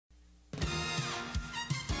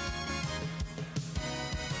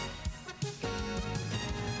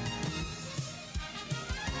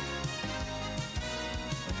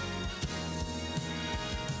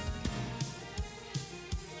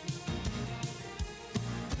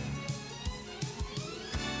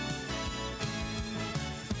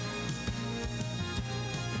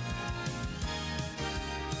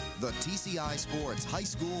the TCI Sports High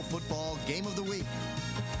School Football Game of the Week.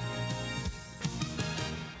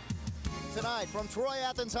 Tonight from Troy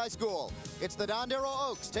Athens High School, it's the Dondero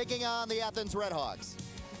Oaks taking on the Athens Redhawks.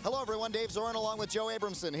 Hello everyone, Dave Zorin along with Joe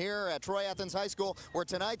Abramson here at Troy Athens High School, where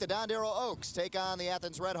tonight the Dondero Oaks take on the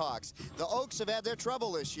Athens Redhawks. The Oaks have had their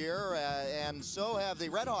trouble this year, and so have the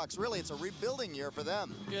Redhawks. Really, it's a rebuilding year for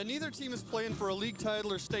them. Yeah, neither team is playing for a league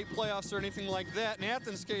title or state playoffs or anything like that. In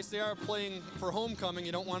Athens' case, they are playing for homecoming.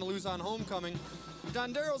 You don't want to lose on homecoming.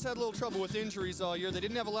 Dondero's had a little trouble with injuries all year. They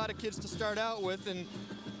didn't have a lot of kids to start out with, and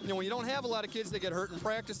when you don't have a lot of kids, they get hurt in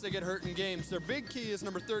practice, they get hurt in games. Their big key is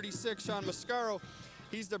number 36, Sean Mascaro.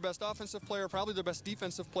 He's their best offensive player, probably their best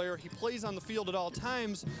defensive player. He plays on the field at all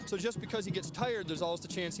times, so just because he gets tired, there's always the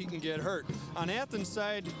chance he can get hurt. On Athens'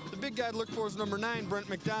 side, the big guy to look for is number 9, Brent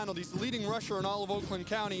McDonald. He's the leading rusher in all of Oakland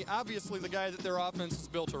County, obviously the guy that their offense is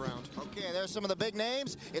built around. Okay, there's some of the big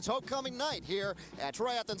names. It's homecoming night here at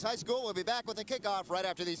Troy Athens High School. We'll be back with the kickoff right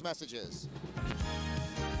after these messages.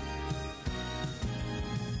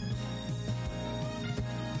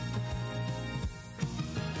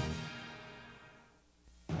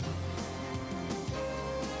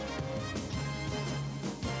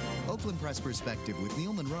 Oakland Press Perspective with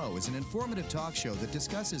Neil Monroe is an informative talk show that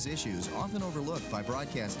discusses issues often overlooked by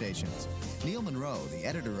broadcast stations. Neil Monroe, the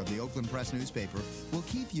editor of the Oakland Press newspaper, will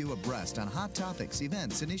keep you abreast on hot topics,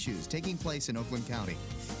 events, and issues taking place in Oakland County.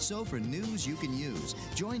 So for news you can use,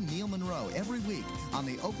 join Neil Monroe every week on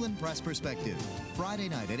the Oakland Press Perspective, Friday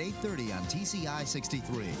night at 8:30 on TCI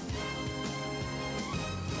 63.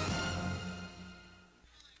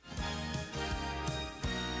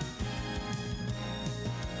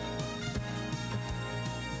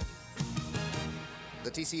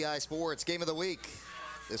 The TCI Sports Game of the Week.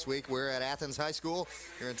 This week we're at Athens High School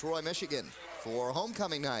here in Troy, Michigan for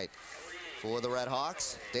homecoming night for the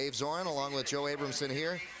Redhawks. Dave Zorin along with Joe Abramson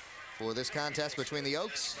here for this contest between the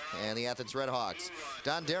Oaks and the Athens Redhawks.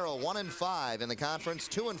 Dondero 1-5 in the conference,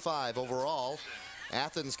 2-5 overall.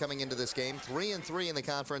 Athens coming into this game 3-3 in the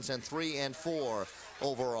conference and 3-4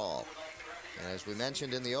 overall. And as we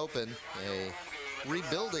mentioned in the open, a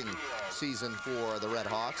rebuilding season for the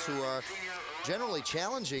Redhawks, who are generally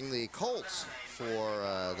challenging the Colts for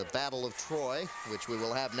the Battle of Troy, which we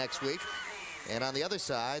will have next week. And on the other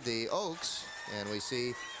side, the Oaks, and we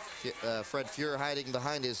see Fred Fuhr hiding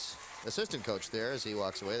behind his assistant coach there as he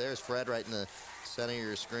walks away. There's Fred right in the center of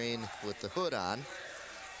your screen with the hood on.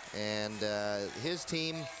 And his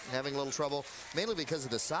team having a little trouble, mainly because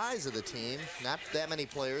of the size of the team, not that many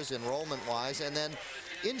players enrollment-wise, and then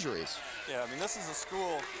injuries. Yeah, I mean, this is a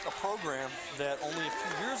school, a program that only a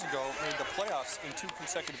few years ago made the playoffs in 2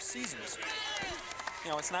 consecutive seasons.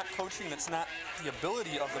 You know, it's not coaching, it's not the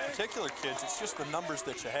ability of the particular kids, it's just the numbers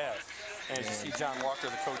that you have. And as you see John Walker,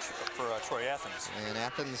 the coach for Troy Athens. And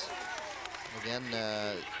Athens, again,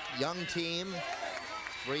 young team,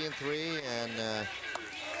 3-3 and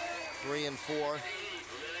 3-4.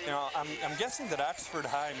 You know, I'm guessing that Oxford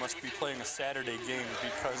High must be playing a Saturday game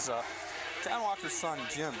because John Walker's son,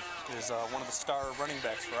 Jim, is one of the star running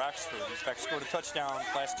backs for Oxford. In fact, scored a touchdown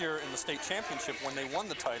last year in the state championship when they won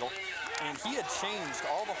the title. And he had changed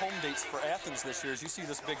all the home dates for Athens this year, as you see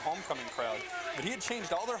this big homecoming crowd. But he had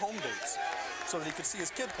changed all their home dates so that he could see his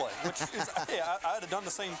kid play, which is, hey, I'd have done the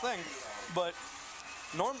same thing. But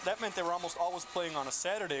that meant they were almost always playing on a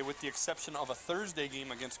Saturday, with the exception of a Thursday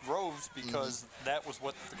game against Groves, because that was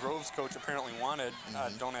what the Groves coach apparently wanted.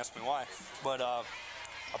 Don't ask me why. But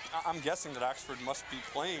I'm guessing that Oxford must be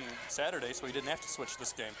playing Saturday, so he didn't have to switch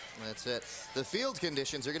this game. That's it. The field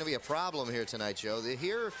conditions are going to be a problem here tonight, Joe.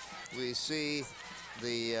 Here we see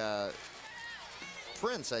the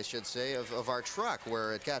prints, I should say, of our truck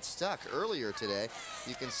where it got stuck earlier today.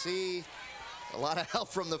 You can see a lot of help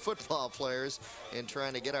from the football players in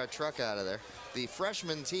trying to get our truck out of there. The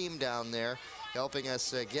freshman team down there helping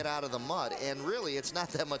us get out of the mud, and really it's not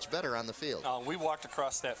that much better on the field. We walked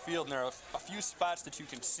across that field, and there are a few spots that you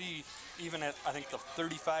can see, even at, I think, the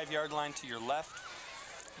 35-yard line to your left,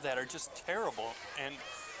 that are just terrible. And,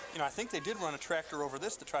 you know, I think they did run a tractor over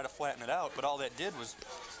this to try to flatten it out, but all that did was,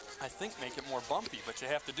 I think, make it more bumpy. But you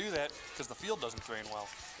have to do that because the field doesn't drain well.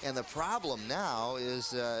 And the problem now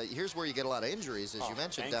is, here's where you get a lot of injuries, as you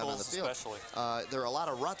mentioned, down on the field. Especially. There are a lot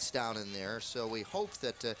of ruts down in there, so we hope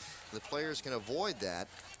that the players can avoid that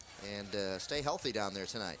and stay healthy down there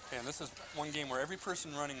tonight. And this is one game where every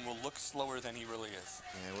person running will look slower than he really is.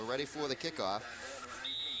 And we're ready for the kickoff.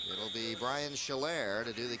 It'll be Brian Schiller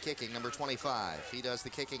to do the kicking, number 25. He does the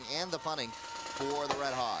kicking and the punting for the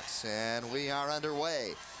Red Hawks. And we are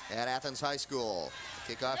underway at Athens High School.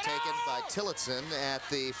 Kickoff taken by Tillotson at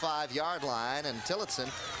the 5-yard line, and Tillotson,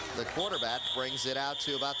 the quarterback, brings it out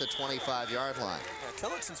to about the 25-yard line. Yeah,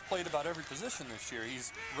 Tillotson's played about every position this year.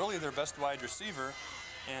 He's really their best wide receiver,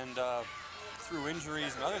 and through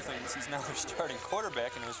injuries and other things, he's now their starting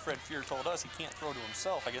quarterback, and as Fred Fear told us, he can't throw to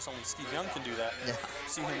himself. I guess only Steve Young can do that. Yeah.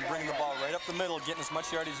 See him bring the ball right up the middle, getting as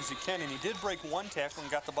much yardage as he can, and he did break one tackle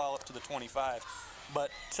and got the ball up to the 25.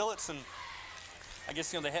 But Tillotson, I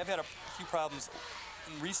guess, they have had a few problems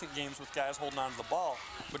in recent games with guys holding on to the ball,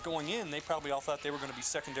 but going in, they probably all thought they were going to be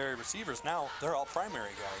secondary receivers. Now, they're all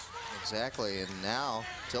primary guys. Exactly, and now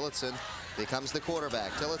Tillotson becomes the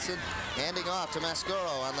quarterback. Tillotson handing off to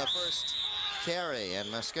Mascaro on the first carry, and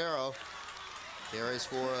Mascaro carries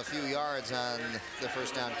for a few yards on the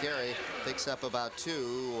first down carry, picks up about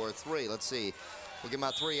 2 or 3. Let's see. We'll give him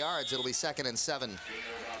about 3 yards. It'll be 2nd and 7.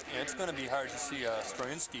 Yeah, it's going to be hard to see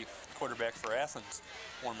Stroinski, quarterback for Athens,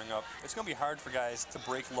 warming up. It's going to be hard for guys to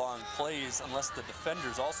break long plays unless the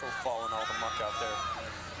defenders also fall in all the muck out there.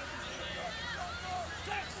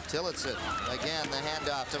 Tillotson, again, the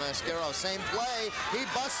handoff to Mascaro. Same play. He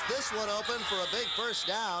busts this one open for a big first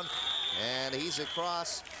down, and he's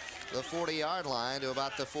across the 40-yard line to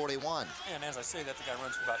about the 41. And as I say that, the guy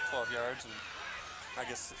runs for about 12 yards, and I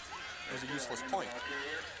guess there's a useless point.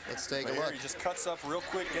 Let's take Right a look. He just cuts up real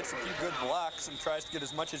quick, gets a few good blocks, and tries to get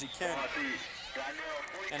as much as he can.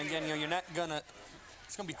 And again, you're not gonna.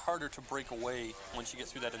 It's gonna be harder to break away once you get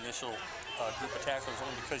through that initial group of tacklers,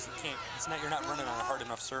 only because you can't. You're not running on a hard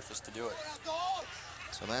enough surface to do it.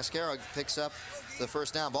 So Mascaro picks up the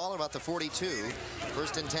first down ball at about the 42.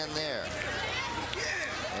 1st and 10 there.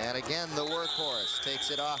 And again, the workhorse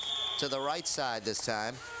takes it off to the right side this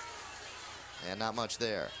time. And not much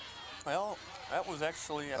there. Well, that was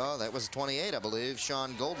actually. Oh, that was 28, I believe.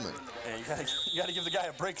 Sean Goldman. Yeah, you gotta give the guy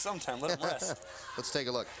a break sometime. Let him rest. Let's take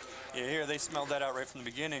a look. Yeah, here they smelled that out right from the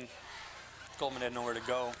beginning. Goldman had nowhere to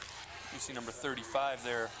go. You see number 35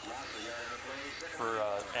 there for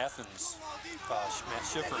Athens. Matt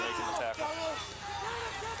Schiffer making the tackle.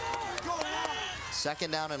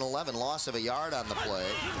 2nd down and 11, loss of a yard on the play.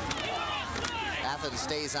 Athens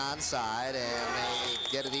stays onside, and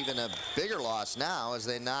they get it even a bigger loss now as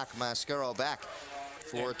they knock Mascaro back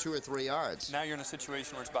for 2 or 3 yards. Now you're in a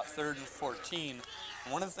situation where it's about 3rd and 14.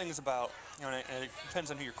 And one of the things about, and it depends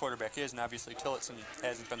on who your quarterback is, and obviously Tillotson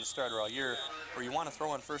hasn't been the starter all year, where you want to throw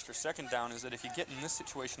on 1st or 2nd down is that if you get in this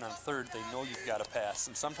situation on 3rd, they know you've got to pass.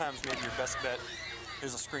 And sometimes maybe your best bet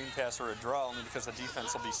is a screen pass or a draw, only because the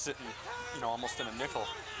defense will be sitting, almost in a nickel.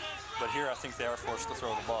 But here I think they are forced to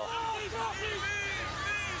throw the ball.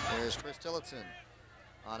 There's Chris Tillotson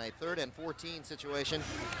on a 3rd and 14 situation.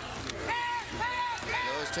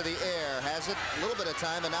 Goes to the air, has it a little bit of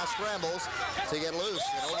time, and now scrambles to get loose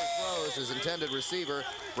and overthrows his intended receiver,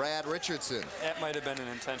 Brad Richardson. That might have been an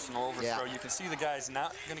intentional overthrow. Yeah. You can see the guy's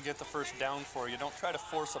not going to get the first down for you. Don't try to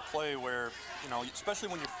force a play where, especially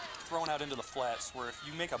when you're thrown out into the flats, where if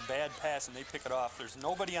you make a bad pass and they pick it off, there's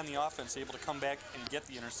nobody on the offense able to come back and get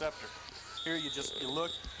the interceptor. Here you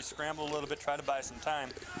look, you scramble a little bit, try to buy some time.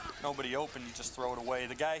 Nobody open, you just throw it away.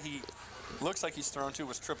 The guy he looks like he's thrown to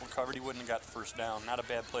was triple covered. He wouldn't have got the first down. Not a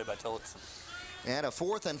bad play by Tillotson. And a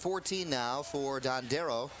 4th and 14 now for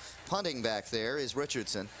Dondero. Punting back there is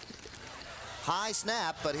Richardson. High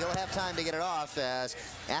snap, but he'll have time to get it off as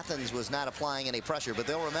Athens was not applying any pressure, but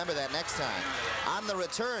they'll remember that next time. On the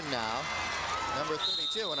return now, number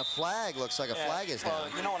 32, and a flag, looks like a flag is down.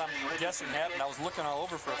 You know what I'm guessing happened? I was looking all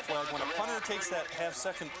over for a flag. When a punter takes that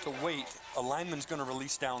half-second to wait, a lineman's going to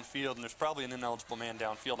release downfield, and there's probably an ineligible man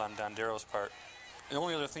downfield on Dondero's part. The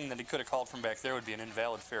only other thing that he could have called from back there would be an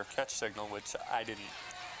invalid fair catch signal, which I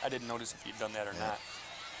didn't notice if he'd done that or not.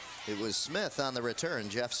 It was Smith on the return,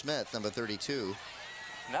 Jeff Smith, number 32.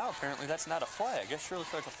 Now apparently that's not a flag. It sure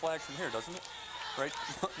looks like a flag from here, doesn't it? Right?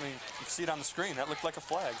 I mean, you can see it on the screen. That looked like a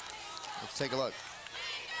flag. Let's take a look.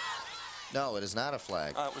 No, it is not a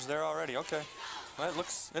flag. It was there already. Okay. Well,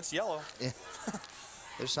 it's yellow. Yeah.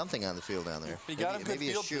 There's something on the field down there. He got a good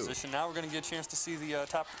maybe field a shoe. position. Now we're going to get a chance to see the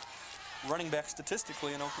top running back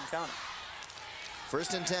statistically in Oakland County.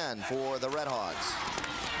 1st and 10 for the Red Hawks.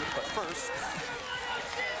 But first.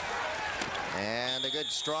 And a good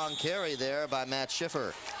strong carry there by Matt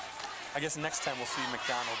Schiffer. I guess next time we'll see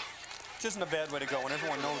McDonald. Which isn't a bad way to go. When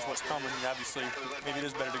everyone knows what's coming, obviously, maybe it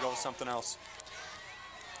is better to go with something else.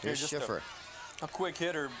 Here's Schiffer. A quick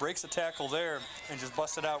hitter, breaks a tackle there, and just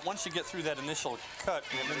busts it out. Once you get through that initial cut,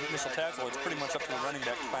 the initial tackle, it's pretty much up to the running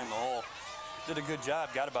back to find the hole. Did a good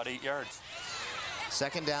job, got about 8 yards.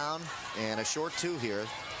 2nd down and a short 2 here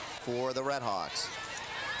for the Red Hawks.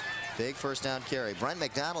 Big first down carry. Brent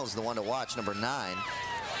McDonald is the one to watch, number 9.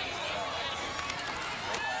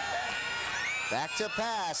 Back to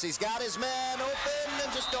pass. He's got his man open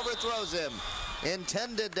and just overthrows him.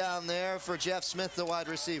 Intended down there for Jeff Smith, the wide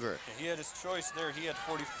receiver. Yeah, he had his choice there. He had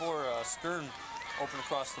 44 Stern open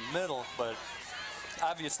across the middle, but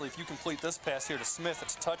obviously if you complete this pass here to Smith,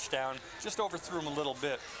 it's a touchdown. Just overthrew him a little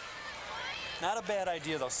bit. Not a bad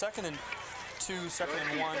idea though. 2nd and 2,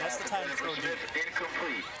 2nd and 1. That's the time to throw deep.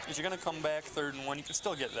 If you're going to come back 3rd and 1, you can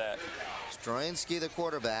still get that. Stroinski, the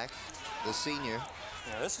quarterback, the senior.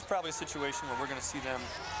 Yeah, this is probably a situation where we're going to see them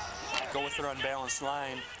go with their unbalanced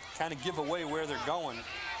line, kind of give away where they're going,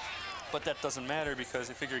 but that doesn't matter because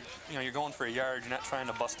you figure, you're going for a yard. You're not trying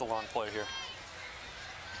to bust a long play here.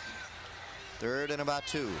 3rd and about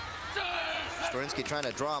 2. Stroinski trying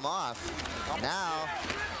to draw him off. Now,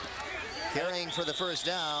 carrying for the first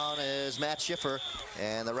down is Matt Schiffer,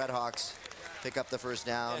 and the Redhawks pick up the first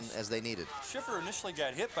down as they needed. Schiffer initially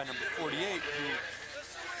got hit by number 48,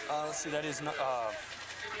 who, let's see, that is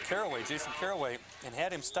Caraway, Jason Caraway, and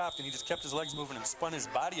had him stopped, and he just kept his legs moving and spun his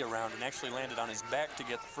body around and actually landed on his back to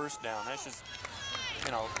get the first down. That's just,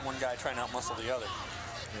 one guy trying to outmuscle the other.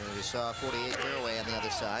 And we saw 48 Caraway on the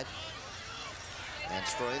other side. And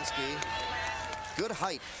Stroinski, good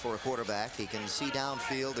height for a quarterback. He can see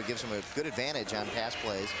downfield. It gives him a good advantage on pass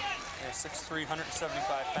plays. Yeah, 6'3",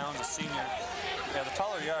 175 pounds, a senior. Yeah, the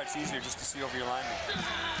taller you are, it's easier just to see over your lineman.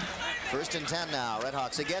 1st and 10 now.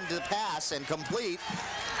 Redhawks again to the pass and complete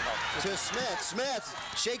to Smith.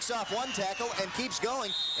 Smith shakes off one tackle and keeps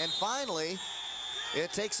going. And finally,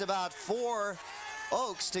 it takes about 4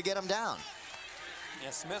 Oaks to get him down. Yeah,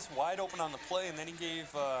 Smith wide open on the play, and then he gave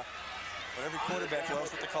what every quarterback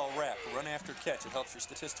loves, what they call RAP, run after catch. It helps your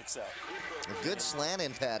statistics out. A good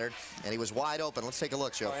slant-in pattern, and he was wide open. Let's take a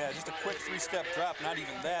look, Joe. Oh, yeah, just a quick 3-step drop, not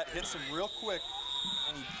even that. Hits him real quick,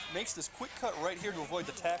 and he makes this quick cut right here to avoid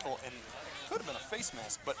the tackle, and could have been a face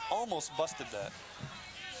mask, but almost busted that.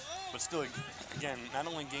 But still, again, not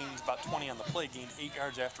only gained about 20 on the play, gained 8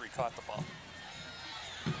 yards after he caught the ball.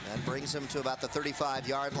 That brings him to about the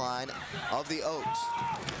 35-yard line of the Oaks.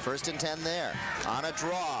 1st and 10 there on a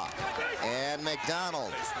draw. And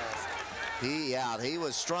McDonald. He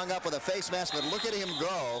was strung up with a face mask, but look at him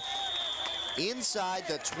go inside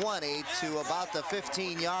the 20 to about the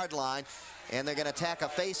 15-yard line. And they're going to tack a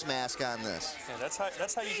face mask on this. Yeah, that's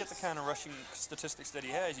how you get the kind of rushing statistics that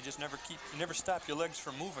he has. You just never stop your legs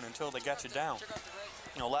from moving until they got you down.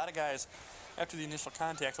 A lot of guys, after the initial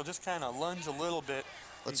contact, will just kind of lunge a little bit.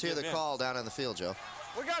 Let's hear the call down on the field, Joe.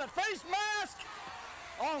 We got a face mask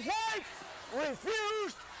on White.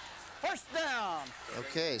 Refused. First down.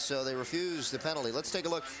 Okay, so they refused the penalty. Let's take a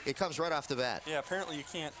look. It comes right off the bat. Yeah, apparently you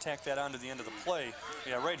can't tack that on to the end of the play.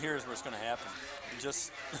 Yeah, right here is where it's going to happen. He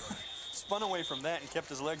just spun away from that and kept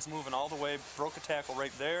his legs moving all the way, broke a tackle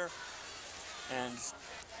right there. And,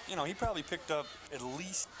 he probably picked up at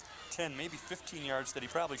least 10, maybe 15 yards that he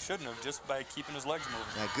probably shouldn't have just by keeping his legs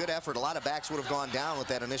moving. Good effort. A lot of backs would have gone down with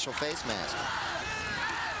that initial face mask.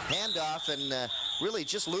 Handoff and really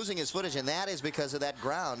just losing his footage, and that is because of that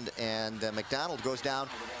ground. And McDonald goes down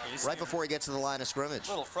right before he gets to the line of scrimmage.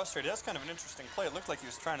 A little frustrated. That's kind of an interesting play. It looked like he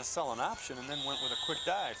was trying to sell an option and then went with a quick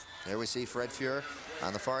dive. There we see Fred Fuhr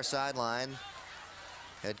on the far sideline,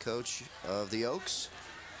 head coach of the Oaks.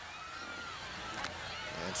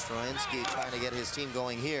 And Stroinski trying to get his team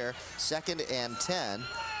going here. 2nd and 10.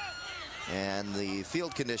 And the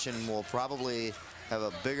field condition will probably have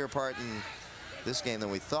a bigger part in this game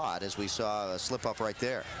than we thought, as we saw a slip up right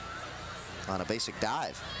there on a basic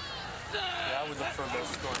dive. Yeah, I would look for a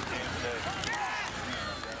low-scoring game today.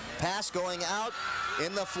 Pass going out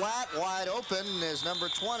in the flat, wide open is number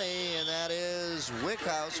 20, and that is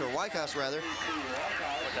Wickhouse, or Wyckhouse rather.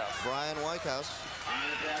 Wyckhouse. Brian Wyckhouse.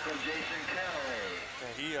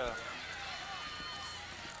 Yeah,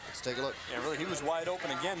 let's take a look. Yeah, really, he was wide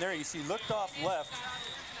open again there. You see, looked off left,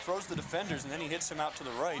 throws the defenders, and then he hits him out to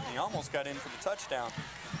the right, and he almost got in for the touchdown.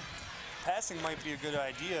 Passing might be a good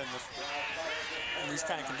idea in these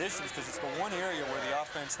kind of conditions because it's the one area where the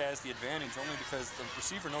offense has the advantage, only because the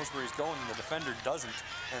receiver knows where he's going and the defender doesn't,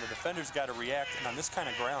 and the defender's got to react, and on this kind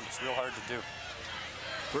of ground, it's real hard to do.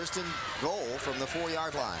 1st and goal from the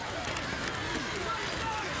 4-yard line.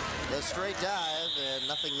 The straight dive and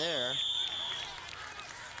nothing there.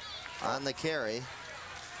 On the carry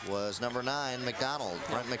was number 9, McDonald,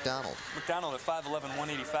 Brent McDonald. McDonald at 5'11",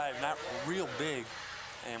 185, not real big.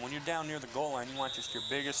 And when you're down near the goal line, you want just your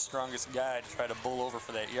biggest, strongest guy to try to bull over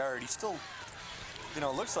for that yard. He still,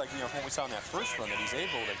 it looks like, from what we saw in that first run, that he's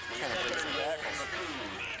able to kind of break some tackles.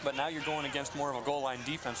 But now you're going against more of a goal line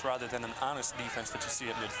defense rather than an honest defense that you see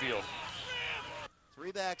at midfield.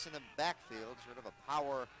 Three backs in the backfield, sort of a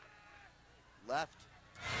power left,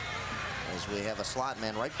 as we have a slot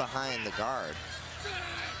man right behind the guard,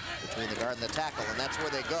 between the guard and the tackle, and that's where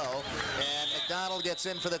they go. And McDonald gets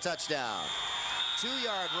in for the touchdown.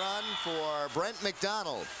 2-yard run for Brent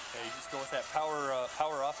McDonald. Yeah, you just go with that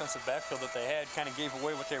power offensive backfield that they had. Kind of gave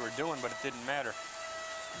away what they were doing, but it didn't matter.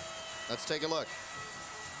 Let's take a look.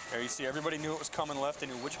 There you see everybody knew it was coming left. They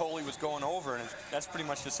knew which hole he was going over, and that's pretty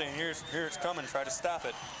much just saying, here it's coming, try to stop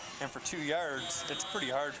it. And for 2 yards, it's pretty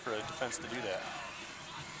hard for a defense to do that.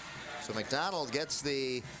 So McDonald gets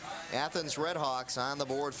the Athens Redhawks on the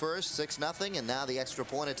board first, 6-0, and now the extra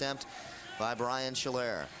point attempt by Brian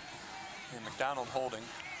Schiller. And McDonald holding.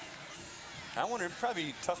 I wonder, it'd probably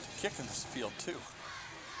be tough to kick in this field, too.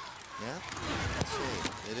 Yeah, let's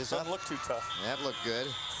see. It is Doesn't up. look too tough. That looked good.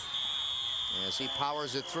 As he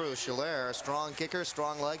powers it through, Schiller, a strong kicker,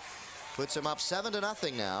 strong leg, puts him up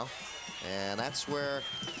 7-0 now. And that's where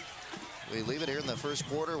we leave it here in the first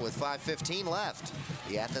quarter with 5:15 left.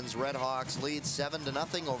 The Athens Redhawks lead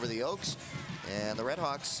 7-0 over the Oaks. And the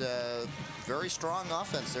Redhawks, very strong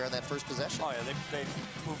offense there in that first possession. Oh, yeah, they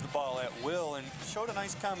moved the ball at will and showed a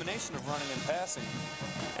nice combination of running and passing.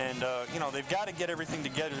 And, you know, they've got to get everything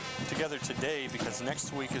together today, because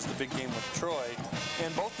next week is the big game with Troy.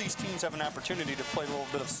 And both these teams have an opportunity to play a little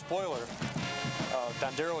bit of spoiler.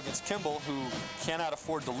 Dondero against Kimball, who cannot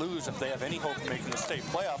afford to lose if they have any hope of making the state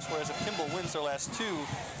playoffs, whereas if Kimball wins their last two,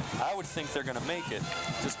 I would think they're going to make it,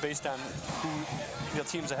 just based on who the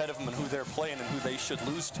teams ahead of them and who they're playing and who they should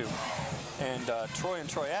lose to. And Troy and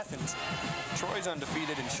Troy Athens, Troy's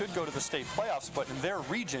undefeated and should go to the state playoffs, but in their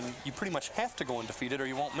region, you pretty much have to go undefeated or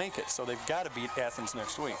you won't make it. So they've got to beat Athens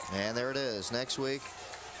next week. And there it is. Next week,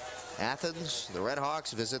 Athens, the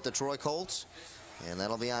Redhawks visit the Troy Colts. And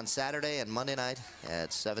that'll be on Saturday and Monday night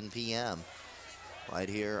at 7 p.m. right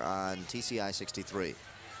here on TCI 63.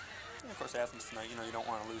 Yeah, of course, Athens tonight, you know, you don't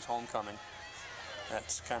want to lose homecoming.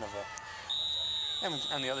 That's kind of a... And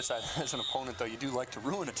on the other side, as an opponent, though, you do like to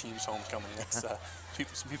ruin a team's homecoming. That's,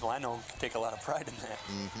 some people I know take a lot of pride in that.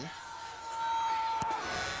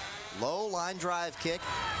 Low line drive kick,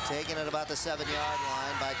 taken at about the 7-yard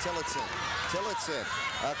line by Tillotson. Tillotson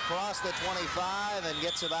across the 25 and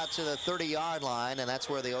gets about to the 30-yard line, and that's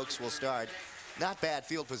where the Oaks will start. Not bad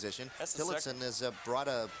field position. Tillotson has brought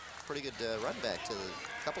a pretty good run back to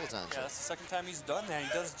a couple of times. Yeah, that's the second time he's done that. He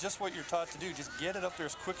does just what you're taught to do. Just get it up there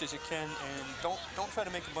as quick as you can, and don't try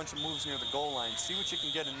to make a bunch of moves near the goal line. See what you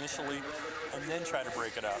can get initially, and then try to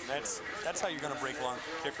break it out. And that's how you're going to break long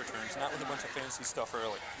kick returns, not with a bunch of fancy stuff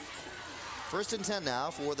early. 1st and 10 now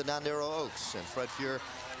for the Dondero Oaks, and Fred Fuhr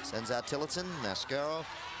sends out Tillotson, Mascaro,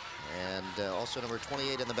 and also number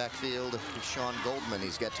 28 in the backfield, Sean Goldman.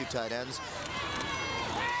 He's got 2 tight ends.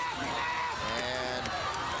 And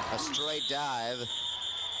a straight dive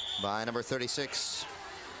by number 36,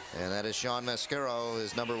 and that is Sean Mascaro.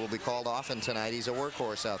 His number will be called often tonight. He's a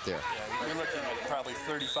workhorse out there. Yeah, you're looking at probably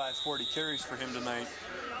 35, 40 carries for him tonight,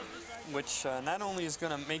 which not only is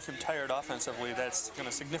going to make him tired offensively, that's going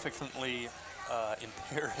to significantly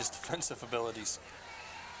impair his defensive abilities.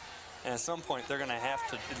 And at some point, they're going to have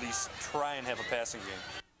to at least try and have a passing game.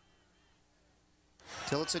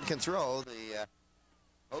 Tillotson can throw. The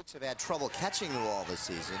Oaks have had trouble catching the ball this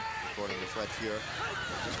season, according to Fred Fuhr.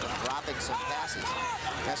 Just been dropping some passes.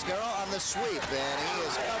 Mascaro on the sweep, and he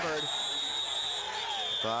is covered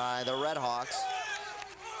by the Redhawks.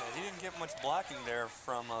 He didn't get much blocking there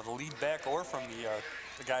from the lead back or from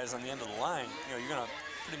the guys on the end of the line. You know, you're going to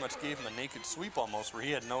pretty much gave him a naked sweep almost, where he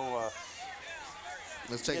had no.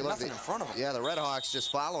 Let's take a look. Nothing in front of him. Yeah, the Redhawks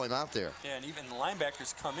just follow him out there. Yeah, and even the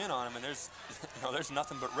linebackers come in on him, and there's, there's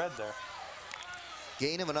nothing but red there.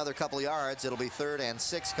 Gain of another couple yards. It'll be 3rd and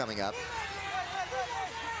 6 coming up.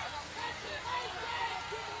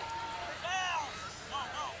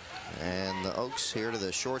 And the Oaks here to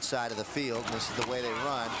the short side of the field. This is the way they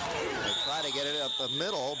run. They try to get it up the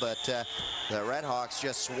middle, but the Redhawks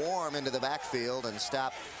just swarm into the backfield and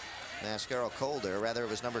stop Mascaro cold there. Rather, it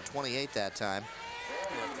was number 28 that time.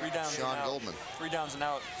 Yeah, 3 downs Sean and out. Goldman. 3 downs and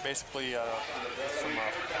out, basically some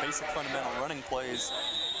basic fundamental running plays.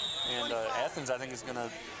 And Athens, I think, is going to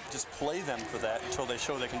just play them for that until they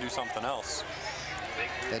show they can do something else.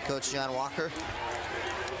 Head coach John Walker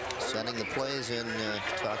sending the plays in,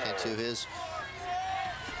 talking to his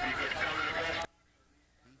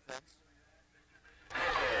defense.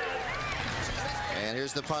 And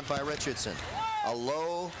here's the punt by Richardson. A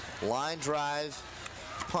low line drive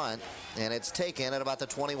punt, and it's taken at about the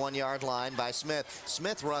 21-yard line by Smith.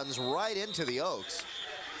 Smith runs right into the Oaks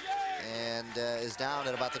and is down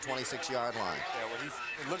at about the 26-yard line. Yeah, well,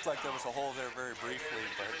 it looked like there was a hole there very briefly,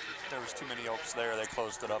 but there was too many Oaks there. They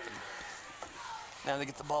closed it up, and now they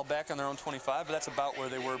get the ball back on their own 25, but that's about where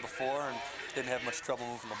they were before and didn't have much trouble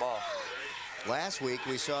moving the ball. Last week,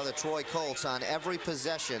 we saw the Troy Colts on every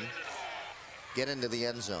possession get into the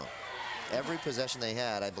end zone. Every possession they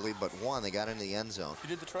had, I believe, but one, they got into the end zone. You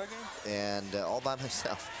did the Troy game? And all by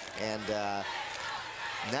myself. And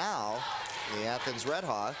now the Athens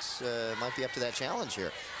Redhawks might be up to that challenge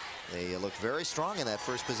here. They look very strong in that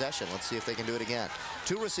first possession. Let's see if they can do it again.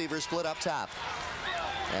 Two receivers split up top.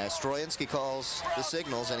 As Stroyinski calls the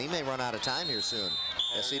signals, and he may run out of time here soon.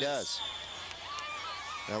 Yes, he does.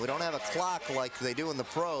 Now, we don't have a clock like they do in the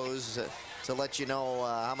pros to let you know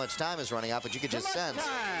how much time is running out, but you can just sense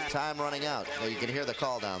time running out. Well, you can hear the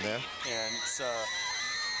call down there. Yeah, and it's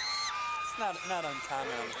not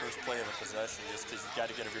uncommon on the first play of a possession, just because you've got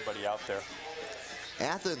to get everybody out there.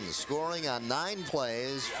 Athens scoring on 9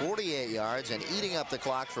 plays, 48 yards, and eating up the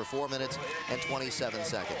clock for 4 minutes and 27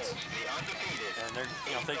 seconds. And they're,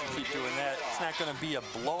 if they can keep doing that, it's not going to be a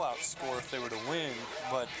blowout score if they were to win,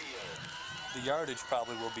 but the yardage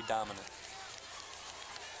probably will be dominant.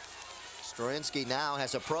 Stroyinski now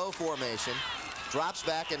has a pro formation, drops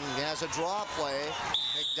back and has a draw play.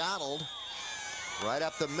 McDonald right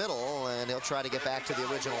up the middle, and he'll try to get back to the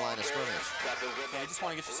original line of scrimmage. Yeah, you just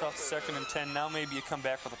want to get yourself to 2nd and 10. Now maybe you come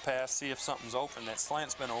back with a pass, see if something's open. That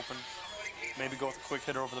slant's been open. Maybe go with a quick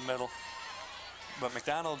hitter over the middle. But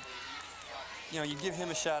McDonald, you give him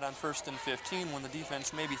a shot on 1st and 15 when the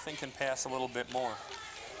defense may be thinking pass a little bit more.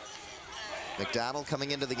 McDonald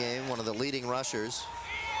coming into the game, one of the leading rushers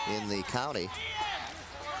in the county.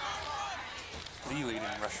 The leading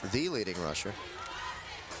rusher. The leading rusher.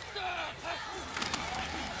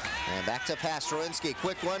 And back to pass, Stroyinski,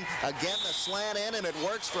 quick one. Again, the slant in, and it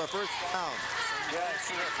works for a first down.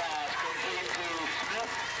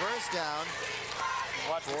 First down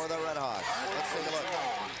for the Redhawks. Let's take a look.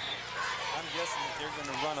 I'm guessing that they're going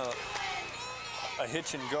to run a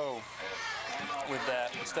hitch and go with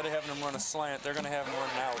that. Instead of having him run a slant, they're going to have him run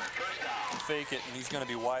out, fake it, and he's going to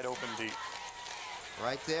be wide open deep.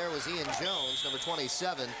 Right there was Ian Jones, number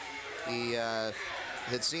 27. He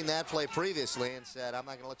had seen that play previously and said, I'm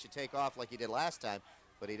not going to let you take off like you did last time,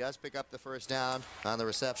 but he does pick up the first down on the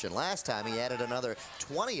reception. Last time he added another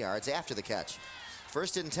 20 yards after the catch.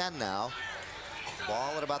 1st and 10 now.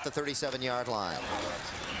 Ball at about the 37-yard line.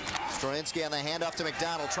 Stroyinski on the handoff to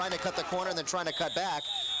McDonald, trying to cut the corner and then trying to cut back,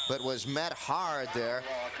 but was met hard there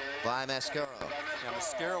by Mascaro. Yeah,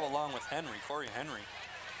 Mascaro along with Corey Henry,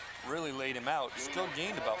 really laid him out. Still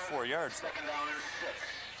gained about 4 yards though.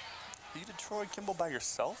 You did Troy Kimball by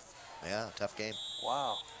yourself? Yeah, tough game.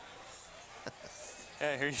 Wow.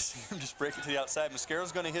 Yeah, here you see him just break it to the outside.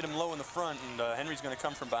 Mascaro's going to hit him low in the front, and Henry's going to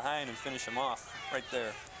come from behind and finish him off right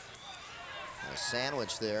there. A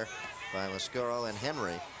sandwich there by Mascaro and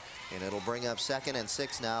Henry, and it'll bring up 2nd and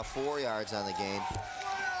 6 now, 4 yards on the gain,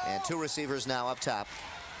 and 2 receivers now up top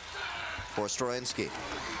for Stroyinski.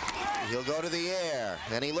 He'll go to the air,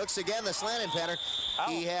 and he looks again, the slanted pattern.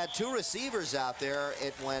 He had 2 receivers out there.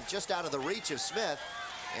 It went just out of the reach of Smith,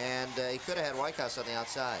 and he could have had Whitehouse on the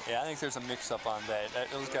outside. Yeah, I think there's a mix-up on that.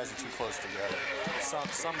 Those guys are too close together.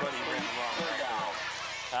 Somebody ran wrong.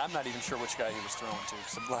 I'm not even sure which guy he was throwing to,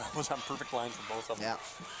 because it was on perfect line for both of them.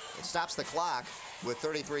 Yeah, it stops the clock with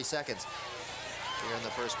 33 seconds here in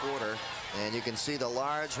the first quarter, and you can see the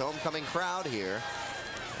large homecoming crowd here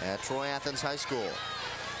at Troy Athens High School.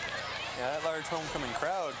 Yeah, that large homecoming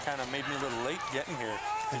crowd kind of made me a little late getting here,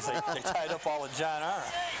 because they tied up all of John R.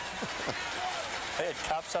 They had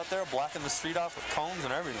cops out there blocking the street off with cones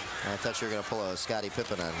and everything. I thought you were going to pull a Scottie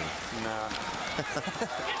Pippen on me. No.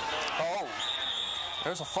 Oh,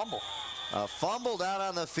 there's a fumble. A fumble down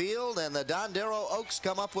on the field, and the Dondero Oaks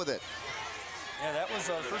come up with it. Yeah, that was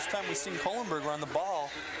the first time we've seen Kohlenberg run the ball,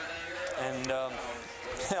 and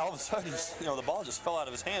all of a sudden, the ball just fell out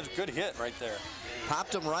of his hands. Good hit right there.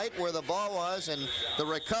 Popped him right where the ball was, and the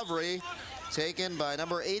recovery taken by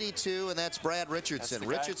number 82, and that's Brad Richardson.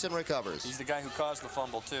 Richardson recovers. He's the guy who caused the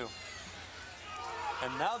fumble, too.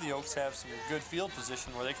 And now the Oaks have some good field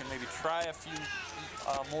position where they can maybe try a few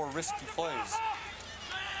more risky plays.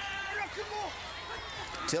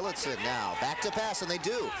 Tillotson now back to pass, and they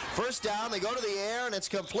do. First down, they go to the air, and it's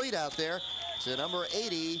complete out there to number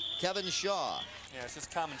 80, Kevin Shaw. Yeah, it's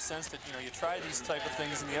just common sense that, you try these type of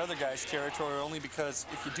things in the other guy's territory only because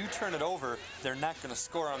if you do turn it over, they're not going to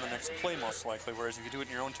score on the next play most likely, whereas if you do it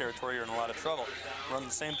in your own territory, you're in a lot of trouble. Run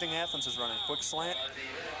the same thing Athens is running. Quick slant,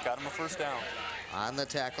 got him a first down. On the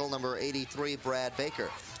tackle, number 83, Brad Baker.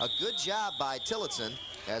 A good job by Tillotson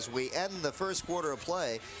as we end the first quarter of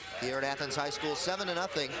play here at Athens High School.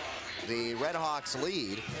 7-0, the Red Hawks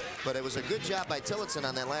lead. But it was a good job by Tillotson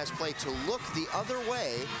on that last play to look the other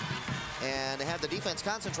way and have the defense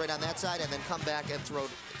concentrate on that side and then come back and throw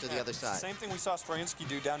to the other side. Same thing we saw Stroyinski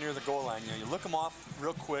do down near the goal line. You look them off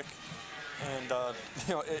real quick, and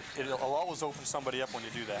it'll always open somebody up when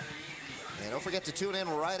you do that. And don't forget to tune in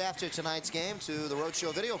right after tonight's game to the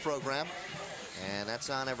Roadshow video program. And that's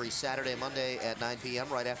on every Saturday, Monday at 9 p.m.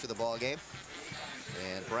 right after the ball game.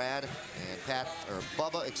 And Brad and Pat, or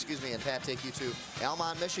Bubba, excuse me, and Pat take you to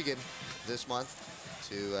Almont, Michigan this month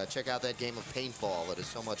to check out that game of paintball. It is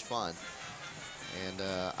so much fun. And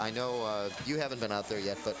I know you haven't been out there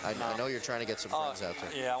yet, but I know you're trying to get some friends out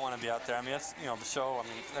there. Yeah, I want to be out there. I mean, that's, the show. I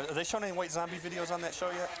mean, are they showing any White Zombie videos on that show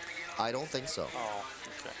yet? I don't think so. Oh,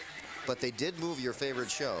 okay. But they did move your favorite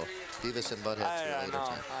show, Beavis and Butthead, to a later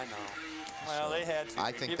time. I know. Well, so they had to.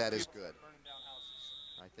 I think that is good.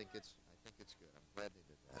 I think it's good. I'm glad they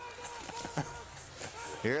did that.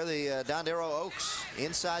 Here are the Dondero Oaks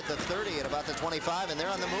inside the 30 at about the 25, and they're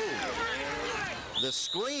on the move. The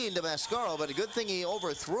screen to Mascaro, but a good thing he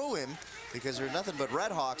overthrew him because there's nothing but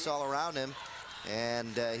Red Hawks all around him.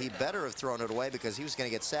 And he better have thrown it away because he was going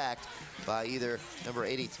to get sacked by either number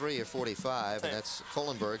 83 or 45, and that's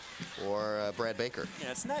Kohlenberg or Brad Baker. Yeah,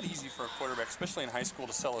 it's not easy for a quarterback, especially in high school,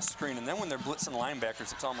 to sell a screen. And then when they're blitzing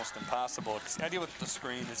linebackers, it's almost impossible. The idea with the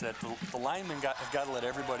screen is that the linemen have got to let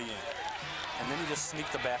everybody in. And then you just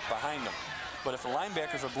sneak the back behind them. But if the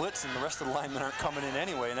linebackers are blitzing, the rest of the linemen aren't coming in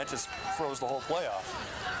anyway, and that just throws the whole play off.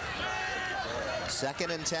 2nd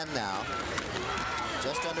and 10 now.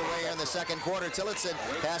 Just underway here in the second quarter. Tillotson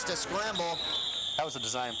has to scramble. That was a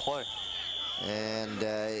design play. And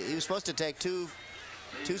he was supposed to take two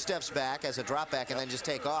steps back as a drop back and then just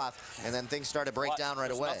take off, and then things started to break down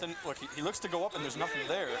right away. Look, he looks to go up and there's nothing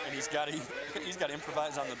there, and he's got to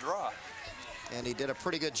improvise on the draw. And he did a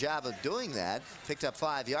pretty good job of doing that. Picked up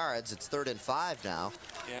 5 yards. It's 3rd and 5 now.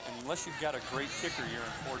 Yeah, and unless you've got a great kicker, you're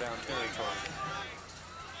in 4-down territory.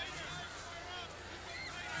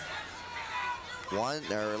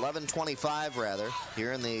 11:25 rather,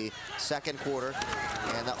 here in the second quarter.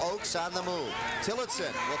 And the Oaks on the move.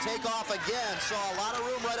 Tillotson will take off again. Saw a lot of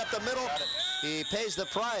room right up the middle. He pays the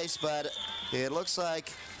price, but it looks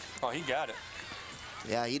like... Oh, he got it.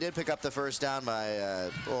 Yeah, he did pick up the first down by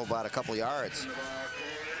about a couple yards.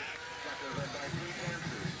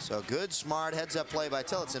 So good, smart heads-up play by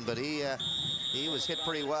Tillotson, but he was hit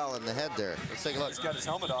pretty well in the head there. Let's take a look. He's got his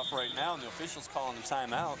helmet off right now, and the official's calling the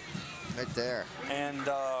timeout. Right there. And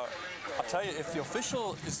I'll tell you, if the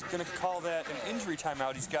official is going to call that an injury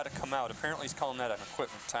timeout, he's got to come out. Apparently, he's calling that an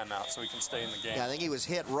equipment timeout so he can stay in the game. Yeah, I think he was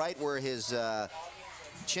hit right where his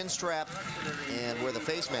chin strap and where the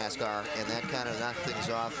face mask are, and that kind of knocked things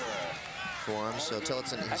off for him. So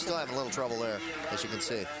Tillotson, he's still having a little trouble there, as you can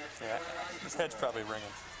see. Yeah, his head's probably ringing.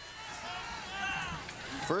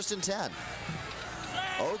 1st and 10.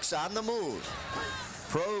 Oaks on the move.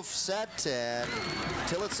 Proof set, and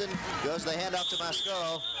Tillotson goes the handoff to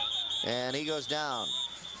Mascaro, and he goes down.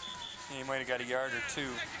 He might have got a yard or two.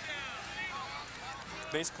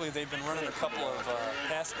 Basically, they've been running a couple of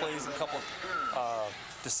pass plays and a couple of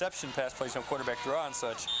deception pass plays on quarterback draw and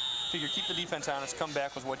such. Figure keep the defense honest, come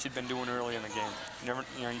back with what you'd been doing early in the game.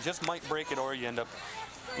 You just might break it, or you end up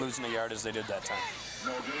losing a yard as they did that time.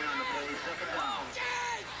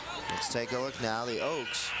 Let's take a look now. The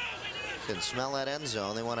Oaks can smell that end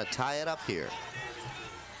zone. They want to tie it up here.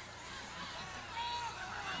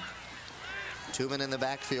 2 men in the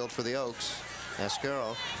backfield for the Oaks.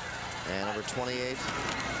 Mascaro and number 28,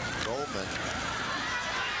 Goldman.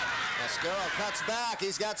 Mascaro cuts back.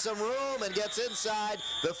 He's got some room and gets inside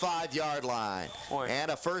the 5-yard line. Boy, and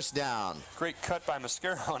a first down. Great cut by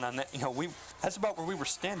Mascaro on that. That's about where we were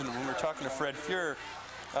standing when we were talking to Fred Fuhrer.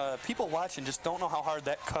 People watching just don't know how hard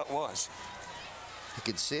that cut was. You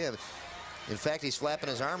could see him. In fact, he's flapping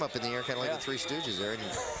his arm up in the air, kind of like the Three Stooges there, and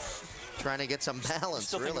trying to get some balance,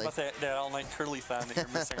 Still really. Still thinking about that all-night curly-thon that you're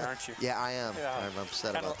missing, aren't you? Yeah, I am. Yeah. I'm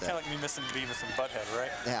upset about that. Kind of like me missing Beavis and Butthead,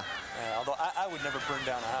 right? Yeah. Although I would never burn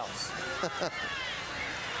down a house.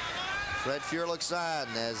 Fred Fuhrer looks on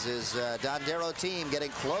as his Dondero team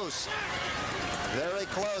getting close. Very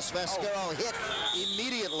close. Mascaro hit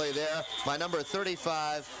immediately there by number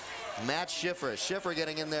 35, Matt Schiffer. Schiffer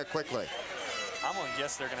getting in there quickly. I'm going to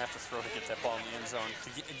guess they're going to have to throw to get that ball in the end zone.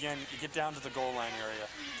 Again, you get down to the goal line area.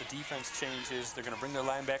 The defense changes. They're going to bring their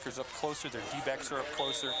linebackers up closer. Their D-backs are up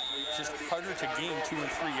closer. It's just harder to gain 2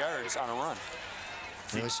 and 3 yards on a run.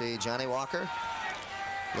 Here we see Johnny Walker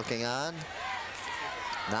looking on.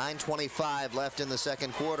 9:25 left in the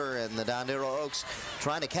second quarter, and the Dondero Oaks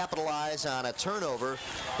trying to capitalize on a turnover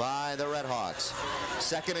by the Red Hawks.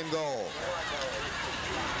 Second and goal.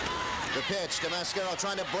 The pitch to Mascaro,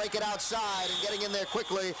 trying to break it outside and getting in there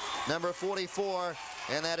quickly. Number 44,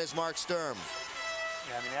 and that is Mark Sturm.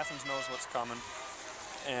 Yeah, I mean, Athens knows what's coming.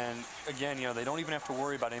 And again, you know, they don't even have to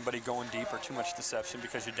worry about anybody going deep or too much deception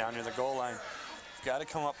because you're down near the goal line. You've got to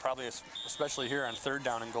come up, probably, especially here on third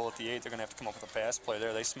down and goal at the 8, they're going to have to come up with a pass play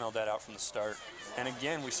there. They smelled that out from the start. And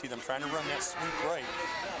again, we see them trying to run that sweep right.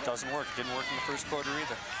 Doesn't work. It didn't work in the first quarter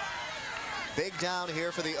either. Big down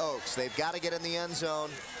here for the Oaks. They've got to get in the end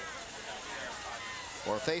zone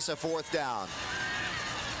or face a fourth down.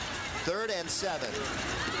 3rd and 7.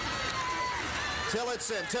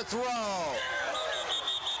 Tillotson to throw.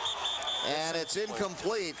 And it's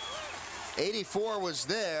incomplete. 84 was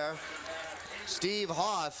there. Steve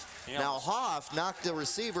Hoff. Now Hoff knocked the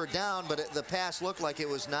receiver down, but the pass looked like it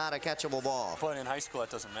was not a catchable ball. But in high school, that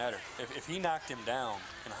doesn't matter. If he knocked him down,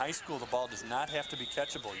 in high school, the ball does not have to be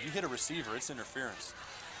catchable. You hit a receiver, it's interference.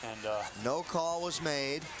 And no call was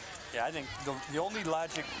made. Yeah, I think the only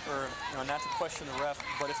logic, or you know, not to question the ref,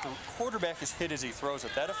 but if the quarterback is hit as he throws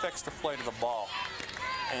it, that affects the flight of the ball.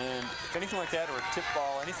 And if anything like that, or a tip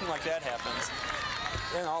ball, anything like that happens,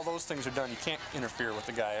 then all those things are done. You can't interfere with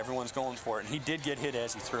the guy. Everyone's going for it. And he did get hit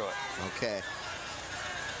as he threw it. Okay.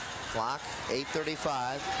 Clock,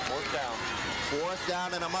 8:35. Fourth down. Fourth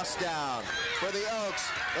down and a must down for the Oaks.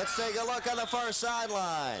 Let's take a look on the far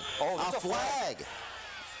sideline. Oh, a flag.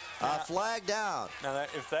 A flag down. Now,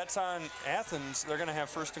 if that's on Athens, they're going to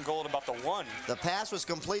have first and goal at about the 1. The pass was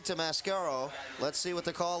complete to Mascaro. Let's see what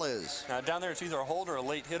the call is. Now, down there, it's either a hold or a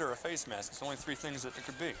late hit or a face mask. It's only 3 things that it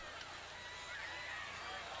could be.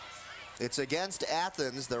 It's against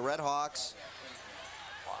Athens. The Red Hawks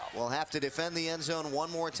will have to defend the end zone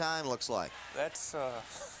one more time, looks like. That's about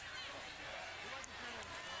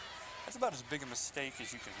as big a mistake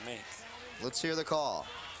as you can make. Let's hear the call.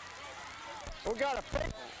 We got a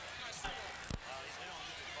fake.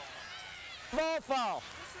 Ball foul.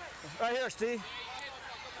 Right here, Steve.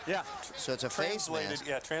 Yeah. So it's a face mask.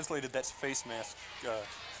 Yeah, translated, that's face mask.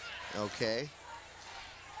 Okay.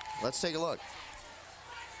 Let's take a look.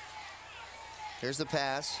 Here's the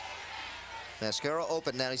pass. Mascaro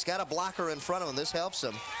open. Now he's got a blocker in front of him. This helps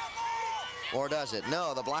him. Or does it?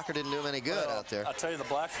 No, the blocker didn't do him any good out there. I'll tell you, the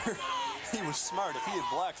blocker, he was smart. If he had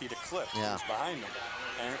blocked, he'd have clipped. Yeah. He was behind him.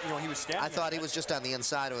 And, you know, he was standing. I thought he was just on the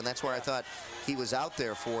inside of him. That's where I thought he was out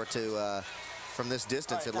there for to, from this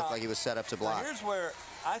distance, it looked like he was set up to block. Now here's where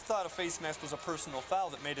I thought a face mask was a personal foul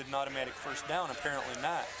that made it an automatic first down. Apparently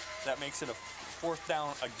not. That makes it a fourth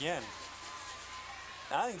down again.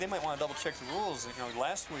 Now, I think they might want to double check the rules. You know,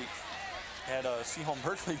 last week at a Seaholm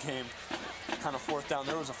Berkeley game on a fourth down,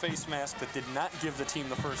 there was a face mask that did not give the team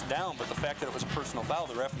the first down, but the fact that it was a personal foul,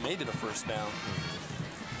 the ref made it a first down.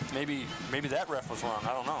 Maybe that ref was wrong.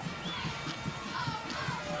 I don't know.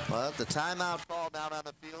 Well, the timeout call down on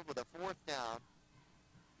the field with a fourth down.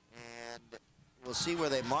 And we'll see where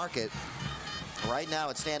they mark it. Right now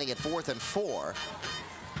it's standing at 4th and 4.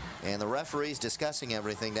 And the referee's discussing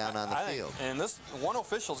everything down on the field. And this one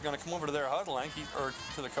official is going to come over to their huddle, or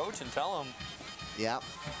to the coach, and tell him. Yeah.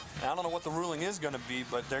 I don't know what the ruling is going to be,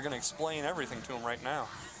 but they're going to explain everything to him right now.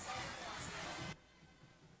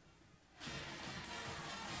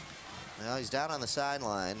 Well, he's down on the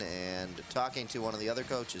sideline and talking to one of the other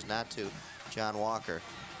coaches, not to John Walker.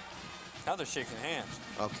 Now they're shaking hands.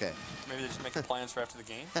 Okay. Maybe they're just making plans for after the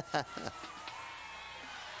game.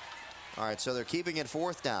 All right, so they're keeping it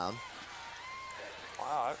 4th down.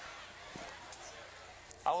 Wow.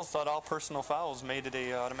 I always thought all personal fouls made it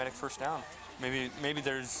a automatic first down. Maybe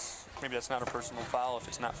that's not a personal foul if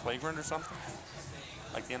it's not flagrant or something,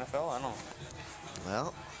 like the NFL. I don't know.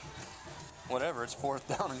 Well, whatever. It's 4th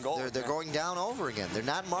down and goal. They're going down over again. They're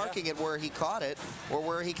not marking it where he caught it or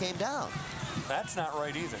where he came down. That's not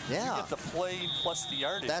right either. Yeah. You get the play plus the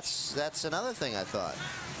yardage. That's another thing I thought.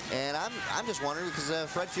 And I'm just wondering because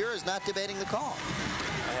Fred Fuhrer is not debating the call.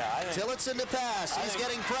 Yeah, I think Tillotson to pass. He's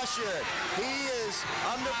getting pressured. He is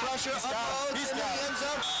under pressure. Unloads in the end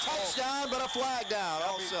zone. Touchdown, but a flag down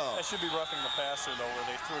also. That should be roughing the passer, though, where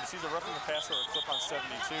they threw it. It's either roughing the passer or a clip on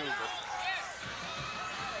 72. But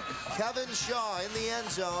Kevin Shaw in the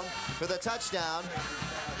end zone for the touchdown.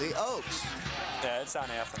 The Oaks. Yeah, it's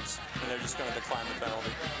on Athens, and they're just going to decline the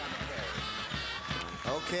penalty.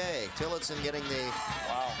 Okay, Tillotson getting the...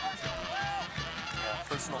 Wow. Yeah,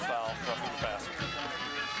 personal foul, roughing the passer.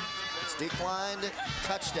 It's declined,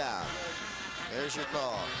 touchdown. There's your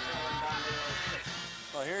call.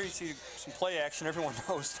 Well, here you see some play action. Everyone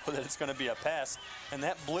knows that it's going to be a pass. And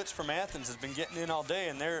that blitz from Athens has been getting in all day.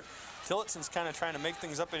 And there, Tillotson's kind of trying to make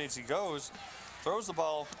things up as he goes. Throws the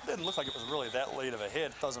ball. Didn't look like it was really that late of a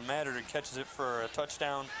hit. Doesn't matter. He catches it for a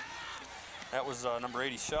touchdown. That was number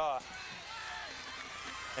 80, Shaw.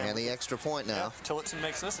 And the extra point now. Yeah, if Tillotson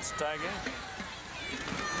makes this, it's a tie game.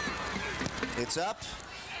 It's up.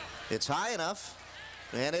 It's high enough.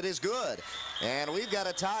 And it is good. And we've got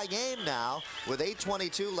a tie game now with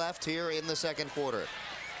 8:22 left here in the second quarter.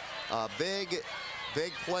 A big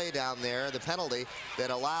play down there, the penalty that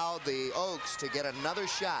allowed the Oaks to get another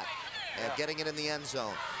shot at getting it in the end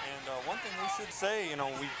zone. And one thing we should say, you know,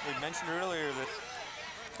 we mentioned earlier that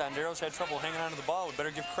Dondero's had trouble hanging onto the ball. We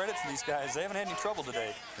better give credit to these guys. They haven't had any trouble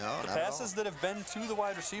today. No, the passes that have been to the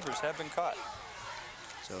wide receivers have been caught.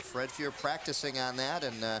 So Fred Fear practicing on that,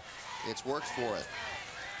 and it's worked for it.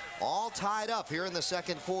 All tied up here in the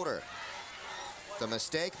second quarter. The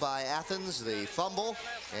mistake by Athens, the fumble,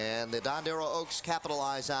 and the Dondero Oaks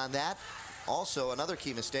capitalize on that. Also, another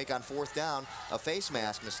key mistake on fourth down, a face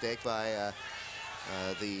mask mistake by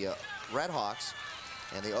the Red Hawks,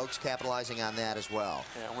 and the Oaks capitalizing on that as well.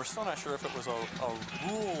 Yeah, we're still not sure if it was a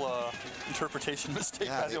rule interpretation mistake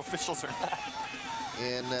by the officials or not.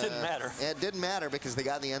 It didn't matter. It didn't matter because they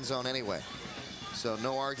got in the end zone anyway. So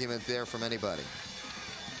no argument there from anybody.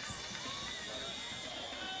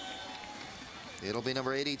 It'll be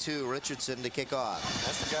number 82, Richardson, to kick off.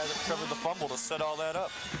 That's the guy that covered the fumble to set all that up.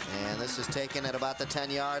 And this is taken at about the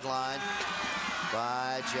 10-yard line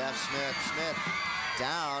by Jeff Smith. Smith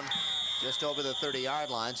down just over the 30-yard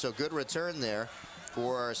line, so good return there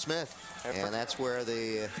for Smith. And that's where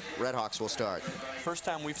the Red Hawks will start. First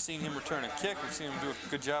time we've seen him return a kick. We've seen him do a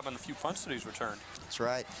good job on the few punts that he's returned. That's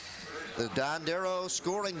right. The Dondero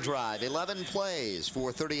scoring drive, 11 plays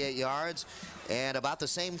for 38 yards, and about the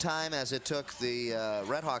same time as it took the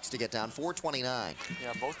Red Hawks to get down, 4:29.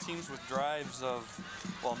 Yeah, both teams with drives of,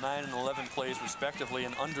 well, 9 and 11 plays respectively,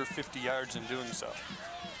 and under 50 yards in doing so.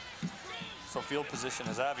 So field position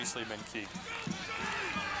has obviously been key.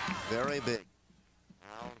 Very big.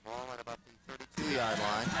 Now ball at about the 32-yard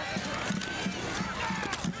line.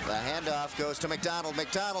 The handoff goes to McDonald.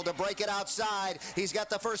 McDonald to break it outside. He's got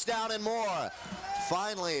the first down and more.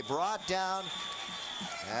 Finally brought down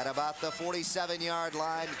at about the 47-yard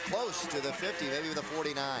line, close to the 50, maybe the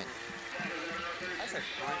 49. That's a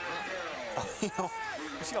great run.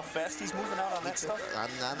 You see how fast he's moving out on that stuff?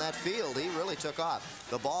 On that field, he really took off.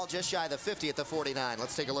 The ball just shy of the 50 at the 49.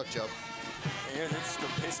 Let's take a look, Joe. Here's just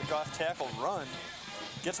a basic off-tackle run.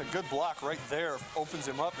 Gets a good block right there, opens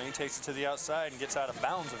him up, and he takes it to the outside and gets out of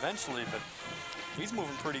bounds eventually. But he's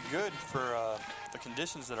moving pretty good for the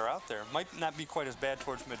conditions that are out there. Might not be quite as bad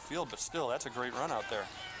towards midfield, but still, that's a great run out there.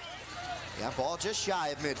 Yeah, ball just shy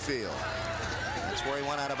of midfield. That's where he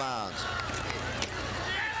went out of bounds.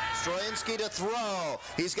 Stroinski to throw.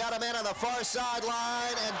 He's got a man on the far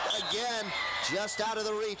sideline, and again, just out of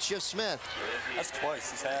the reach of Smith. That's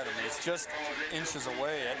twice he's had him. It's just inches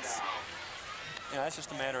away. It's, you know, that's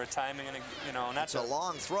just a matter of timing, and not it's a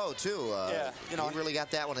long throw too. Yeah, he really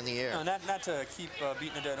got that one in the air. Not to keep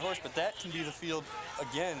beating a dead horse, but that can be the field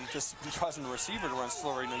again, just causing the receiver to run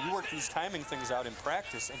slower. You work these timing things out in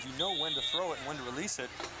practice, and you know when to throw it and when to release it.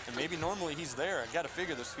 And maybe normally he's there. I got to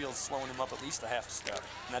figure this field's slowing him up at least a half a step,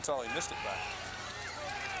 and that's all he missed it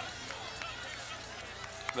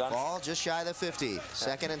by. Ball just shy of the 50.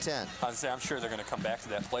 Second and 10. I'm sure they're going to come back to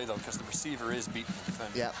that play though, because the receiver is beating the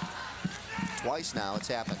defender. Yep. Twice now it's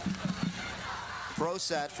happened. Pro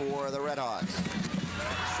set for the Red Hawks.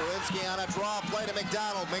 Stroinski on a draw play to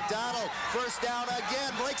McDonald. McDonald, first down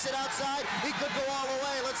again, breaks it outside. He could go all the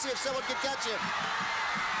way. Let's see if someone can catch him.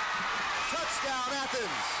 Touchdown,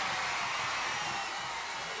 Athens.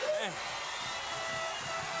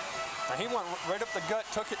 Now he went right up the gut,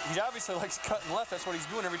 took it. He obviously likes cutting left. That's what he's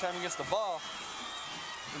doing every time he gets the ball.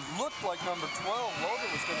 It looked like number 12,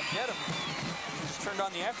 Logan, was going to get him. He just turned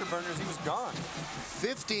on the afterburners. He was gone.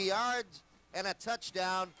 50 yards and a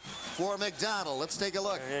touchdown for McDonald. Let's take a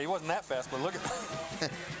look. Yeah, he wasn't that fast, but look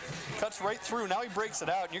at cuts right through. Now he breaks it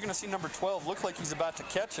out, and you're going to see number 12 look like he's about to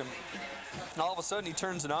catch him. And all of a sudden, he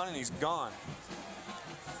turns it on, and he's gone.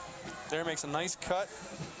 There, makes a nice cut.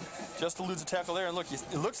 Just eludes a tackle there. And look,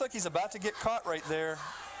 it looks like he's about to get caught right there.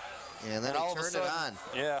 And then he turned it on.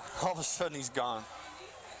 Yeah, all of a sudden, he's gone.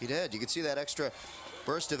 He did. You could see that extra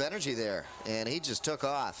burst of energy there, and he just took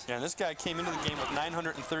off. Yeah, and this guy came into the game with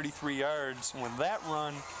 933 yards. And with that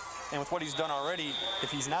run, and with what he's done already, if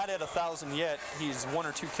he's not at 1,000 yet, he's 1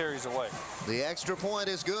 or 2 carries away. The extra point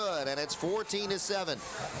is good, and it's 14-7.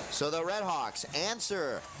 So the Red Hawks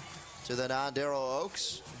answer to the Dondero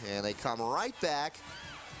Oaks, and they come right back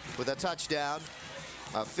with a touchdown,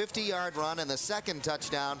 a 50-yard run, and the second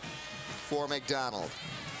touchdown for McDonald.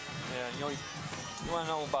 Yeah, you want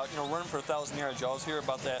to know about, running for 1,000 yards. You always hear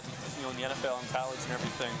about that, in the NFL and college and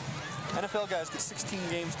everything. NFL guys get 16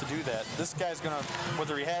 games to do that. This guy's going to,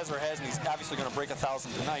 whether he has or hasn't, he's obviously going to break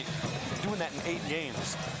 1,000 tonight. Doing that in 8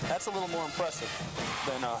 games, that's a little more impressive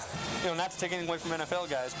than, not to take anything away from NFL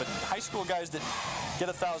guys, but high school guys that get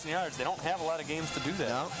 1,000 yards, they don't have a lot of games to do that.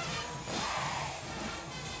 No.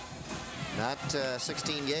 Not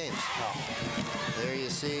 16 games. No. There you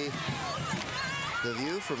see the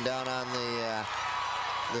view from down on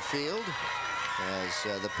the field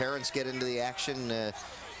as the parents get into the action,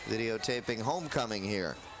 videotaping homecoming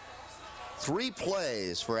here. 3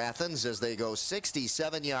 plays for Athens as they go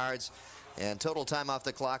 67 yards, and total time off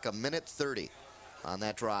the clock, 1:30 on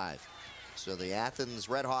that drive. So the Athens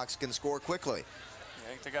Redhawks can score quickly.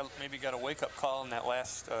 Yeah, I think they maybe got a wake-up call in that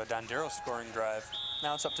last Dondero scoring drive.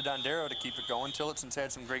 Now it's up to Dondero to keep it going. Tillotson's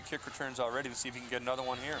had some great kick returns already. Let's see if he can get another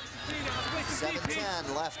one here.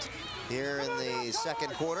 7:10 left here in the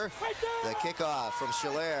second quarter. The kickoff from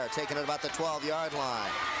Schiller, taking it about the 12-yard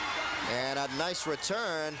line. And a nice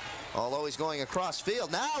return, although he's going across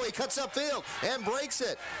field. Now he cuts upfield and breaks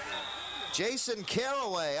it. Jason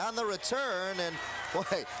Caraway on the return, and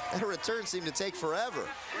boy, that return seemed to take forever.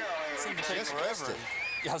 It seemed to take forever.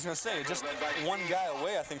 Yeah, I was going to say, just one guy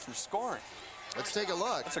away, I think, from scoring. Let's take a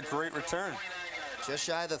look. That's a great return. Just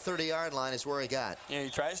shy of the 30-yard line is where he got. Yeah, he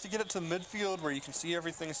tries to get it to midfield where you can see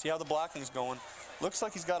everything, see how the blocking's going. Looks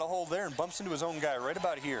like he's got a hole there and bumps into his own guy right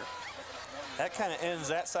about here. That kind of ends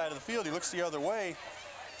that side of the field. He looks the other way.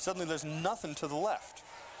 Suddenly there's nothing to the left.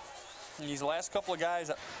 And these last couple of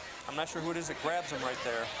guys, I'm not sure who it is that grabs him right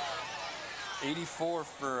there. 84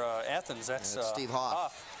 for Athens. That's Steve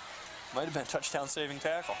Hoff. Might have been a touchdown-saving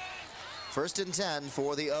tackle. 1st and 10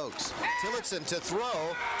 for the Oaks. Tillotson to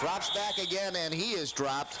throw, drops back again, and he is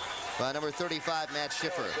dropped by number 35, Matt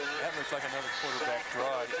Schiffer. That looks like another quarterback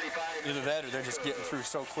draw. Either that or they're just getting through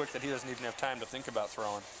so quick that he doesn't even have time to think about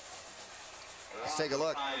throwing. Let's take a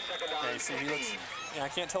look. Yeah, you see, he looks, I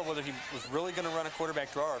can't tell whether he was really going to run a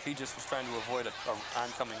quarterback draw or if he just was trying to avoid an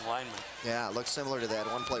oncoming lineman. Yeah, it looks similar to that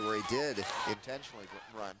one play where he did intentionally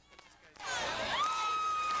run.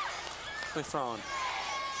 They're throwing.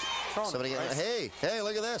 Somebody, hey,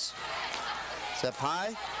 look at this. Is that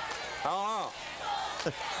pie? Oh.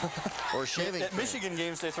 Or shaving At cream? Michigan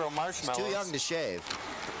games, they throw marshmallows. He's too young to shave.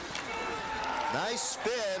 Nice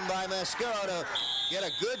spin by Mascaro to get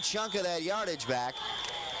a good chunk of that yardage back.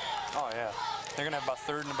 Oh, yeah. They're going to have about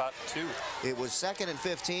 3rd and about 2. It was 2nd and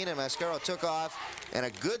 15, and Mascaro took off, and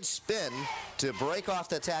a good spin to break off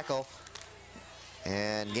the tackle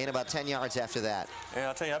and gain about 10 yards after that. Yeah,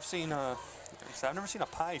 I'll tell you, I've never seen a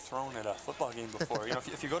pie thrown at a football game before.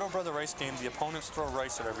 If you go to a Brother Rice game, the opponents throw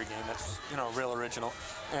rice at every game. That's, real original.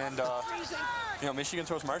 And, Michigan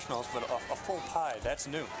throws marshmallows, but a full pie, that's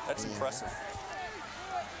new. That's impressive.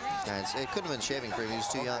 Guys, it couldn't have been shaving cream. He was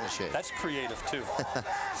too young to shave. That's creative, too.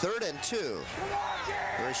 3rd and 2.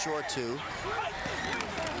 Very short 2.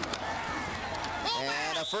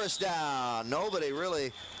 And a first down. Nobody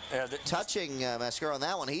really touching Mascaro on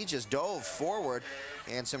that one. He just dove forward,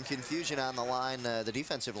 and some confusion on the line, the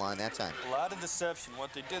defensive line that time. A lot of deception.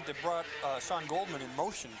 What they did, they brought Sean Goldman in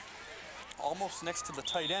motion almost next to the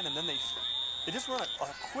tight end, and then they just run a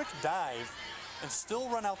quick dive and still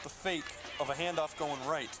run out the fake of a handoff going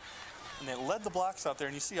right. And they led the blocks out there,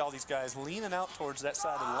 and you see all these guys leaning out towards that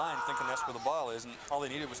side of the line thinking that's where the ball is, and all they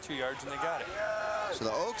needed was 2 yards, and they got it. So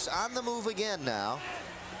the Oaks on the move again now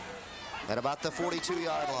at about the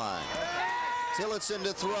 42-yard line. Tillotson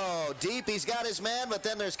to throw. Deep, he's got his man, but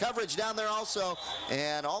then there's coverage down there also,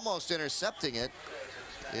 and almost intercepting it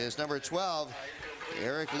is number 12,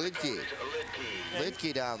 Eric Lidke.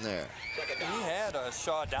 Lidke down there. And he had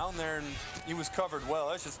Shaw down there, and he was covered well.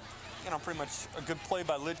 That's just, pretty much a good play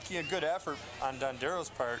by Lidke, a good effort on Dondero's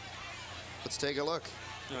part. Let's take a look.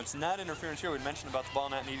 It's not interference here. We mentioned about the ball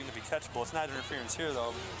not needing to be catchable. It's not interference here,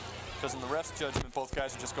 though, because in the ref's judgment, both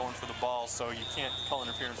guys are just going for the ball, so you can't call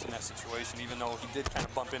interference in that situation, even though he did kind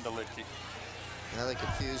of bump into Lidke. Now they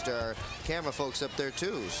confused our camera folks up there,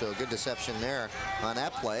 too, so good deception there on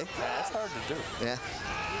that play. Yeah, that's hard to do. Yeah,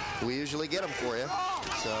 we usually get them for you,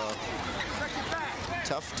 so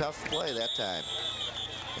tough play that time.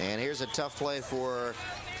 And here's a tough play for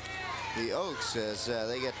the Oaks as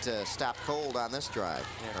they get stopped cold on this drive,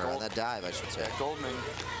 or on that dive, I should say. Yeah, Goldman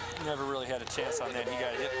never really had a chance on that. He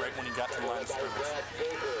got hit right when he got to the line of scrimmage.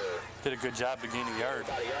 did a good job to gain a yard.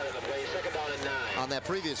 On that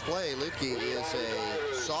previous play, Lutke is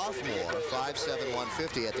a sophomore, 5'7",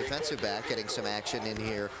 150 at defensive back, getting some action in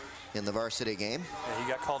here in the varsity game. Yeah, he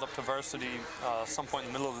got called up to varsity some point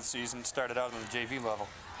in the middle of the season, started out on the JV level.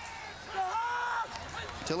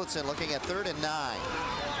 Tillotson looking at 3rd and 9.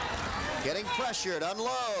 Getting pressured,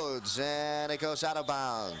 unloads, and it goes out of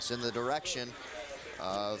bounds in the direction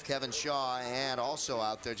of Kevin Shaw, and also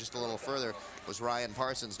out there just a little further was Ryan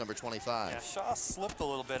Parsons, number 25. Yeah, Shaw slipped a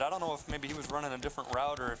little bit. I don't know if maybe he was running a different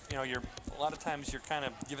route, or if, you know, a lot of times you're kind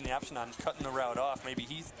of given the option on cutting the route off. Maybe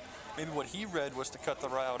what he read was to cut the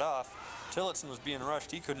route off. Tillotson was being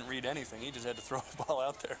rushed. He couldn't read anything. He just had to throw the ball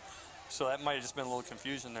out there. So that might have just been a little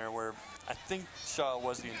confusion there, where I think Shaw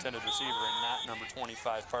was the intended receiver and not number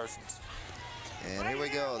 25, Parsons. And here we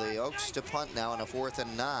go. The Oaks to punt now on a 4th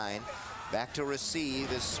and 9. Back to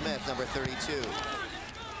receive is Smith, number 32.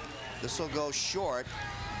 This will go short.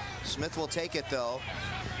 Smith will take it, though.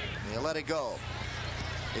 He'll let it go.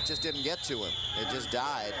 It just didn't get to him. It just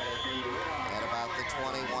died at about the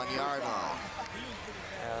 21-yard line.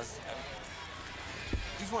 Yeah,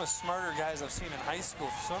 he's one of the smarter guys I've seen in high school.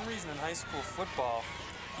 For some reason in high school football,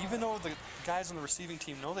 even though the guys on the receiving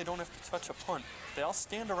team know they don't have to touch a punt, they all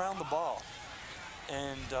stand around the ball.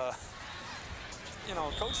 And, you know,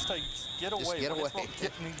 coaches tell you, get away. Just get away.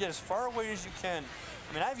 Get as far away as you can.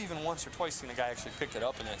 I mean, I've even once or twice seen a guy actually pick it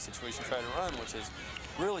up in that situation, try to run, which is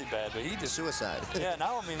really bad. But he just suicide. Yeah,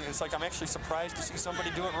 now I mean, it's like I'm actually surprised to see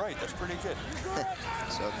somebody do it right. That's pretty good.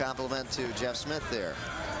 So compliment to Jeff Smith there.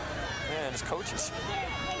 Yeah, and his coaches.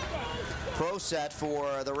 Pro set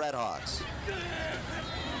for the Red Hawks.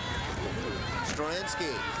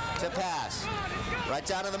 Stroinski to pass. Right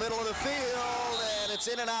down in the middle of the field, and it's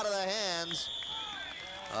in and out of the hands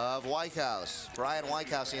of Whitehouse. Brian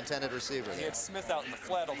Whitehouse, the intended receiver. He had Smith out in the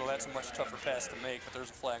flat, although that's a much tougher pass to make, but there's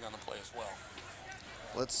a flag on the play as well.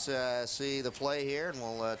 Let's see the play here, and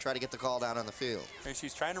we'll try to get the call down on the field.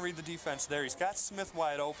 He's trying to read the defense there. He's got Smith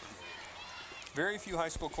wide open. Very few high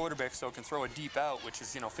school quarterbacks, though, can throw a deep out, which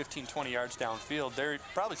is, 15, 20 yards downfield. They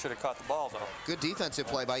probably should have caught the ball, though. Good defensive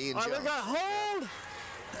play by Ian Jones. We got hold.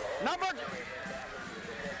 Number.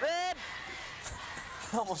 Red.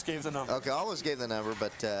 Almost gave the number. Okay, almost gave the number,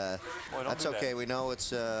 but that's okay. We know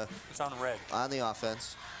it's on red. On the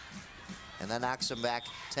offense. And that knocks him back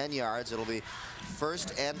 10 yards. It'll be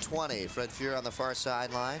 1st and 20. Fred Fuhr on the far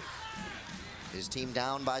sideline. His team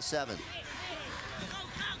down by 7.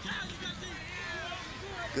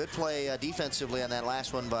 Good play defensively on that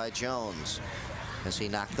last one by Jones as he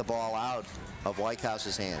knocked the ball out of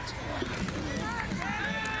Whitehouse's hands.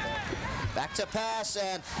 Back to pass,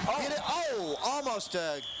 and almost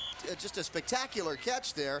just a spectacular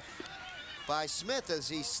catch there by Smith as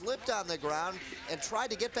he slipped on the ground and tried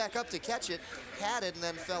to get back up to catch it, had it, and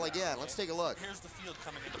then fell again. Let's take a look. Here's the field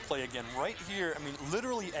coming into play again. Right here, I mean,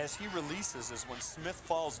 literally as he releases is when Smith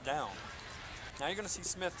falls down. Now you're going to see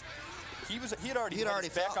Smith. He had already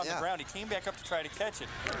back on the ground. He came back up to try to catch it.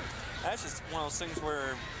 That's just one of those things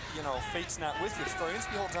where, fate's not with you.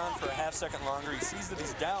 Stroinski holds on for a half-second longer. He sees that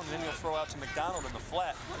he's down, and then he'll throw out to McDonald in the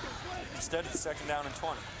flat. Instead, it's 2nd down and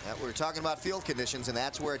 20. Yeah, we were talking about field conditions, and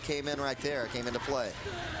that's where it came in right there. It came into play.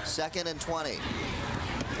 2nd and 20.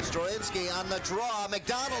 Stroinski on the draw.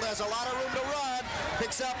 McDonald has a lot of room to run.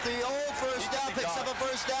 Picks up the old first down, picks up a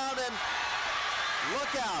first down, and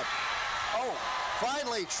look out.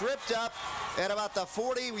 Finally tripped up at about the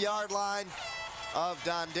 40-yard line of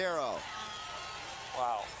Dondero.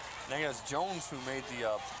 Wow. I think it was Jones who made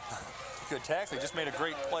the good tackle. He just made a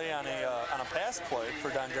great play on a pass play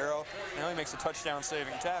for Dondero. Now he makes a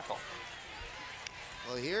touchdown-saving tackle.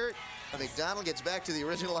 Well, here, McDonald gets back to the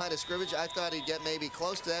original line of scrimmage. I thought he'd get maybe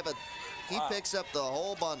close to that, but he picks up the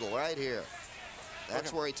whole bundle right here.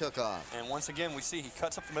 That's where he took off. And once again, we see he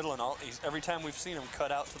cuts up the middle, and every time we've seen him cut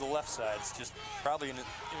out to the left side, it's just probably in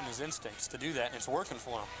his instincts to do that, and it's working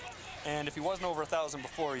for him. And if he wasn't over 1,000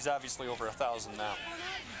 before, he's obviously over 1,000 now.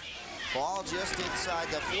 Ball just inside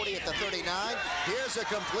the 40 at the 39. Here's a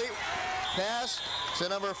complete pass to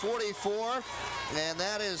number 44, and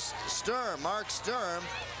that is Sturm, Mark Sturm,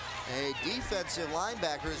 a defensive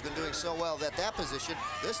linebacker who's been doing so well at that position.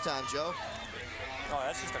 This time, Joe. Oh,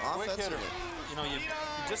 that's just a quick hitter. You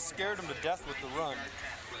just scared him to death with the run.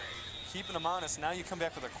 Keeping him honest. Now you come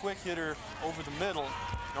back with a quick hitter over the middle.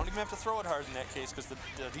 You don't even have to throw it hard in that case because the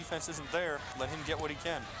defense isn't there. Let him get what he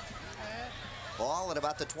can. Ball at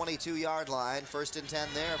about the 22-yard line. 1st and 10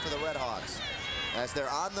 there for the Red Hawks as they're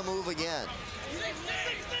on the move again.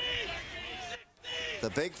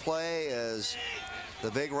 The big play is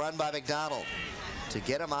the big run by McDonald to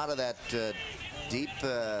get him out of that deep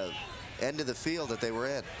end of the field that they were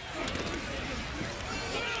in.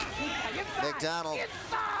 McDonald,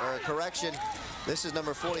 or correction, this is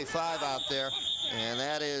number 45 out there, and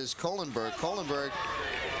that is Kohlenberg. Kohlenberg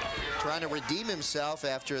trying to redeem himself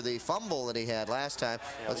after the fumble that he had last time.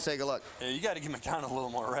 Yeah, let's take a look. Yeah, you got to give McDonald a little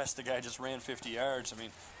more rest. The guy just ran 50 yards. I mean,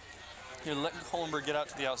 you're letting Kohlenberg get out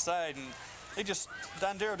to the outside, and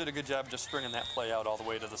Dondero did a good job just stringing that play out all the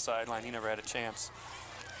way to the sideline. He never had a chance.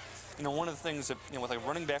 You know, one of the things that, with a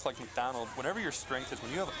running back like McDonald, whatever your strength is,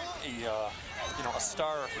 when you have a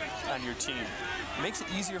star on your team, it makes it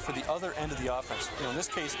easier for the other end of the offense. In this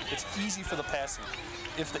case, it's easy for the passing.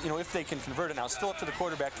 If they can convert it. Now, it's still up to the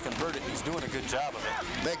quarterback to convert it. He's doing a good job of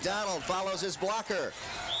it. McDonald follows his blocker.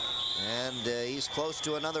 And he's close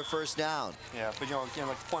to another first down. Yeah, but like the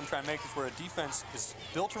point I'm trying to make is where a defense is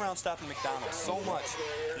built around stopping McDonald so much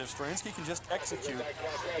that if Stroinski can just execute,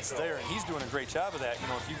 it's there, and he's doing a great job of that.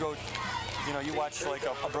 If you go, you watch like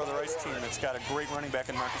a Brother Rice team that's got a great running back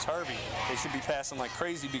in Marcus Harvey, they should be passing like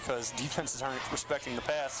crazy because defenses aren't respecting the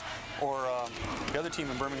pass. Or the other team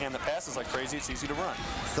in Birmingham that passes like crazy, it's easy to run.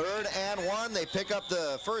 3rd and 1, they pick up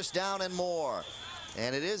the first down and more.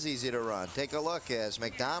 And it is easy to run. Take a look as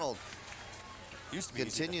McDonald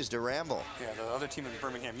continues to ramble. Yeah, the other team in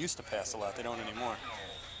Birmingham used to pass a lot. They don't anymore.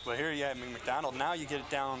 But here you have McDonald. Now you get it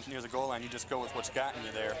down near the goal line. You just go with what's gotten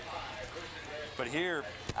you there. But here,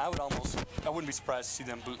 I wouldn't be surprised to see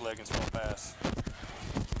them bootleg and throw a pass.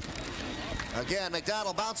 Again,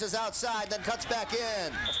 McDonald bounces outside, then cuts back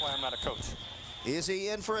in. That's why I'm not a coach. Is he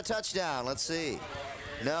in for a touchdown? Let's see.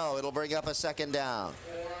 No, it'll bring up a 2nd down.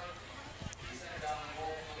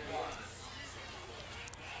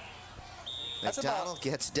 McDonald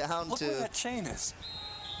gets down look to... Look where that chain is.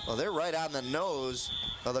 Well, they're right on the nose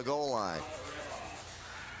of the goal line.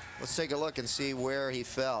 Let's take a look and see where he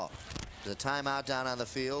fell. There's a timeout down on the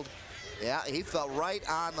field. Yeah, he fell right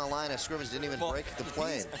on the line of scrimmage. Didn't even break the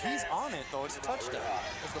plane. If he's on it, though, it's a touchdown.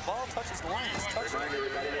 If the ball touches the line, it's a touchdown.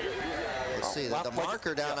 Let's see. The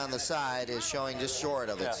marker down on the side is showing just short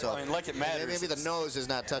of it. Yeah, so like it matters. Maybe the nose is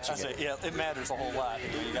not touching it. Yeah, it matters a whole lot.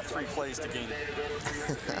 You got 3 plays to gain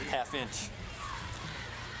half inch.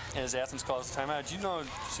 As Athens calls the timeout,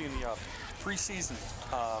 seeing the preseason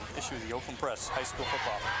issue of the Oakland Press, high school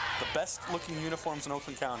football, the best-looking uniforms in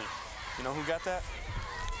Oakland County. You know who got that?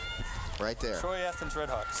 Right there. Troy Athens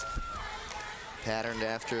Redhawks. Patterned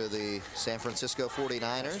after the San Francisco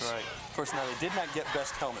 49ers. That's right. Of course, now they did not get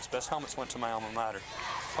best helmets. Best helmets went to my alma mater,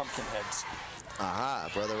 Pumpkinheads. Aha,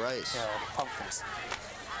 Brother Rice. Yeah, pumpkins.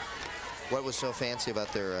 What was so fancy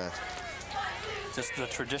about their... Just the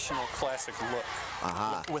traditional classic look.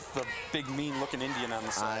 Aha. With the big mean-looking Indian on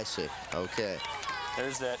the side. I see. Okay.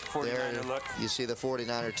 There's that 49er look. You see the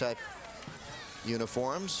 49er type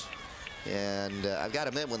uniforms. And I've got to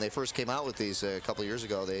admit, when they first came out with these a couple of years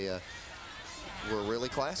ago, they were really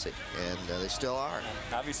classy, and they still are.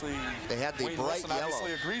 And obviously, they had the bright yellow.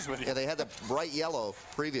 Obviously agrees with you. Yeah, they had the bright yellow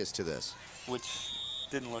previous to this, which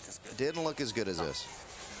didn't look as good. Didn't look as good as this,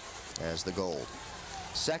 as the gold.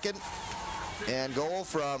 2nd and goal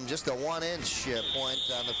from just a 1-inch point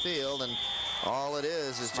on the field, and all it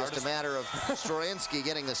is just a matter of Stroinski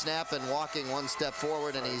getting the snap and walking 1 step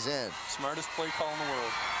forward, and he's in. Smartest play call in the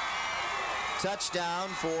world. Touchdown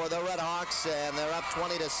for the Redhawks, and they're up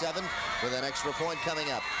 20-7 with an extra point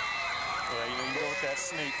coming up. Yeah, you go with that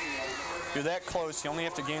sneak. You're that close, you only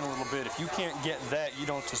have to gain a little bit. If you can't get that, you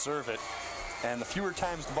don't deserve it. And the fewer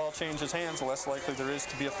times the ball changes hands, the less likely there is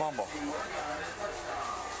to be a fumble.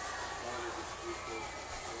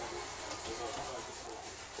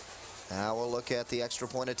 Now we'll look at the extra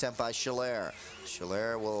point attempt by Schiller.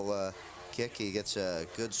 Schiller will kick. He gets a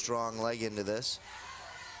good, strong leg into this.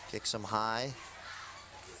 Kicks him high,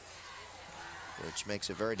 which makes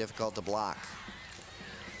it very difficult to block.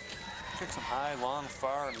 Kicks him high, long,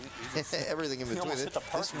 far. Everything in between.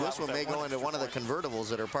 This one may go into one of the convertibles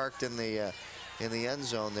that are parked in the end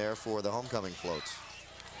zone there for the homecoming floats.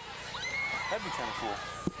 That'd be kind of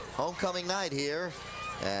cool. Homecoming night here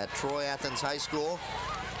at Troy Athens High School,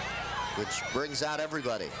 which brings out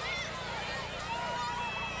everybody.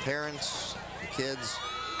 Parents, the kids,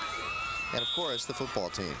 and of course the football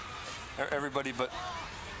team. Everybody but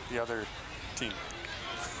the other team.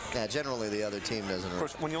 Yeah, generally the other team doesn't. Of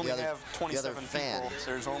course, when you only have 27 people,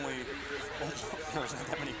 there's not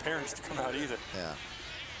that many parents to come out either. Yeah.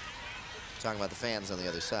 Talking about the fans on the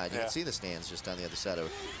other side. You can see the stands just on the other side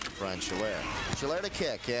of Brian Schiller. Schiller to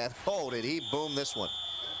kick, and did he boom this one.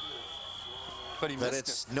 But he missed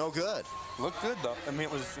it's no good. Looked good, though. I mean,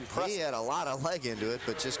 it was impressive. He had a lot of leg into it,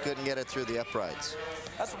 but just couldn't get it through the uprights.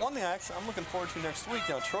 That's one thing I'm looking forward to next week.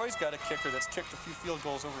 Now, Troy's got a kicker that's kicked a few field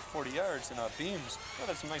goals over 40 yards, and Beams. Oh,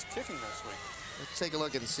 that's some nice kicking next week. Let's take a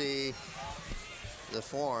look and see the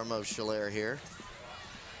form of Schiller here.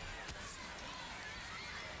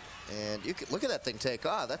 And you can look at that thing take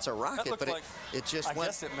off. That's a rocket, but it just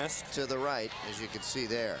went to the right, as you can see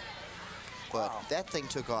there. But that thing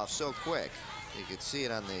took off so quick. You could see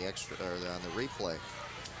it on the on the replay,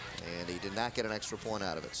 and he did not get an extra point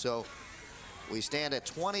out of it. So we stand at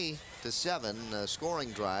 20-7,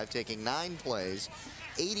 scoring drive, taking 9 plays,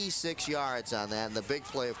 86 yards on that. And the big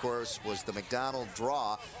play, of course, was the McDonald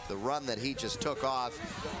draw, the run that he just took off,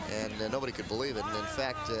 and nobody could believe it. And in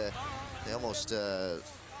fact, they almost had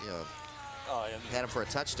him for a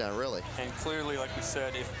touchdown, really. And clearly, like we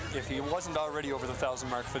said, if he wasn't already over the 1,000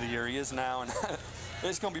 mark for the year, he is now. And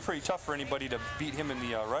it's going to be pretty tough for anybody to beat him in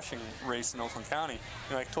the rushing race in Oakland County.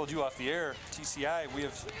 You know, I told you off the air, TCI, we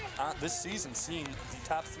have this season seen the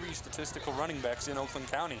top 3 statistical running backs in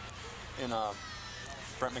Oakland County. In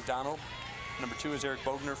Brent McDonald. Number 2 is Eric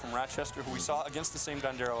Bogner from Rochester, who we saw against the same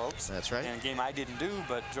Dondero Oaks. That's right. And a game I didn't do,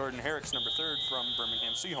 but Jordan Herrick's number 3 from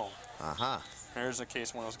Birmingham Seaholm. There's a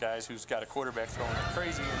case, one of those guys who's got a quarterback throwing like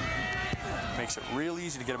crazy and makes it real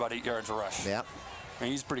easy to get about 8 yards a rush. Yep. And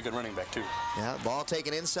he's a pretty good running back, too. Yeah, ball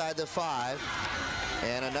taken inside the 5.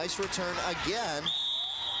 And a nice return again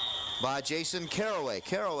by Jason Caraway.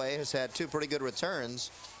 Caraway has had 2 pretty good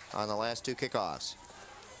returns on the last 2 kickoffs.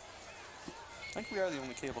 I think we are the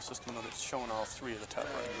only cable system that's showing all 3 of the top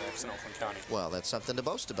running backs in Oakland County. Well, that's something to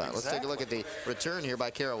boast about. Exactly. Let's take a look at the return here by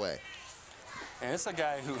Caraway. And it's a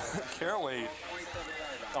guy who, Caraway,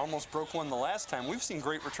 almost broke one the last time. We've seen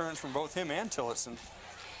great returns from both him and Tillotson.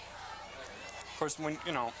 Of course, when,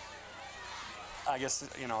 I guess,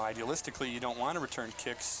 idealistically, you don't want to return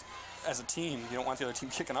kicks as a team. You don't want the other team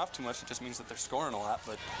kicking off too much. It just means that they're scoring a lot,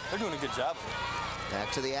 but they're doing a good job of it.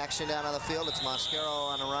 Back to the action down on the field. It's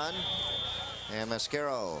Mascaro on a run. And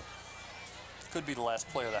Mascaro. Could be the last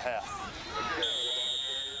play of the half.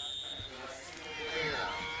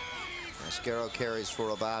 Mascaro carries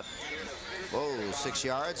for about, 6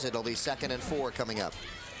 yards. It'll be 2nd and 4 coming up.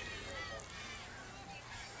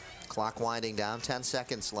 Clock winding down, 10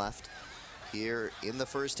 seconds left here in the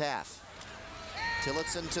first half.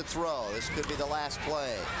 Tillotson to throw. This could be the last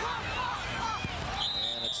play.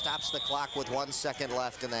 And it stops the clock with 1 second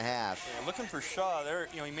left in the half. Yeah, looking for Shaw there.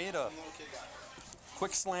 He made a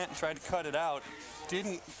quick slant and tried to cut it out.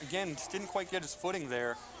 Didn't quite get his footing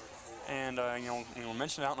there. And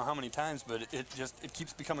mentioned I don't know how many times, but it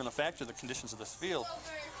keeps becoming a factor, the conditions of this field.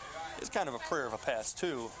 It's kind of a prayer of a pass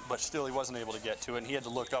too, but still he wasn't able to get to it, and he had to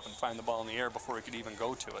look up and find the ball in the air before he could even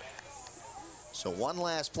go to it. So one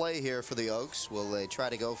last play here for the Oaks. Will they try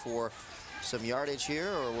to go for some yardage here,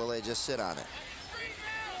 or will they just sit on it?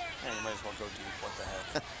 Yeah, you might as well go deep. What the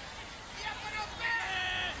heck?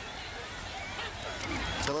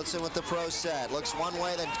 Tillotson with the pro set. Looks one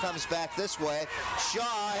way, then comes back this way.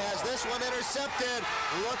 Shaw has this one intercepted.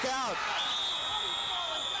 Look out.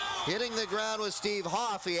 Hitting the ground with Steve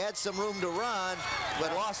Hoff. He had some room to run,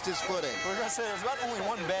 but lost his footing. We're going to say there's about only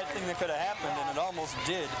one bad thing that could have happened, and it almost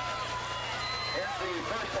did.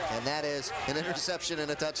 And that is an interception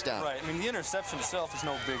and a touchdown. Right. I mean, the interception itself is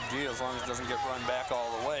no big deal as long as it doesn't get run back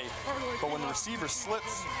all the way. But when the receiver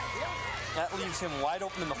slips, that leaves him wide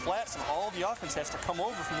open in the flats, and all the offense has to come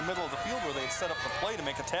over from the middle of the field where they had set up the play to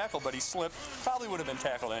make a tackle, but he slipped. Probably would have been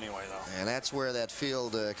tackled anyway, though. And that's where that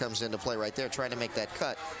field comes into play right there, trying to make that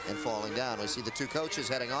cut and falling down. We see the 2 coaches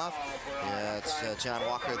heading off. Yeah, it's John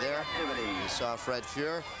Walker there. We saw Fred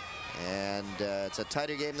Fuhr. And it's a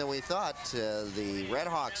tighter game than we thought. The Red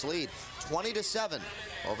Hawks lead 20-7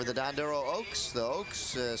 over the Dondero Oaks. The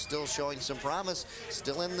Oaks still showing some promise,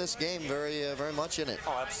 still in this game, very much in it.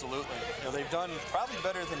 Oh, absolutely. They've done probably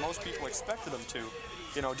better than most people expected them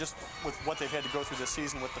to. Just with what they've had to go through this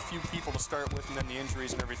season with the few people to start with and then the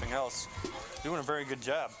injuries and everything else. Doing a very good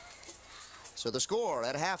job. So the score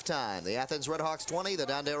at halftime, the Athens Red Hawks 20, the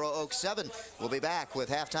Dondero Oaks 7. We'll be back with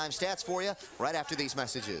halftime stats for you right after these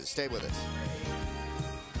messages. Stay with us.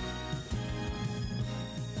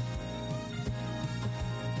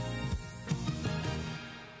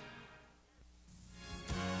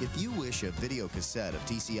 If you wish a video cassette of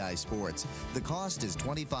TCI Sports, the cost is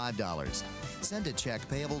 $25. Send a check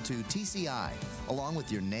payable to TCI, along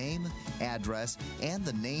with your name, address, and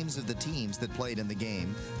the names of the teams that played in the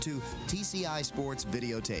game, to TCI Sports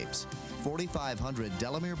Videotapes, 4500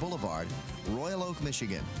 Delamere Boulevard, Royal Oak,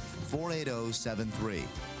 Michigan, 48073.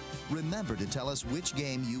 Remember to tell us which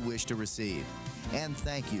game you wish to receive. And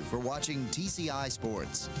thank you for watching TCI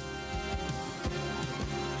Sports.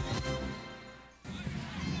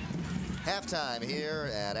 Halftime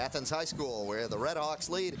here at Athens High School, where the Red Hawks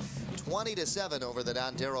lead 20-7 over the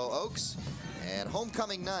Dondero Oaks. And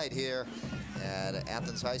homecoming night here at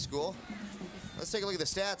Athens High School. Let's take a look at the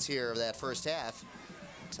stats here of that first half.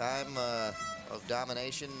 Time of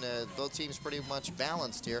domination, both teams pretty much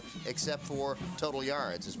balanced here, except for total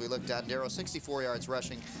yards. As we look, Dondero 64 yards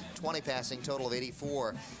rushing, 20 passing, total of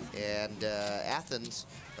 84. And Athens,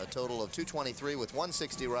 a total of 223 with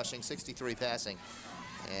 160 rushing, 63 passing.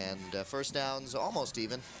 And first downs almost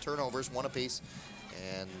even, turnovers one apiece,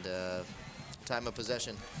 and time of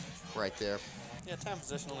possession right there. Yeah, time of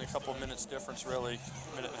possession only a couple of minutes difference, really,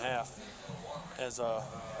 minute and a half. As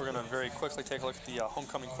we're going to very quickly take a look at the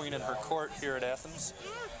homecoming queen in her court here at Athens.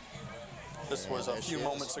 This was a few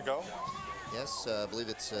moments ago. Yes, I believe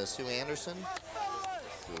it's Sue Anderson,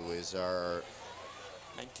 who is our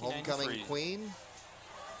homecoming queen.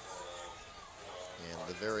 And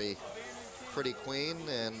the very pretty queen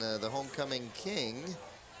and the homecoming king.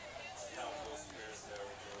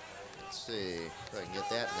 Let's see if I can get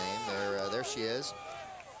that name. There she is.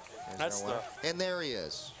 And there he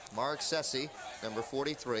is, Mark Sessi, number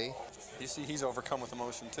 43. You see, he's overcome with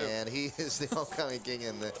emotion too. And he is the homecoming king,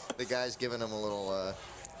 and the guy's giving him a little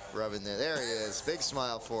rub in there. There he is, big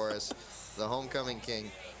smile for us, the homecoming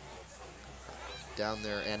king. Down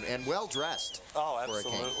there and well dressed. Oh,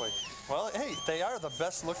 absolutely. Well, hey, they are the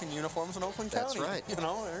best looking uniforms in Oakland County. That's right. You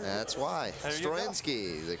know, that's why.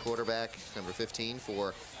 Stroinski, the quarterback, number 15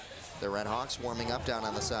 for the Red Hawks, warming up down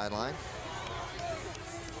on the sideline.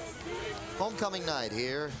 Homecoming night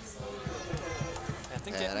here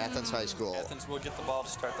at Athens High School. Athens will get the ball to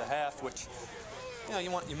start the half, which, you know,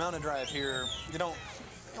 you mount a drive here. You don't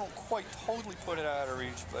quite totally put it out of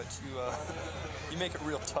reach, but you make it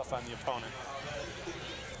real tough on the opponent.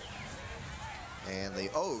 And the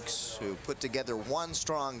Oaks, who put together one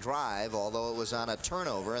strong drive, although it was on a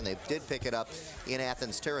turnover, and they did pick it up in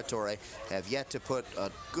Athens territory, have yet to put a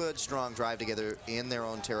good, strong drive together in their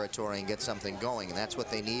own territory and get something going. And that's what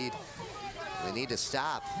they need. They need to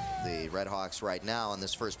stop the Red Hawks right now on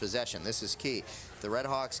this first possession. This is key. If the Red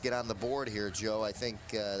Hawks get on the board here, Joe, I think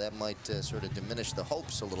that might sort of diminish the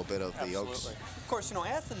hopes a little bit of the Oaks. Of course, you know,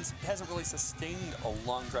 Athens hasn't really sustained a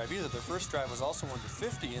long drive either. Their first drive was also under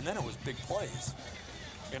 50, and then it was big plays.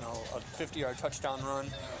 You know, a 50-yard touchdown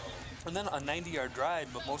run, and then a 90-yard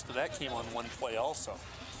drive, but most of that came on one play also.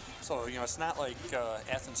 So, you know, it's not like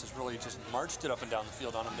Athens has really just marched it up and down the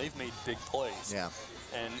field on them. They've made big plays. Yeah.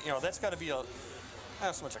 And, you know, that's got to be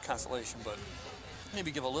not so much a consolation, but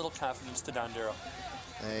maybe give a little confidence to Dondero.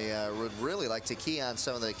 They would really like to key on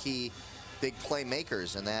some of the key big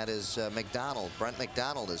playmakers, and that is McDonald. Brent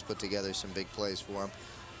McDonald has put together some big plays for him,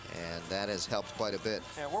 and that has helped quite a bit.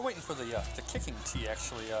 Yeah, we're waiting for the kicking tee,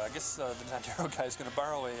 actually. I guess the Dondero guy is going to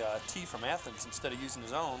borrow a tee from Athens instead of using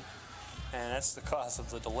his own. And that's the cause of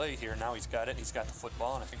the delay here. Now he's got it, he's got the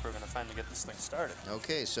football, and I think we're going to finally get this thing started.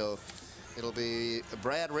 Okay, so it'll be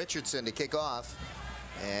Brad Richardson to kick off,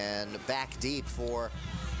 and back deep for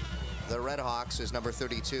the Red Hawks is number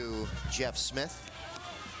 32, Jeff Smith.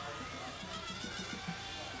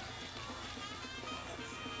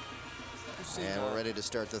 And we're ready to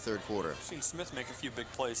start the third quarter. We've seen Smith make a few big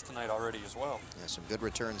plays tonight already as well. Yeah, some good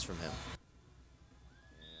returns from him.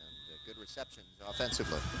 And good receptions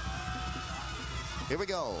offensively. Here we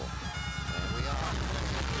go. And we are.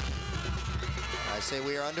 I say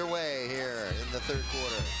we are underway here in the third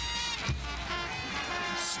quarter.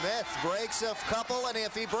 Smith breaks a couple, and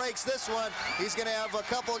if he breaks this one, he's going to have a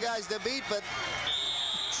couple guys to beat, but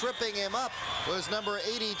tripping him up was number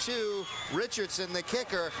 82, Richardson, the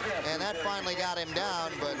kicker, and that finally got him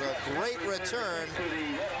down, but a great return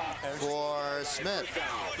for Smith.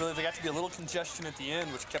 Really, there got to be a little congestion at the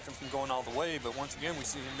end, which kept him from going all the way, but once again, we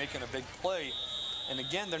see him making a big play. And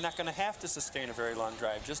again, they're not going to have to sustain a very long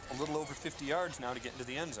drive, just a little over 50 yards now to get into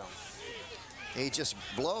the end zone. He just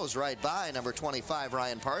blows right by number 25,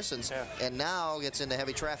 Ryan Parsons, and now gets into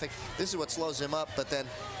heavy traffic. This is what slows him up, but then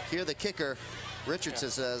here the kicker,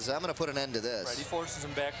 Richardson, says, I'm going to put an end to this. Right, he forces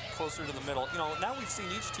him back closer to the middle. You know, now we've seen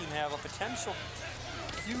each team have a potential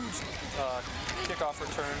huge kickoff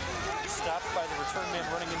return, stopped by the return man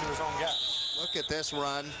running into his own guy. Look at this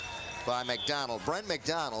run by McDonald. Brent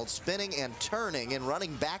McDonald spinning and turning and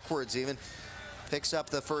running backwards even. Picks up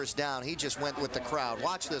the first down. He just went with the crowd.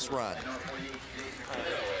 Watch this run.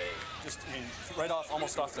 Just, I mean, right off,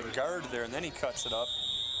 almost off the guard there, and then he cuts it up.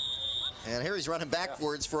 And here he's running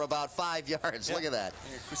backwards for about 5 yards. Look at that.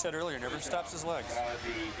 We said earlier, never stops his legs.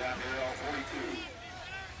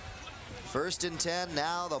 First and 10.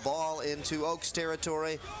 Now the ball into Oaks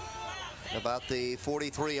territory, about the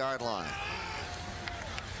 43-yard line.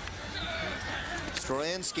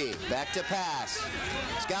 Stroinski back to pass.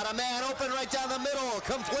 He's got a man open right down the middle.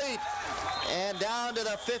 Complete. And down to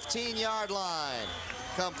the 15-yard line.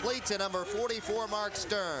 Complete to number 44, Mark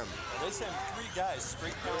Sturm. They sent 3 guys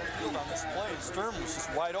straight downfield on this play. Sturm was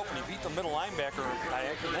just wide open. He beat the middle linebacker,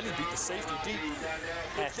 and then he beat the safety deep.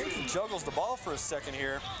 And I think he juggles the ball for a second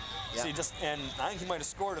here. Yep. See, and I think he might have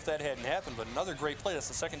scored if that hadn't happened, but another great play. That's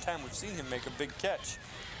the second time we've seen him make a big catch.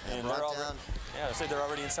 And brought down. Yeah, I say they're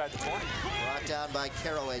already inside the 20. Brought down by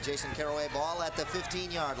Caraway. Jason Caraway, ball at the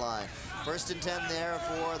 15-yard line. First and 10 there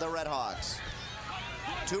for the Red Hawks.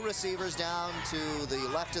 2 receivers down to the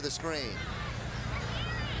left of the screen.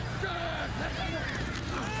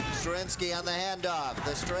 Stroinski on the handoff.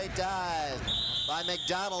 The straight dive by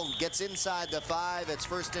McDonald gets inside the 5. It's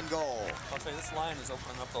first and goal. I'll tell you, this line is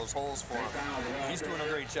opening up those holes for him. He's doing a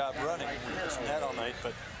great job running. We mentioned that all night,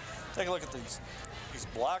 but take a look at these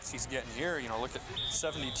blocks he's getting here. You know, look at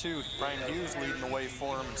 72. Brian Hughes leading the way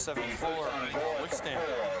for him, and 74. Wickstamp.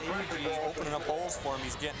 He's opening up holes for him.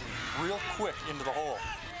 He's getting real quick into the hole.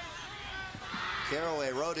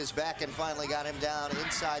 Caraway rode his back and finally got him down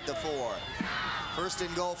inside the 4. First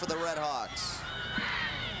and goal for the Red Hawks.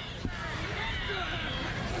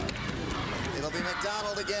 It'll be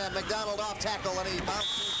McDonald again. McDonald off tackle, and he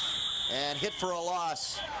bounced and hit for a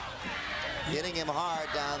loss. Hitting him hard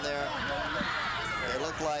down there. It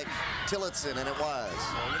looked like Tillotson, and it was.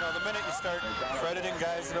 Well, you know, the minute you start crediting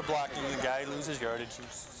guys that are blocking, the guy loses yardage.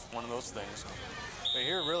 It's one of those things. But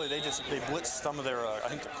here, really, they blitzed some of their, I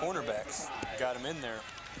think the cornerbacks got him in there.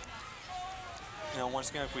 You know, once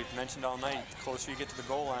again, like we've mentioned all night, the closer you get to the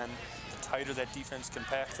goal line, the tighter that defense can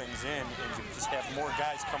pack things in, and you just have more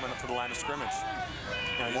guys coming up to the line of scrimmage.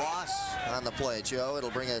 You know, Loss on the play, Joe. It'll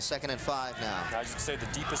bring a 2nd and 5 now. I just say the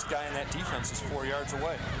deepest guy in that defense is 4 yards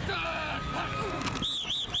away.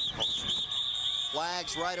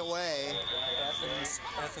 Flags right away.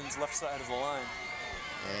 Athens left side of the line.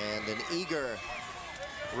 And an eager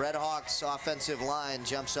Red Hawks offensive line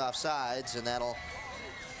jumps off sides, and that'll...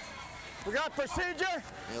 We got procedure.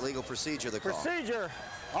 Illegal procedure, the call. Procedure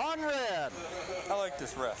on red. I like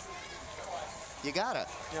this ref. You got it.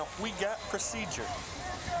 You know, we got procedure.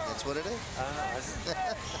 That's what it is. I don't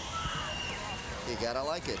know. You gotta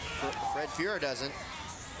like it. Fred Fuhrer doesn't.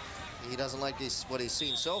 He doesn't like what he's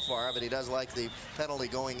seen so far, but he does like the penalty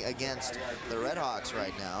going against the Red Hawks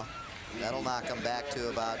right now. That'll knock him back to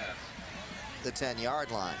about the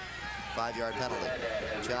 10-yard line. 5-yard penalty.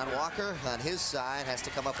 John Walker on his side has to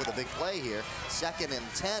come up with a big play here. 2nd and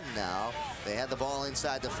 10 now. They had the ball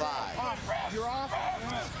inside the 5. You're off.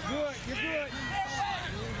 Good. You're good.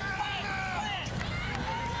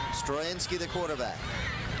 Stroinski, the quarterback.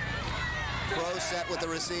 Pro set with the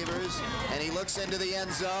receivers, and he looks into the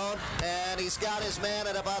end zone, and he's got his man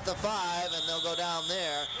at about the 5, and they'll go down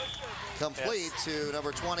there. Complete to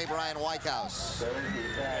number 20, Brian Whitehouse.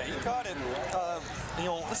 Yeah, he caught it. You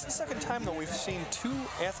know, this is the second time that we've seen 2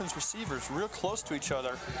 Athens receivers real close to each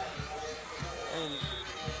other. And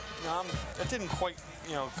you know, it didn't quite,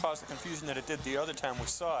 you know, cause the confusion that it did the other time we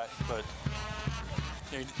saw it, but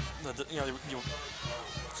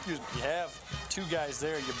you have 2 guys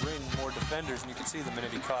there, you bring more defenders, and you can see the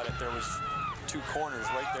minute he caught it, there was 2 corners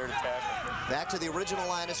right there to tackle. Back to the original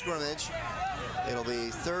line of scrimmage. It'll be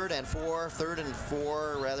 3rd and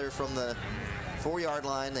 4 rather, from the 4-yard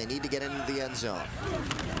line. They need to get into the end zone.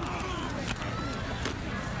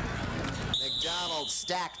 McDonald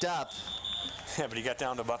stacked up. Yeah, but he got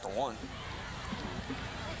down to about the 1.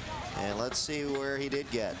 And let's see where he did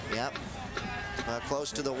get. Yep,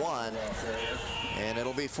 close to the 1. And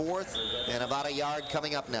it'll be 4th and about a yard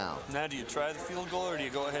coming up now. Now, do you try the field goal or do you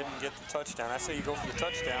go ahead and get the touchdown? I say you go for the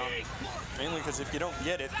touchdown, mainly because if you don't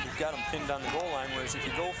get it, you've got them pinned on the goal line, whereas if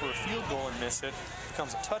you go for a field goal and miss it, it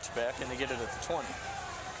becomes a touchback and they get it at the 20.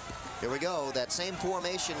 Here we go. That same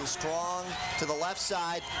formation, strong to the left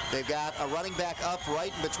side. They've got a running back up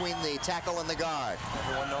right in between the tackle and the guard.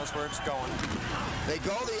 Everyone knows where it's going. They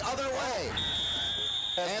go the other way,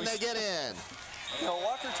 and they get in. You know,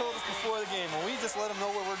 Walker told us before the game, well, we just let him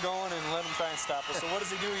know where we're going and let him try and stop us. So what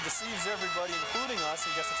does he do? He deceives everybody, including us,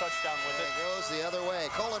 and gets a touchdown with it. It goes the other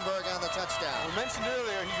way. Kohlenberg on the touchdown. We mentioned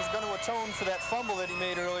earlier he was going to atone for that fumble that he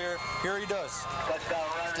made earlier. Here he does. Let's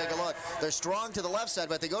take a look. They're strong to the left side,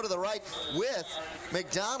 but they go to the right with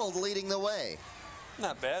McDonald leading the way.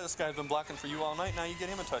 Not bad. This guy's been blocking for you all night. Now you get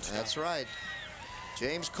him a touchdown. That's right.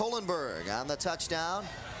 James Kohlenberg on the touchdown.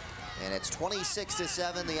 And it's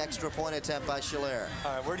 26-7, the extra point attempt by Schiller.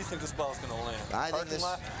 All right, where do you think this ball is going to land? I think this.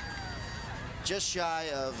 just shy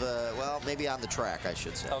of, well, maybe on the track, I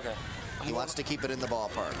should say. Okay. He wants to keep it in the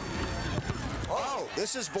ballpark. Oh,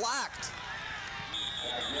 this is blocked.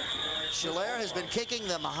 Schiller has been kicking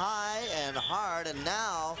them high and hard, and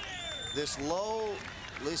now this low,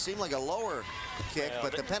 it seemed like a lower kick,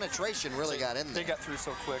 but the penetration really got in there. They got through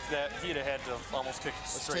so quick that he'd have had to almost kick it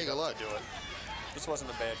straight up to do it. This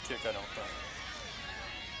wasn't a bad kick, I don't think.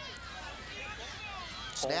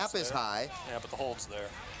 Snap is high. Yeah, but the hold's there.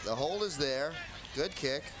 The hold is there. Good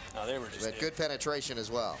kick. No, they were just but good penetration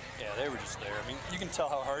as well. Yeah, they were just there. I mean, you can tell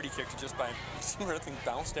how hard he kicked it just by see where everything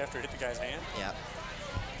bounced after it hit the guy's hand. Yeah.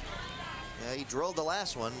 Yeah, he drilled the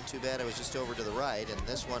last one. Too bad it was just over to the right, and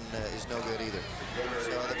this one is no good either.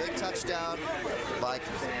 So the big touchdown by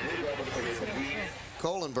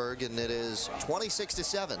Kohlenberg, and it is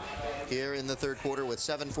 26-7 here in the third quarter with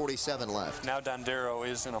 7:47 left. Now Dondero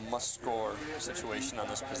is in a must-score situation on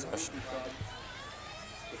this possession.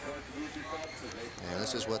 And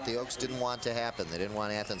this is what the Oaks didn't want to happen. They didn't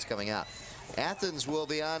want Athens coming out. Athens will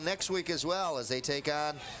be on next week as well as they take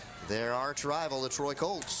on their arch rival, the Troy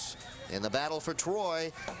Colts, in the battle for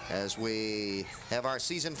Troy as we have our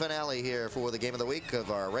season finale here for the game of the week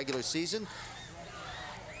of our regular season.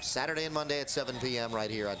 Saturday and Monday at 7 p.m. right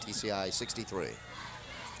here on TCI 63.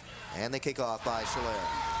 And the kickoff by Schiller.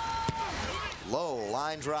 Low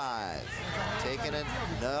line drive. Taking it,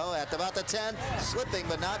 no, at about the 10. Slipping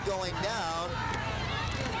but not going down.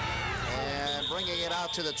 And bringing it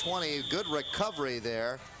out to the 20. Good recovery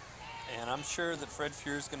there. And I'm sure that Fred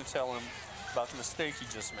Fuhr is going to tell him about the mistake he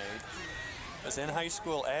just made. As in high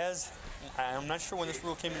school, I'm not sure when this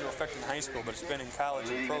rule came into effect in high school, but it's been in college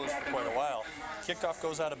and pros for quite a while. Kickoff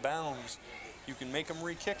goes out of bounds. You can make them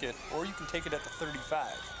re-kick it, or you can take it at the 35.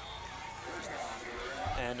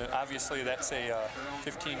 And obviously that's a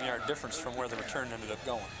 15-yard difference from where the return ended up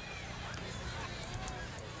going.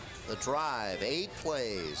 The drive, 8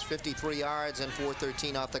 plays, 53 yards, and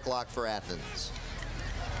 4:13 off the clock for Athens.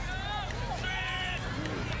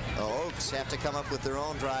 The Oaks have to come up with their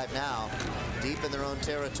own drive now, deep in their own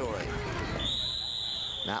territory.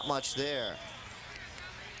 Not much there.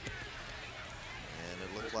 And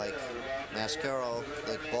it looked like Mascaro,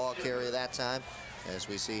 the ball carrier that time, as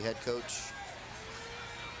we see head coach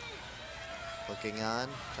looking on,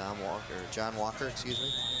 John Walker, excuse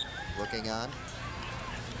me, looking on.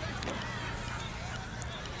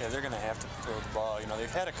 Yeah, they're going to have to throw the ball. You know, they've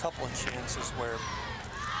had a couple of chances where,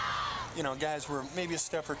 you know, guys were maybe a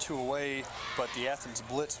step or two away, but the Athens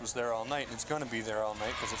blitz was there all night, and it's going to be there all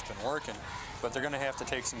night because it's been working. But they're going to have to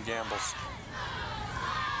take some gambles.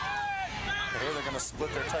 Here they're going to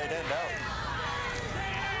split their tight end out.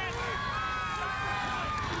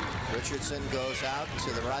 Richardson goes out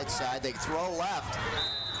to the right side. They throw left.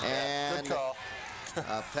 And good call.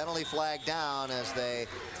 A penalty flag down as they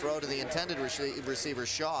throw to the intended receiver,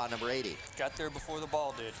 Shaw, number 80. Got there before the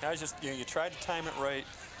ball did. Now just, you know, you tried to time it right.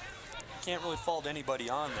 Can't really fault anybody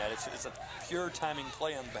on that. It's a pure timing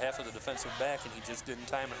play on behalf of the defensive back, and he just didn't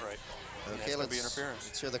time it right. Okay,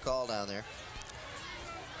 let's hear the call down there.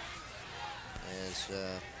 As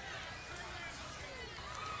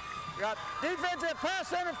got defensive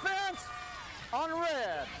pass interference on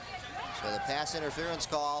red. So the pass interference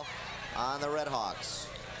call on the Red Hawks.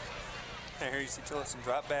 And here you see Tillotson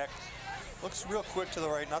drop back. Looks real quick to the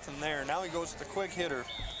right, nothing there. Now he goes to the quick hitter,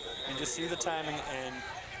 and just see the timing, and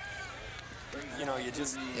you know, you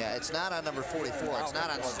just... Yeah, it's not on number 44. It's not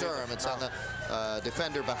on Sturm. It's on the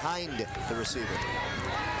defender behind the receiver.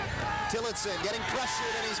 Tillotson getting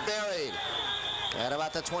pressured, and he's buried at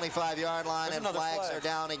about the 25-yard line, and flags are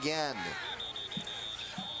down again.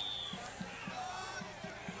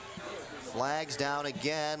 Flags down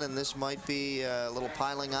again, and this might be a little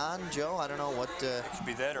piling on, Joe. I don't know what. It could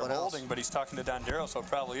be that or holding, but he's talking to Dondero, so it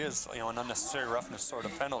probably is, you know, an unnecessary roughness sort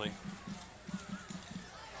of penalty.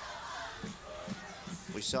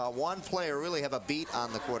 We saw one player really have a beat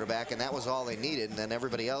on the quarterback, and that was all they needed, and then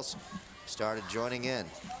everybody else started joining in.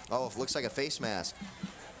 Oh, it looks like a face mask.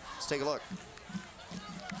 Let's take a look.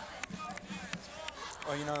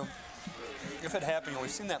 Well, you know, if it happened, we've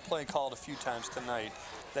seen that play called a few times tonight.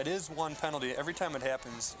 That is one penalty. Every time it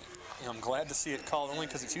happens, you know, I'm glad to see it called, only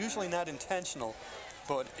because it's usually not intentional.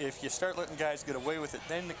 But if you start letting guys get away with it,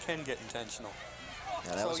 then it can get intentional.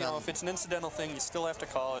 Yeah, so, you know, if it's an incidental thing, you still have to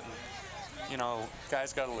call it. And, you know,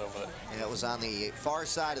 guys got to live with it. Yeah, it was on the far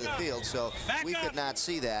side of the field, so we could not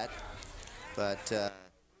see that. But the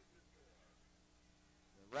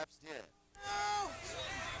refs did.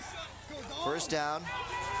 First down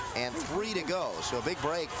and 3 to go. So a big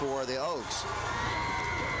break for the Oaks.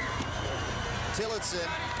 Tillotson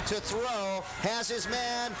to throw, has his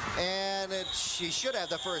man, and he should have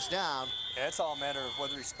the first down. Yeah, it's all a matter of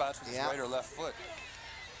whether he spots with his right or left foot.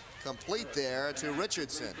 Complete there to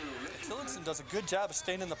Richardson. Tillotson does a good job of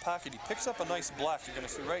staying in the pocket. He picks up a nice block. You're going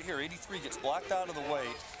to see right here, 83 gets blocked out of the way.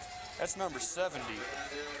 That's number 70,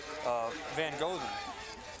 Van Goden.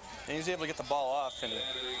 And he was able to get the ball off, and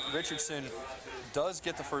Richardson does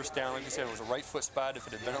get the first down. Like I said, it was a right foot spot. If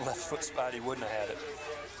it had been a left foot spot, he wouldn't have had it.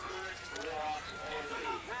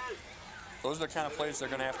 Those are the kind of plays they're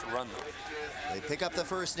going to have to run, though. They pick up the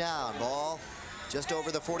first down. Ball just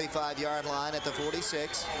over the 45-yard line at the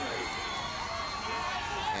 46.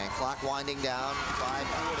 And clock winding down,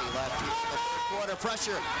 5:40 left in the third quarter.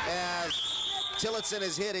 Pressure as Tillotson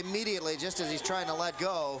is hit immediately just as he's trying to let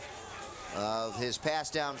go of his pass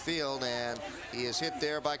downfield, and he is hit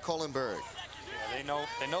there by Kohlenberg. Yeah, they know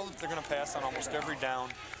that they're going to pass on almost every down.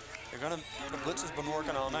 The blitz has been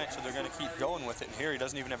working all night, so they're going to keep going with it. And here he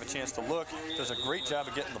doesn't even have a chance to look. Does a great job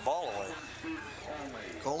of getting the ball away.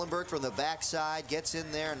 Kohlenberg from the backside gets in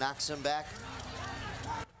there, knocks him back.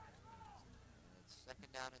 It's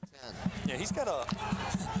second down and 10. Yeah, he's got a...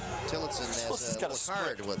 Tillotson has got a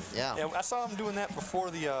card with, yeah, I saw him doing that before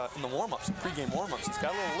in the warm-ups, pregame warm-ups. He's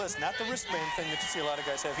got a little list, not the wristband thing that you see a lot of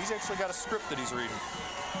guys have. He's actually got a script that he's reading.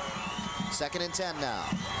 Second and 10 now.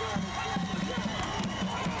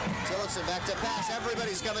 Tillotson back to pass.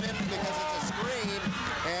 Everybody's coming in because it's a screen,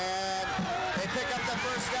 and they pick up the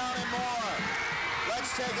first down and more.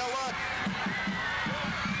 Let's take a look.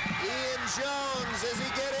 Ian Jones, does he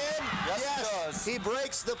get in? Yes, he does. He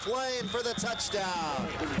breaks the plane for the touchdown.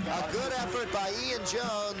 A good effort by Ian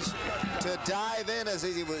Jones to dive in as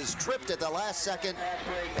he was tripped at the last second,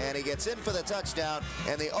 and he gets in for the touchdown,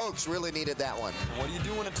 and the Oaks really needed that one. What do you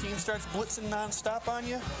do when a team starts blitzing nonstop on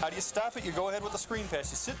you? How do you stop it? You go ahead with the screen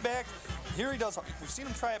pass. You sit back. Here he does. We've seen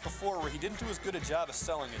him try it before where he didn't do as good a job of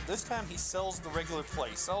selling it. This time he sells the regular play.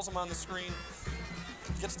 He sells them on the screen,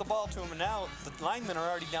 gets the ball to him, and now the linemen are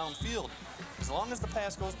already downfield. As long as the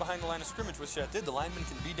pass goes behind the line of scrimmage, which that did, the linemen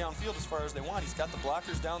can be downfield as far as they want. He's got the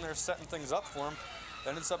blockers down there setting things up for him.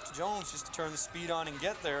 Then it's up to Jones just to turn the speed on and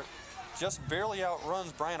get there. Just barely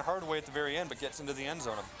outruns Brian Hardaway at the very end, but gets into the end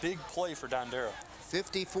zone. A big play for Dondero.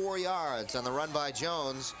 54 yards on the run by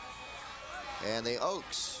Jones. And the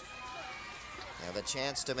Oaks have a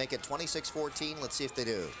chance to make it 26-14. Let's see if they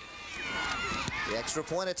do. The extra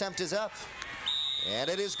point attempt is up.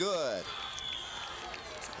 And it is good.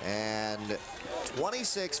 And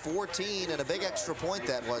 26-14, and a big extra point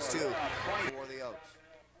that was, too, for the Oaks.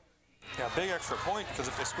 Yeah, big extra point, because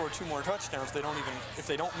if they score 2 more touchdowns, if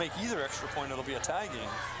they don't make either extra point, it'll be a tie game.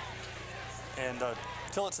 And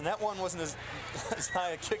Tillotson, that one wasn't as high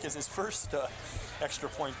a kick as his first extra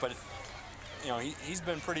point, but he's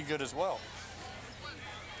been pretty good as well.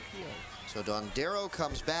 So Dondero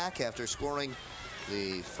comes back after scoring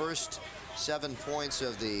the first 7 points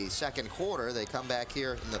of the second quarter. They come back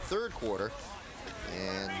here in the third quarter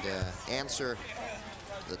and answer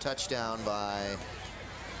the touchdown by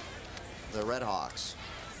the Red Hawks.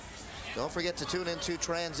 Don't forget to tune into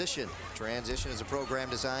Transition. Transition is a program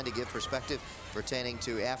designed to give perspective pertaining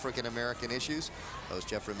to African-American issues. Host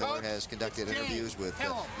Jeffrey Miller has conducted interviews with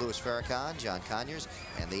Louis Farrakhan, John Conyers,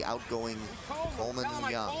 and the outgoing Coleman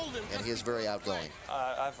Young. And he is very outgoing.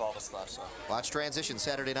 I've always thought so. Watch Transition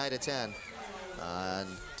Saturday night at 10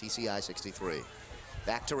 on TCI 63.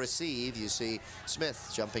 Back to receive, you see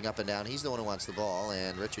Smith jumping up and down. He's the one who wants the ball,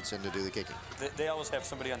 and Richardson to do the kicking. They always have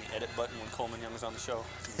somebody on the edit button when Coleman Young is on the show,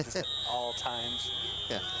 just at all times.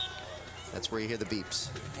 Yeah, that's where you hear the beeps.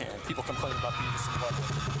 Yeah, people complain about Beavis and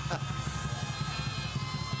Butthead.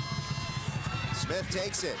 Smith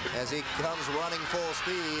takes it as he comes running full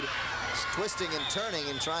speed, twisting and turning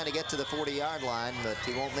and trying to get to the 40-yard line, but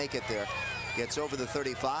he won't make it there. Gets over the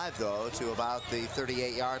 35, though, to about the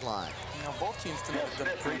 38-yard line. Both teams tonight have done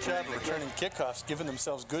a great job of returning kickoffs, giving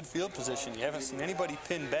themselves good field position. You haven't seen anybody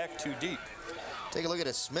pin back too deep. Take a look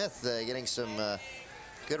at Smith getting some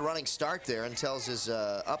good running start there and tells his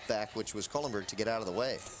up back, which was Kohlenberg, to get out of the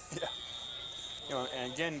way. Yeah.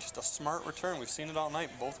 And again, just a smart return. We've seen it all night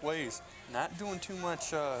both ways. Not doing too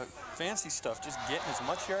much fancy stuff, just getting as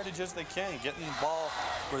much yardage as they can, getting the ball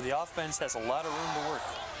where the offense has a lot of room to work.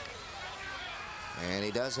 And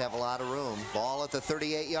he does have a lot of room. Ball at the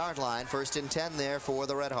 38-yard line. First and 10 there for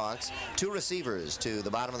the Red Hawks. 2 receivers to the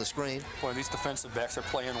bottom of the screen. Boy, these defensive backs are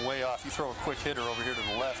playing way off. You throw a quick hitter over here to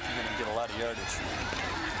the left, you're going to get a lot of yardage.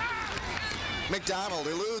 McDonald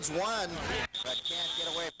eludes one, but can't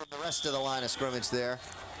get away from the rest of the line of scrimmage there.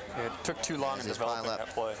 It took too long in developing that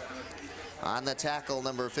play. On the tackle,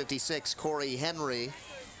 number 56, Corey Henry.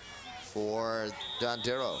 for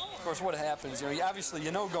Dondero. Of course, what happens, obviously,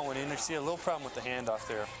 going in, you see a little problem with the handoff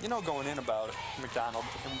there. Going in about it, McDonald.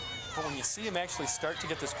 But when you see him actually start to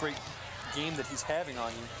get this great game that he's having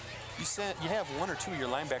on you, you have one or two of your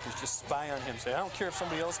linebackers just spy on him. Say, I don't care if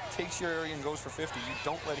somebody else takes your area and goes for 50. You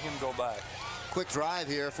don't let him go by. Quick drive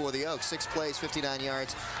here for the Oaks. 6 plays, 59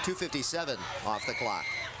 yards, 2:57 off the clock.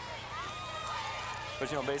 But,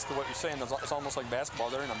 basically what you're saying is it's almost like basketball.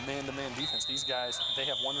 They're in a man-to-man defense. These guys, they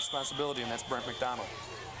have one responsibility, and that's Brent McDonald.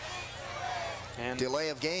 And delay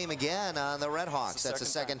of game again on the Red Hawks. That's the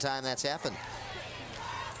second time that's happened.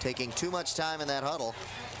 Taking too much time in that huddle,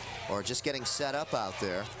 or just getting set up out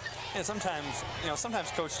there. And sometimes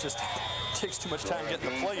coach just takes too much time getting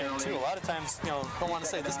the play in, too. A lot of times, don't want to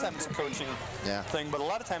say this time it's a coaching thing, but a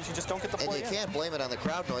lot of times you just don't get the play in. And you can't blame it on the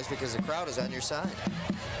crowd noise because the crowd is on your side.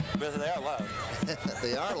 But they are loud.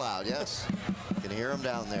 They are loud, yes. You can hear them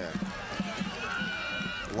down there.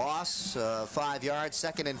 Loss, 5 yards,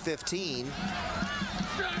 2nd and 15.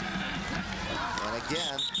 And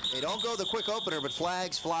again, they don't go the quick opener, but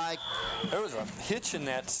flags fly. There was a hitch in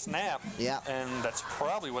that snap. Yeah. And that's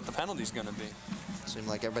probably what the penalty's going to be. Seemed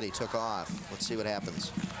like everybody took off. Let's see what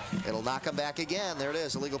happens. It'll knock them back again. There it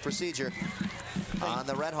is, illegal procedure on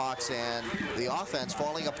the Red Hawks, and the offense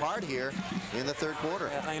falling apart here in the third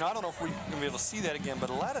quarter. Yeah, I don't know if we're going to be able to see that again,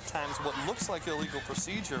 but a lot of times what looks like illegal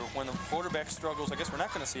procedure when the quarterback struggles, I guess we're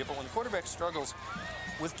not going to see it, but when the quarterback struggles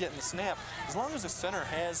with getting the snap, as long as the center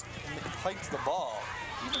has hiked the ball,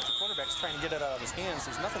 even if the quarterback's trying to get it out of his hands,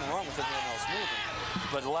 there's nothing wrong with everyone else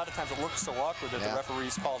moving. But a lot of times it looks so awkward that the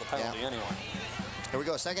referees call the penalty anyway. Here we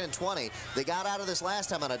go, 2nd and 20. They got out of this last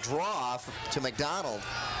time on a draw to McDonald.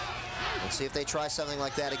 Let's see if they try something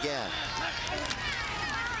like that again.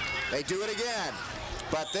 They do it again.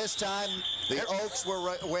 But this time, the Oaks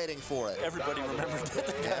were waiting for it. Everybody remembered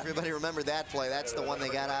it. Everybody remembered that play. That's the one they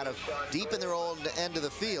got out of deep in their own end of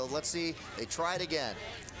the field. Let's see. They tried again.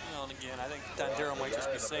 And again, I think Dondero might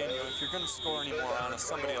just be saying, if you're going to score any more on us,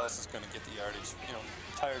 somebody else is going to get the yardage.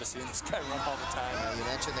 Tired of seeing this guy run all the time. You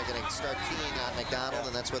mentioned they're going to start keying on McDonald,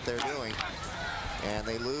 and that's what they're doing. And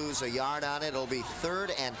they lose a yard on it. It'll be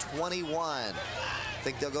 3rd and 21.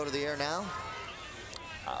 Think they'll go to the air now?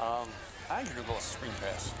 I think you're going to go a screen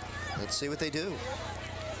pass. Let's see what they do.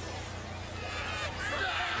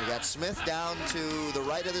 We got Smith down to the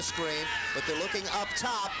right of the screen, but they're looking up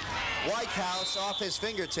top. Whitehouse off his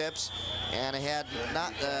fingertips, and had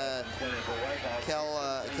not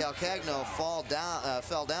Calcagno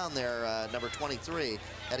fell down there, number 23.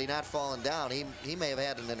 Had he not fallen down, he may have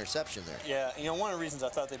had an interception there. Yeah, one of the reasons I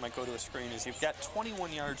thought they might go to a screen is you've got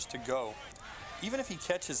 21 yards to go. Even if he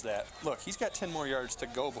catches that, look, he's got 10 more yards to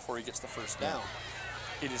go before he gets the first down.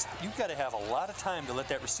 You've got to have a lot of time to let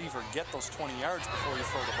that receiver get those 20 yards before you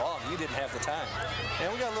throw the ball, and you didn't have the time.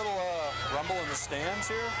 And we got a little rumble in the stands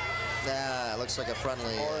here. Nah, it looks like a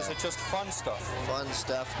friendly. Or is it just fun stuff? Fun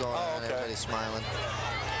stuff going on. Everybody's smiling.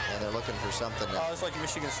 And they're looking for something. Oh, it's like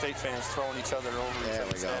Michigan State fans throwing each other over each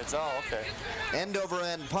other's heads. Oh, okay. End over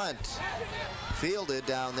end punt. Fielded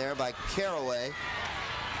down there by Caraway.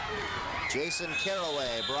 Jason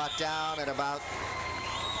Caraway brought down at about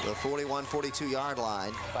the 41, 42-yard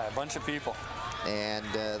line. By a bunch of people. And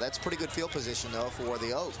that's pretty good field position, though, for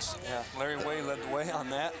the Oaks. Yeah, Larry Way led the way on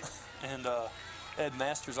that. And Ed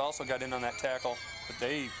Masters also got in on that tackle. But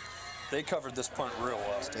they covered this punt real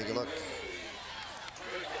well. Let's take a look.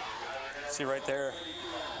 See right there.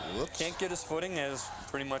 Whoops. Can't get his footing, as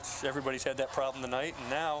pretty much everybody's had that problem tonight. And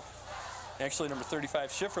now, actually, number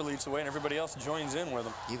 35, Schiffer leads the way, and everybody else joins in with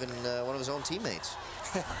him. Even one of his own teammates.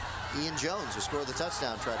 Ian Jones, who scored the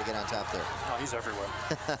touchdown, tried to get on top there. Oh, he's everywhere.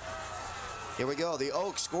 Here we go. The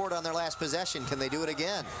Oaks scored on their last possession. Can they do it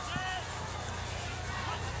again?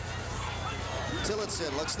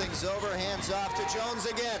 Tillotson looks things over, hands off to Jones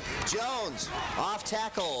again. Jones off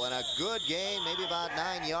tackle, and a good gain, maybe about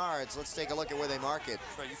 9 yards. Let's take a look at where they mark it.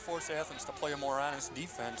 That's right, you force Athens to play a more honest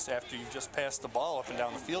defense after you've just passed the ball up and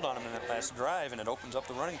down the field on them in that last drive, and it opens up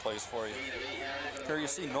the running plays for you. Here you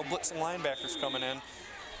see no blitzing linebackers coming in,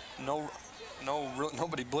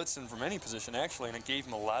 nobody blitzing from any position actually, and it gave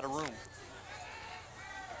them a lot of room.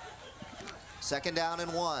 2nd down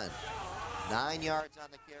and 1. 9 yards on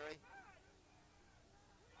the carry.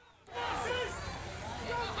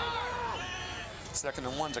 Second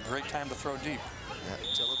and 1's a great time to throw deep. Yeah,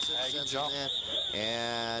 Tillotson sends it in.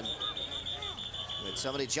 And with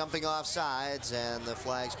somebody jumping off sides, and the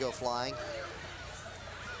flags go flying.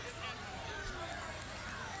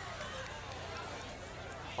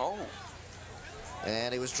 Oh.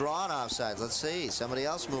 And he was drawn offsides. Let's see. Somebody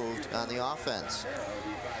else moved on the offense.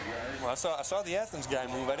 Well, I saw the Athens guy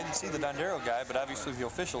move. I didn't see the Dondero guy, but obviously the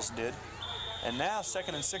officials did. And now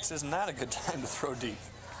 2nd and 6 is not a good time to throw deep.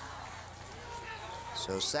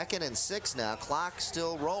 So 2nd and 6 now. Clock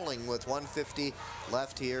still rolling with 1:50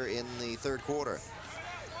 left here in the third quarter.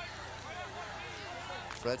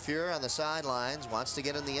 Fred Fuhrer on the sidelines wants to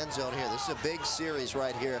get in the end zone here. This is a big series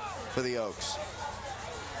right here for the Oaks.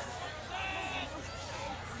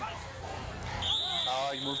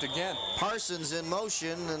 Oh, he moved again. Parsons in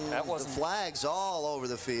motion, and the flags all over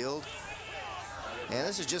the field. And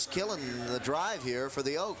this is just killing the drive here for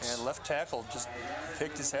the Oaks. And left tackle just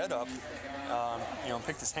picked his head up,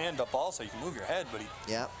 picked his hand up also. You can move your head, but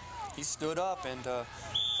he stood up, and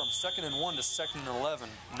from 2nd and 1 to 2nd and 11,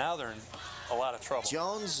 now they're in a lot of trouble.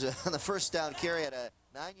 Jones on the first down carry had a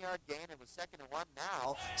 9-yard gain. It was 2nd and 1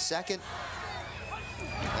 now. 2nd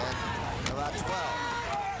and about 12.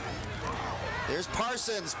 There's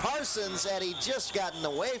Parsons. Parsons, had he just gotten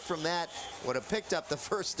away from that, would have picked up the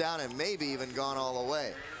first down and maybe even gone all the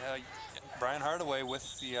way. Brian Hardaway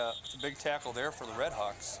with the big tackle there for the Red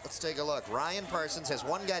Hawks. Let's take a look. Ryan Parsons has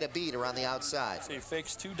one guy to beat around the outside. So he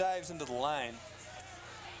fakes 2 dives into the line.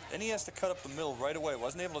 Then he has to cut up the middle right away.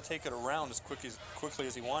 Wasn't able to take it around as quickly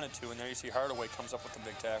as he wanted to, and there you see Hardaway comes up with the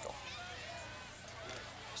big tackle.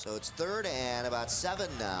 So it's 3rd and about 7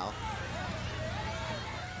 now.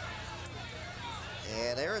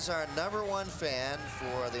 And there's our #1 fan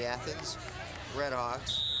for the Athens Red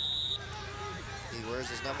Hawks. He wears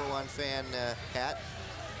his #1 fan hat,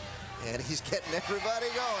 and he's getting everybody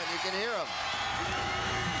going. You can hear him.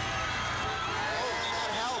 Oh, and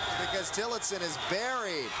that helped because Tillotson is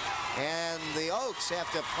buried, and the Oaks have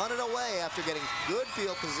to punt it away after getting good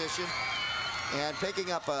field position and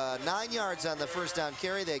picking up 9 yards on the first down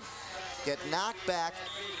carry. They get knocked back,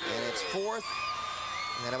 and it's 4th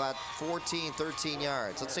and about 14, 13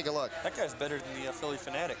 yards. Let's take a look. That guy's better than the Philly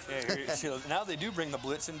Fanatic. Hey, now they do bring the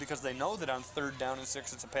blitz in because they know that on 3rd down and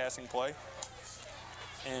 6 it's a passing play.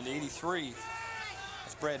 And 83,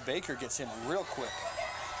 as Brad Baker gets in real quick.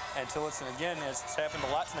 And Tillotson again, as it's happened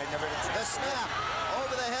a lot tonight, never had a chance. The snap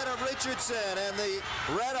over the head of Richardson, and the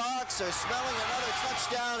Red Hawks are smelling another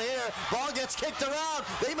touchdown here. Ball gets kicked around.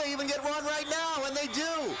 They may even get one right now, and they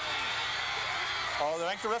do. Oh, I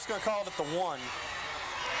think the ref's going to call it at the 1.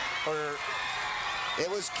 Or it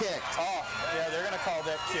was kicked. Oh, yeah, they're going to call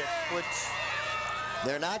that kick, which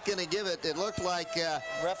they're not going to give it. It looked like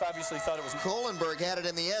ref obviously thought it was. Kohlenberg had it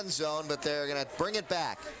in the end zone, but they're going to bring it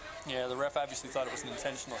back. Yeah, the ref obviously thought it was an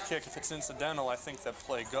intentional kick. If it's incidental, I think that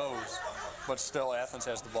play goes. But still, Athens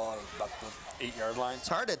has the ball at about the 8-yard line. It's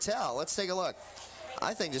hard to tell. Let's take a look.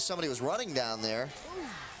 I think just somebody was running down there.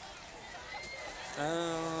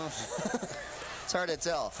 It's hard to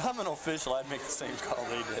tell. If I'm an official, I'd make the same call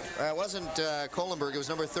they did. It wasn't Kohlenberg. It was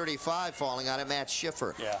number 35 falling on it, Matt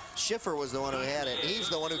Schiffer. Yeah. Schiffer was the one who had it. He's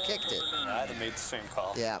the one who kicked it. I'd have made the same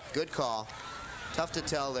call. Yeah, good call. Tough to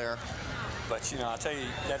tell there. But, I'll tell you,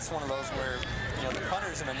 that's one of those where, the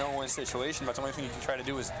punter's in a no-win situation, but the only thing you can try to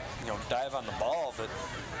do is, dive on the ball. But,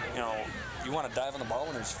 you want to dive on the ball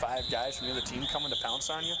when there's 5 guys from the other team coming to pounce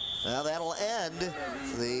on you? Well, that'll end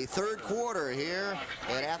the third quarter here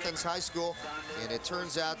at Athens High School, and it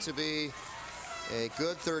turns out to be a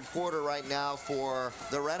good third quarter right now for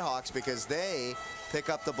the Red Hawks because they pick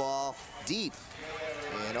up the ball deep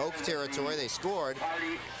in Oak territory. They scored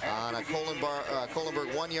on a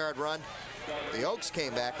Kohlenberg 1-yard run. The Oaks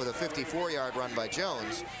came back with a 54-yard run by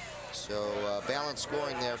Jones. So balanced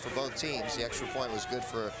scoring there for both teams. The extra point was good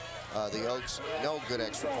for the Oaks. No good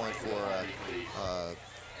extra point for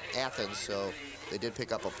Athens. So they did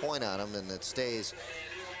pick up a point on them, and it stays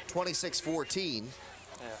 26-14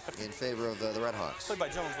 in favor of the Red Hawks. Played by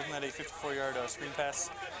Jones, wasn't that a 54-yard screen pass?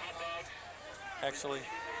 Actually.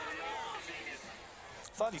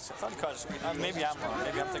 Thought he caught a screen. Maybe I'm wrong.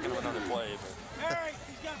 Maybe I'm thinking of another play.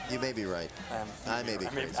 But you may be right. I may be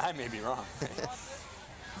crazy. I may be wrong.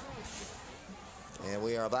 And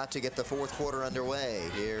we are about to get the fourth quarter underway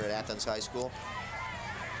here at Athens High School.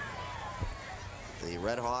 The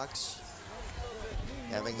Red Hawks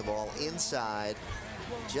having the ball inside,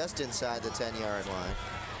 just inside the 10-yard line.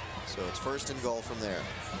 So it's 1st and goal from there.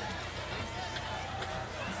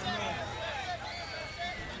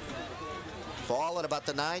 Ball at about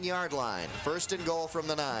the 9-yard line. 1st and goal from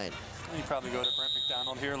the 9. You probably go to Brent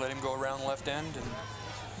McDonald here, let him go around left end, and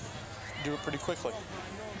do it pretty quickly.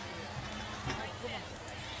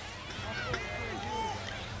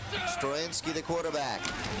 Stroinski, the quarterback.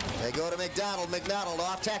 They go to McDonald. McDonald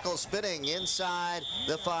off tackle, spinning inside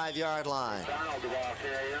the 5-yard line.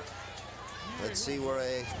 Let's see where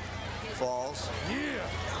a falls.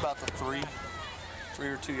 About the 3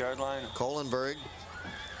 or 2 yard line. Kohlenberg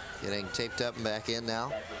getting taped up and back in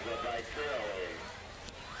now.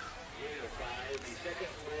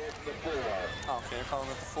 Okay, they're calling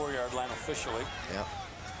it the 4 yard line officially. Yep.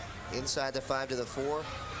 Inside the 5 to the 4.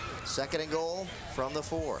 Second and goal from the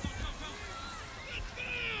 4.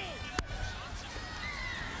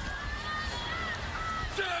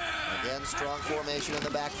 Again, strong formation in the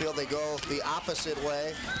backfield. They go the opposite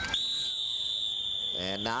way.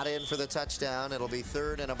 And not in for the touchdown. It'll be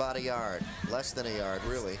third and about a yard. Less than a yard,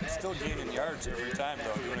 really. Still gaining yards every time,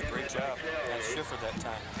 though. Doing a great job. That's Schiffer that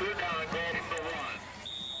time.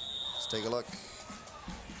 Let's take a look.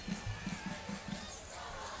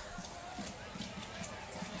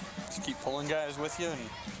 Just keep pulling guys with you and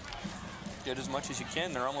get as much as you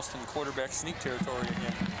can. They're almost in quarterback sneak territory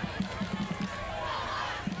again.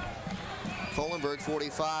 Kohlenberg,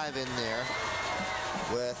 45 in there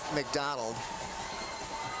with McDonald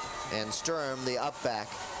and Sturm, the up back.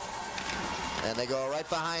 And they go right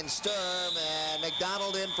behind Sturm, and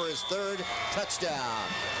McDonald in for his 3rd touchdown.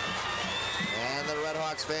 And the Red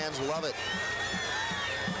Hawks fans love it.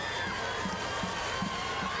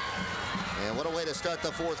 And what a way to start the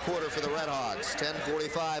 4th quarter for the Red Hawks.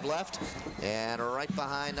 10:45 left, and right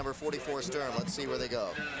behind number 44, Sturm. Let's see where they go.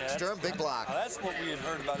 Yeah, Sturm, big block. That's what we had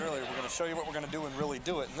heard about earlier. We're going to show you what we're going to do and really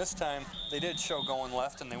do it. And this time, they did show going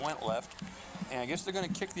left, and they went left. And I guess they're going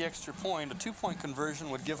to kick the extra point. A 2-point conversion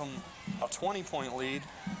would give them a 20-point lead.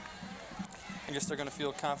 I guess they're going to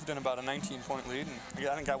feel confident about a 19-point lead. And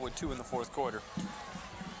I think I would, too, in the 4th quarter.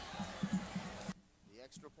 The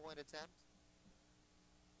extra point attempt.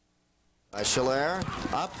 Schiller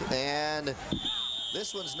up, and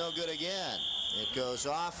this one's no good again. It goes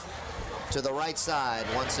off to the right side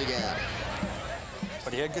once again.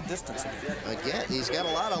 But he had good distance again. He's got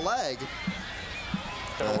a lot of leg.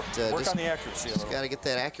 Work on the accuracy a little. Got to get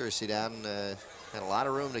that accuracy down. Had a lot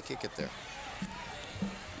of room to kick it there.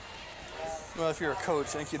 Well, if you're a coach,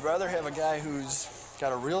 I think you'd rather have a guy who's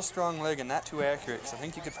got a real strong leg and not too accurate, because I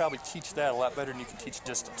think you could probably teach that a lot better than you can teach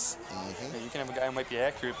distance. You can have a guy who might be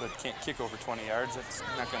accurate but can't kick over 20 yards. That's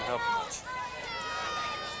not going to help you much.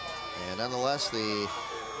 And nonetheless, the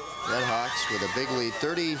Red Hawks with a big lead,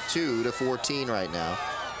 32-14 right now.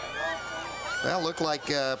 Well, looked like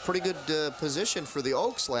a pretty good position for the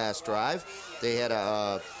Oaks last drive. They had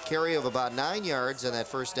a carry of about 9 yards on that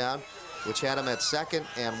first down, which had them at 2nd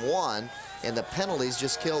and 1. And the penalties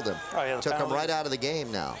just killed him. Oh, yeah, took him right out of the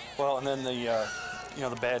game now. Well, and then the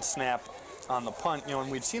the bad snap on the punt. And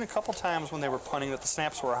we'd seen a couple times when they were punting that the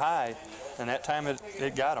snaps were high, and that time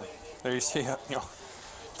it got him. There you see,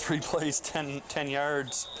 3 plays, 10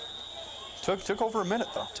 yards. Took over a minute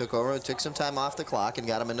though. Took some time off the clock and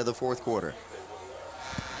got him into the 4th quarter.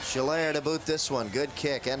 Schiller to boot this one. Good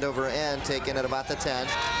kick, end over end, taken at about the 10.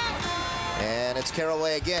 And it's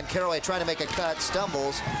Caraway again. Caraway trying to make a cut,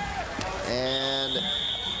 stumbles, and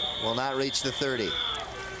will not reach the 30.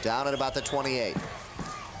 Down at about the 28.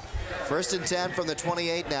 1st and 10 from the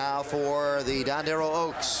 28 now for the Dondero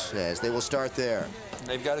Oaks, as they will start there.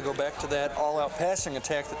 They've got to go back to that all-out passing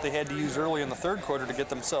attack that they had to use early in the 3rd quarter to get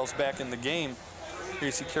themselves back in the game. Here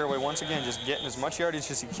you see Caraway once again just getting as much yardage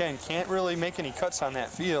as he can. Can't really make any cuts on that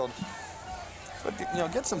field, but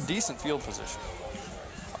get some decent field position.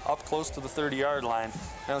 Up close to the 30-yard line.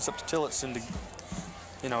 Now it's up to Tillotson to,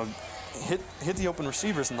 hit the open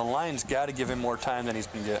receivers, and the line's got to give him more time than he's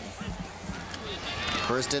been getting.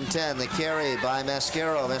 1st and 10, the carry by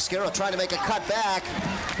Mascaro. Mascaro trying to make a cut back,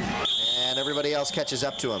 and everybody else catches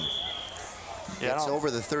up to him. Yeah, it's over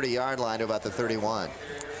the 30-yard line to about the 31.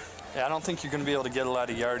 Yeah, I don't think you're going to be able to get a lot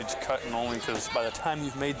of yardage cutting, only because by the time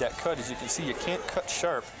you've made that cut, as you can see, you can't cut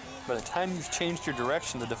sharp. By the time you've changed your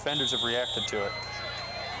direction, the defenders have reacted to it.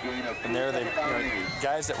 And there,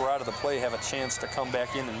 guys that were out of the play have a chance to come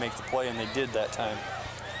back in and make the play, and they did that time.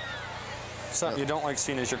 Something you don't like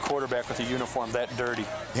seeing is your quarterback with a uniform that dirty.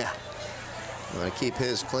 Yeah, you want to keep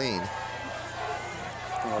his clean.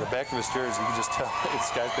 The back of his jersey, you can just tell this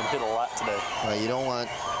guy's been hit a lot today. You don't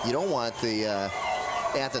want the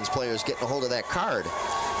Athens players getting a hold of that card.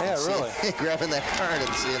 Yeah, really. Grabbing that card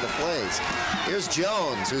and seeing the plays. Here's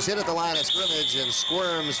Jones, who's hit at the line of scrimmage and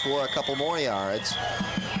squirms for a couple more yards.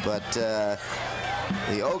 But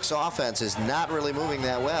the Oaks offense is not really moving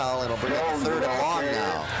that well. It'll bring up 3rd and long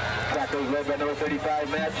now.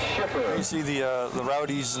 You see the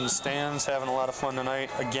Rowdies in the stands having a lot of fun tonight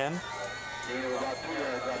again.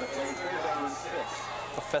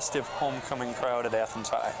 The festive homecoming crowd at Athens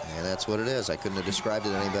High. And that's what it is. I couldn't have described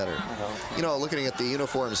it any better. You know, looking at the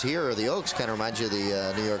uniforms here, the Oaks kind of remind you of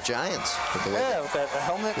the New York Giants. With the with that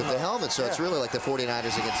helmet. With the helmet, so it's really like the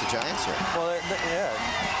 49ers against the Giants here. Well, yeah,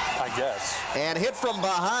 I guess. And hit from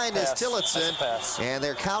behind is Tillotson. Pass. And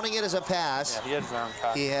they're counting it as a pass. Yeah, he had his arm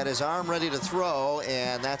cocked. He had his arm ready to throw,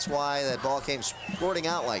 and that's why that ball came squirting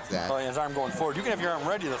out like that. Oh, yeah, his arm going forward. You can have your arm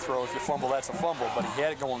ready to throw if you fumble, that's a fumble, but he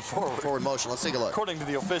had it going forward. Forward motion. Let's take a look. According to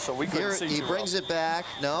the official, we couldn't see He brings it back.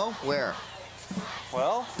 No? Where?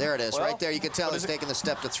 Well, there it is, right there. You can tell he's taking the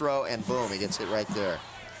step to throw, and boom, he gets it right there.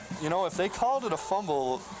 You know, if they called it a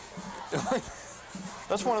fumble,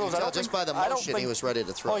 that's one of those. You tell just by the motion he was ready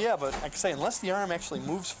to throw. Oh yeah, but I can say unless the arm actually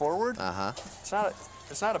moves forward, it's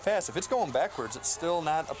not a pass. If it's going backwards, it's still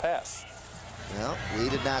not a pass. Well, we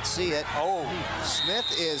did not see it. Oh, Smith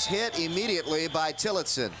is hit immediately by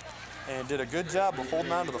Tillotson. And did a good job of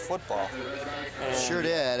holding on to the football. And sure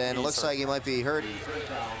did, and it looks like he might be hurt.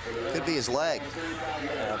 Could be his leg.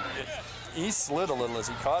 He slid a little as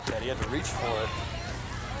he caught that. He had to reach for it.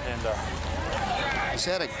 And he's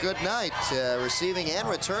had a good night receiving and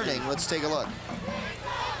returning. Let's take a look.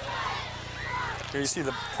 Here you see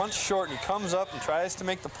the punch short, and he comes up and tries to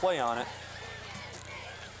make the play on it.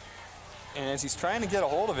 And as he's trying to get a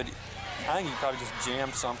hold of it, I think he probably just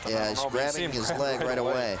jammed something. Yeah, he's grabbing his leg right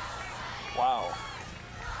away. Wow.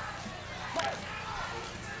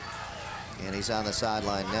 And he's on the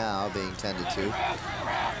sideline now, being tended to.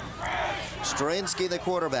 Stroinski, the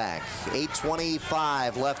quarterback.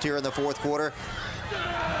 8:25 left here in the fourth quarter.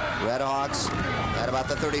 Redhawks at about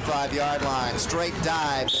the 35-yard line. Straight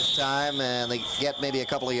dive this time, and they get maybe a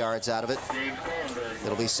couple of yards out of it.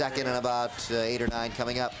 It'll be second and about 8 or 9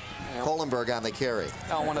 coming up. Kohlenberg on the carry.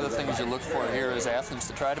 Now, one of the things you look for here is Athens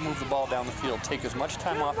to try to move the ball down the field, take as much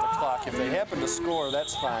time off the clock. If they happen to score,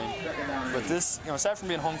 that's fine. But this, you know, aside from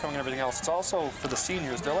being homecoming and everything else, it's also for the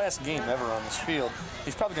seniors, their last game ever on this field.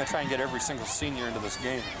 He's probably going to try and get every single senior into this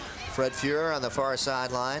game. Fred Fuhrer on the far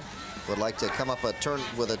sideline would like to come up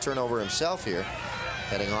with a turnover himself here.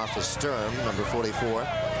 Heading off is Sturm, number 44.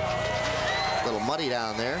 A little muddy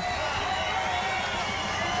down there.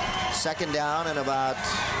 Second down and about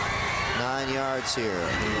 9 yards here.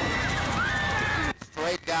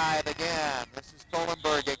 Straight dive again. This is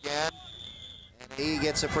Kohlenberg again. And he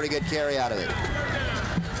gets a pretty good carry out of it.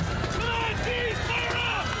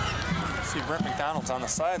 See, Brent McDonald's on the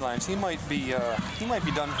sidelines. He might be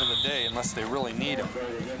done for the day unless they really need him.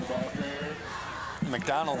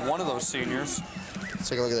 McDonald, one of those seniors. Let's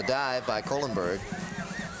take a look at the dive by Kohlenberg.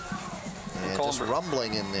 And just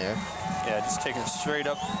rumbling in there. Yeah, just taking it straight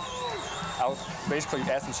up. Out, basically,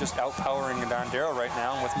 Athens just outpowering Dondero right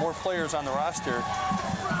now. And with more players on the roster,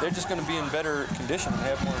 they're just going to be in better condition and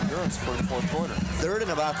have more endurance for the fourth quarter. Third and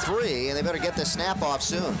about 3, and they better get the snap off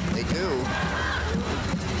soon. They do.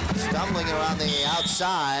 Stumbling around the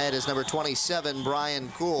outside is number 27, Brian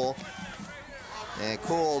Kuhl. And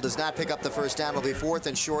Kuhl does not pick up the first down. It'll be 4th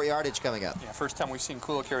and short yardage coming up. Yeah, first time we've seen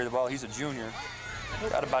Kuhl carry the ball. He's a junior.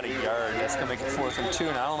 Got about a yard. That's going to make it 4th and 2.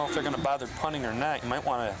 And I don't know if they're going to bother punting or not. You might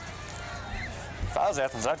want to. If I was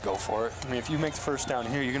Athens, I'd go for it. I mean, if you make the first down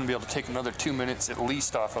here, you're going to be able to take another 2 minutes at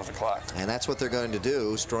least off of the clock. And that's what they're going to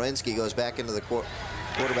do. Stroinski goes back into the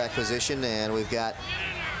quarterback position, and we've got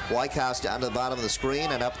Whitehouse down to the bottom of the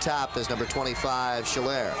screen, and up top is number 25,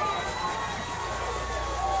 Schiller.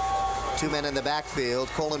 2 men in the backfield,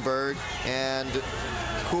 Kohlenberg and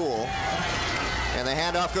Kuhl. And the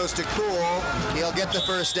handoff goes to Kuhl. He'll get the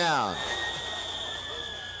first down.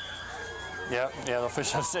 Yeah, the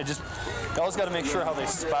officials say just always got to make sure how they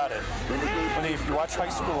spot it. If you watch high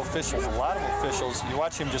school officials, a lot of officials, you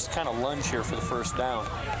watch him just kind of lunge here for the first down.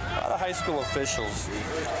 A lot of high school officials,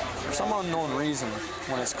 for some unknown reason,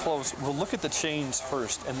 when it's close, will look at the chains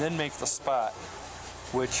first and then make the spot,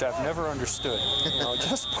 which I've never understood. You know,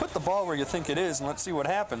 just put the ball where you think it is and let's see what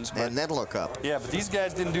happens. But, and then look up. Yeah, but these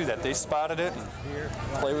guys didn't do that. They spotted it, and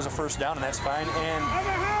play was a first down, and that's fine. And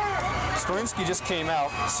Stroinski just came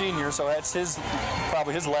out, senior, so that's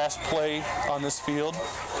probably his last play on this field.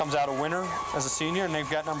 Comes out a winner as a senior, and they've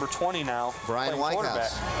got number 20 now. Brian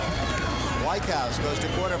Whitehouse. Whitehouse goes to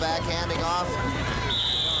quarterback, handing off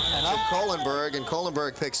to Kohlenberg, and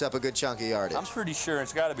Kohlenberg picks up a good chunk of yardage. I'm pretty sure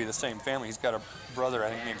it's got to be the same family. He's got a brother, I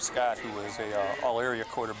think, named Scott, who was a all-area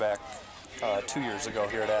quarterback 2 years ago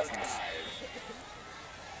here at Athens.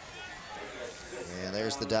 And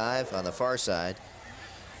there's the dive on the far side.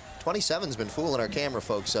 27's been fooling our camera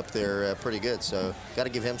folks up there pretty good, so got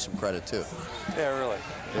to give him some credit too. Yeah, really.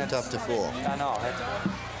 They're tough to fool. I know.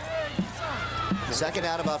 Second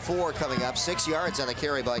down, about 4 coming up. 6 yards on the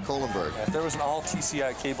carry by Kohlenberg. Yeah, if there was an all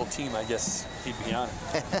TCI cable team, I guess he'd be on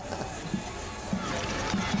it.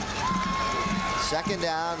 Second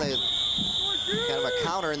down, kind of a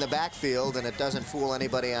counter in the backfield, and it doesn't fool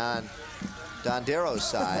anybody on Dondero's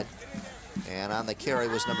side. And on the carry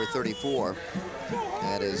was number 34.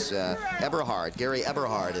 That is Eberhard, Gary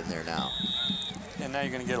Eberhard in there now. And now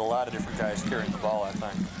you're going to get a lot of different guys carrying the ball, I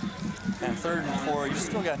think. And 3rd and 4, you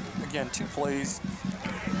still got, again, 2 plays.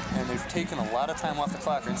 And they've taken a lot of time off the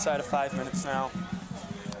clock. They're inside of 5 minutes now.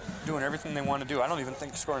 Doing everything they want to do. I don't even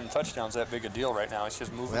think scoring touchdowns that big a deal right now. It's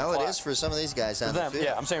just moving the clock. Well, it is for some of these guys on the field.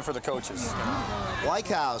 Yeah, I'm saying for the coaches.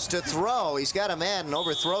 Whitehouse to throw. He's got a man and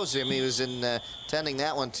overthrows him. He was intending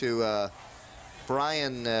that one to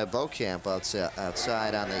Brian Beauchamp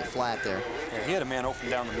outside on the flat there. Yeah, he had a man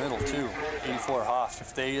open down the middle too. 84 Hoff.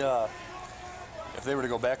 If they were to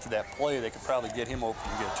go back to that play, they could probably get him open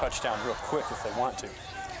and get a touchdown real quick if they want to.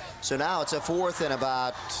 So now it's a 4th and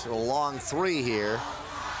about a long 3 here.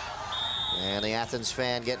 And the Athens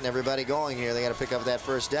fan getting everybody going here. They got to pick up that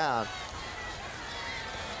first down.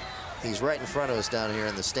 He's right in front of us down here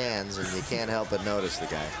in the stands, and you can't help but notice the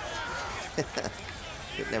guy.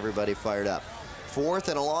 Getting everybody fired up. 4th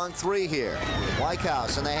and a long 3 here.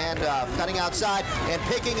 Whitehouse and the handoff, cutting outside and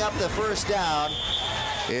picking up the first down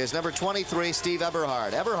is number 23, Steve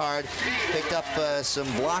Eberhard. Eberhard picked up some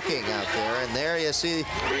blocking out there, and there you see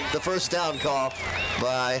the first down call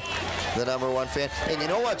by the number 1 fan. And you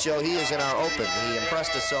know what, Joe? He is in our open. He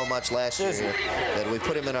impressed us so much last year that we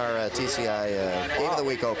put him in our TCI Game of the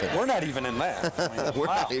Week open. We're not even in that. I mean, We're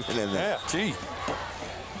not even in that. Yeah, gee.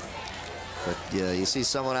 But yeah, you see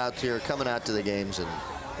someone out here coming out to the games and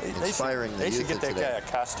inspiring the youth They should get that today. guy a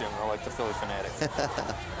costume, or like the Philly Fanatic.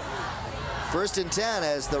 1st and 10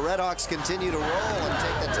 as the Redhawks continue to roll and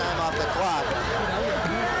take the time off the clock.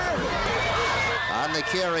 On the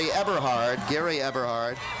carry, Eberhard, Gary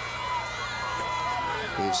Eberhard.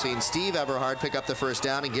 We've seen Steve Eberhard pick up the first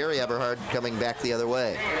down, and Gary Eberhard coming back the other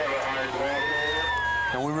way.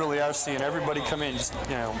 And we really are seeing everybody come in. Just,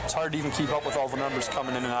 you know, it's hard to even keep up with all the numbers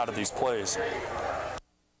coming in and out of these plays.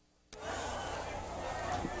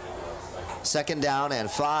 2nd down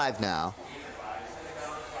and 5 now.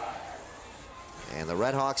 And the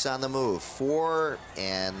Redhawks on the move. 4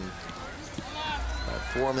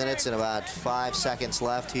 minutes and about 5 seconds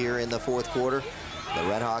left here in the 4th quarter. The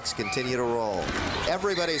Redhawks continue to roll.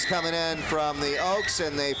 Everybody's coming in from the Oaks,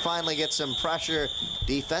 and they finally get some pressure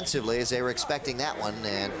defensively as they were expecting that one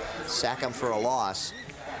and sack them for a loss.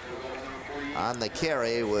 On the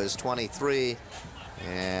carry was 23,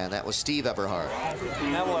 and that was Steve Eberhard.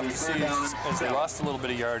 Now we'll have to see, as they lost a little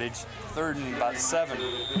bit of yardage, 3rd and about 7,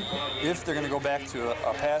 if they're going to go back to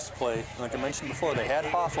a pass play. Like I mentioned before, they had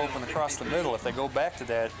Hoff open across the middle. If they go back to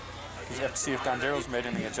that, you have to see if Dondero's made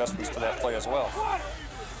any adjustments to that play as well.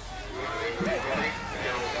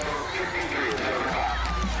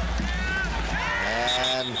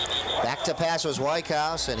 And back to pass was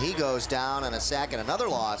Whitehouse, and he goes down on a sack and another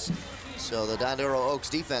loss. So the Dondero Oaks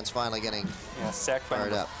defense finally getting sacked by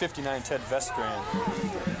fired up. 59, Ted Vestran.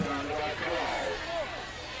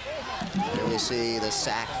 Here we see the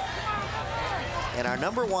sack. And our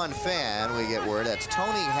number 1 fan, we get word, that's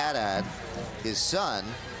Tony Haddad, his son.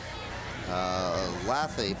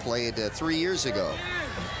 Lathy played 3 years ago.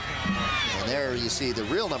 And there you see the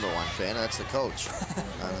real number 1 fan. That's the coach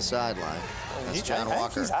on the sideline. That's John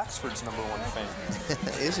Walker. He's Oxford's number 1 fan.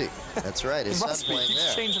 Is he? That's right. His son's playing there.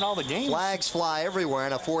 He's changing all the games. Flags fly everywhere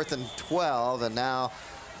in a 4th and 12. And now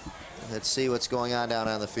let's see what's going on down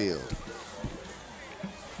on the field.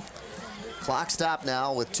 Clock stop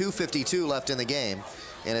now with 2:52 left in the game.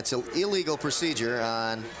 And it's an illegal procedure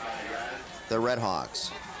on the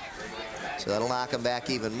Redhawks. So that'll knock them back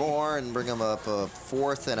even more and bring them up a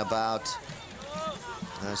 4th and about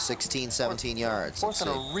 16, 17 yards. 4th and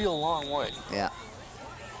a real long way. Yeah.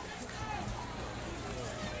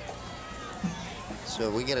 So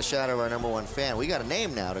we get a shot of our number 1 fan. We got a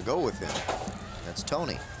name now to go with him. That's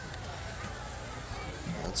Tony.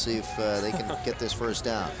 Let's see if they can get this first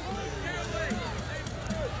down.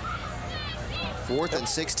 4th and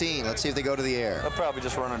 16. Let's see if they go to the air. They'll probably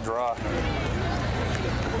just run a draw.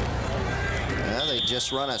 Well, they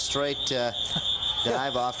just run a straight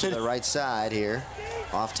dive off to the right side here.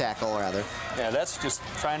 Off tackle, rather. Yeah, that's just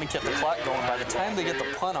trying to get the clock going. By the time they get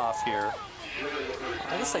the punt off here,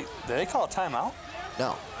 I guess did they call a timeout?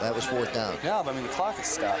 No, that was 4th down. Yeah, but I mean, the clock is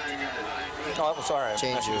stopped. No, that was all right.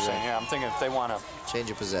 Change That's what you're saying. Yeah, I'm thinking if they want to... Change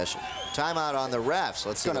of possession. Timeout on the refs.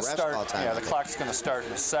 Let's see the refs call timeout. Yeah, the clock's going to start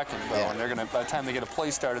in a second, though, and they're going to, by the time they get a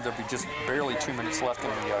play started, there'll be just barely 2 minutes left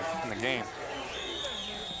in the game.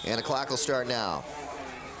 And the clock will start now.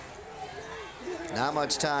 Not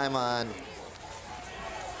much time on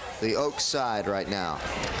the Oaks side right now.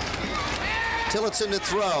 Tillotson to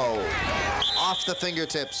throw. Off the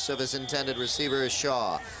fingertips of his intended receiver is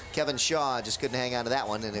Shaw. Kevin Shaw just couldn't hang on to that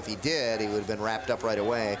one, and if he did, he would have been wrapped up right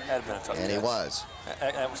away. Had been a tough and catch. He was.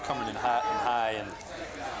 That was coming in hot and high, and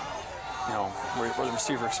you know where the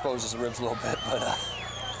receiver exposes the ribs a little bit. But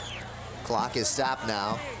clock is stopped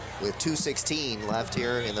now with 2:16 left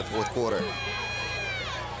here in the fourth quarter.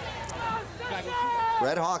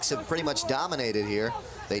 Red Hawks have pretty much dominated here.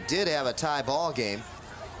 They did have a tie ball game.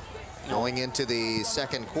 Going into the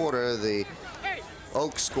second quarter, the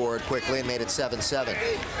Oaks scored quickly and made it 7-7.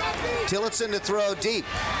 Tillotson to throw deep.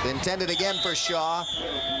 Intended again for Shaw,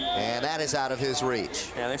 and that is out of his reach.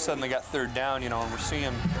 Yeah, they suddenly got third down, you know, and we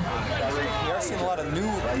are seeing a lot of new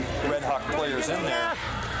Red Hawk players in there.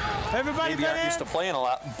 Everybody Maybe aren't used to playing a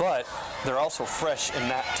lot, but they're also fresh and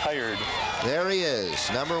not tired. There he is,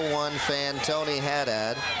 #1 fan Tony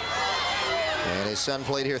Haddad. And his son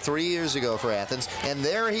played here 3 years ago for Athens. And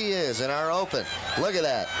there he is in our open. Look at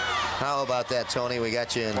that. How about that, Tony? We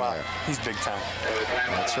got you in there. He's big time.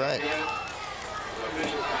 That's right.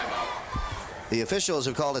 The officials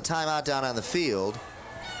have called a timeout down on the field.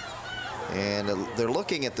 And they're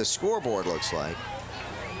looking at the scoreboard, looks like.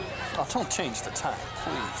 Oh, don't change the time,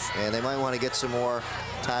 please. And they might want to get some more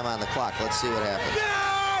time on the clock. Let's see what happens.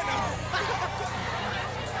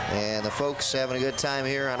 And the folks having a good time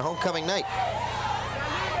here on homecoming night.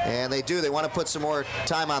 And they do. They want to put some more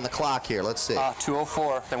time on the clock here. Let's see.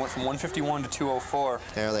 2:04. They went from 151 to 2:04.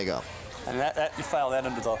 There they go. And that you file that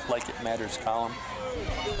under the like it matters column.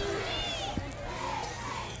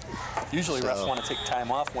 Usually refs want to take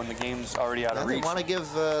time off when the game's already out of reach. They want to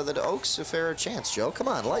give the Oaks a fair chance, Joe. Come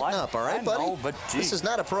on, lighten up, all right, buddy? I know, but this is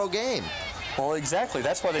not a pro game. Well, exactly.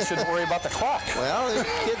 That's why they shouldn't worry about the clock. Well, the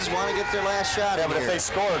kids want to get their last shot. Yeah, but if they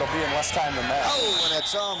score, it'll be in less time than that. Oh, and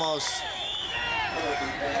it's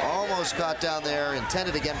almost caught down there.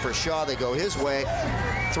 Intended again for Shaw. They go his way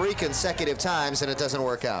 3 consecutive times, and it doesn't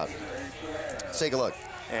work out. Let's take a look.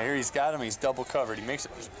 Yeah, here he's got him. He's double covered. He makes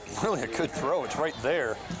it really a good throw. It's right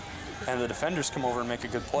there. And the defenders come over and make a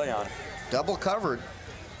good play on it. Double covered.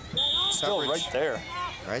 Still coverage. right there.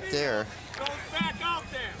 Right there.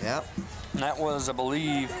 Yep. And that was, I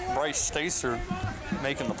believe, Bryce Stacer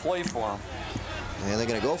making the play for him. And they're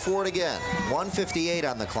going to go for it again. 1:58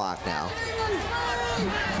 on the clock now.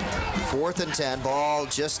 4th and 10. Ball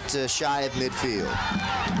just shy of midfield.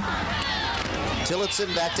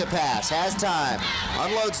 Tillotson back to pass. Has time.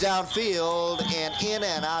 Unloads downfield and in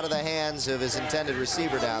and out of the hands of his intended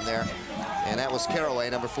receiver down there. And that was Caraway,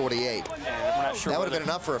 number 48. And we're not sure that would have been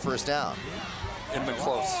enough for a first down. It'd been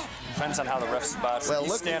close. Depends on how the ref spots it. Well,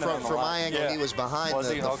 looking from my angle, he was behind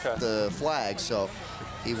the flag, so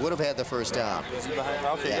he would have had the first down. Was he behind?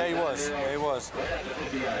 Okay, yeah, he was. Yeah, he was.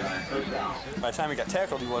 By the time he got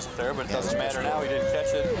tackled, he wasn't there, but it doesn't matter now. He didn't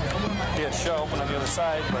catch it. He had Shaw open on the other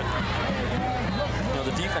side, but you know,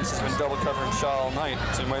 the defense has been double covering Shaw all night,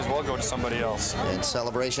 so he might as well go to somebody else. And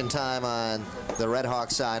celebration time on the Red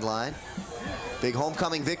Hawks sideline. Big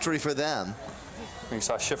homecoming victory for them. You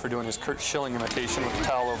saw Schiffer doing his Kurt Schilling imitation with the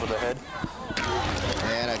towel over the head.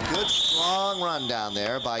 And a good, strong run down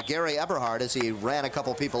there by Gary Eberhard as he ran a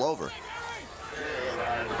couple people over.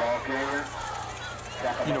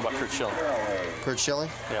 You know about Kurt Schilling? Kurt Schilling?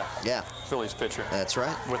 Yeah. Yeah. Phillies pitcher. That's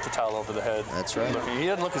right. With the towel over the head. That's right. He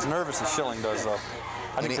doesn't look as nervous as Schilling does, though.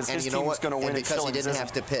 I think because his team's going to win and because Schilling's he didn't isn't.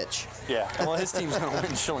 have to pitch. Yeah. Well, his team's going to win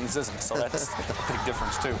and Schilling's isn't, so that's a big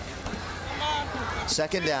difference, too.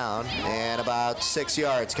 2nd down and about 6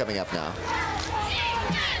 yards coming up now.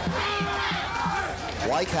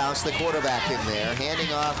 Whitehouse, the quarterback in there, handing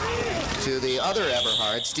off to the other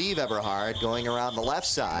Eberhard, Steve Eberhard, going around the left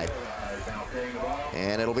side.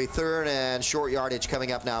 And it'll be 3rd and short yardage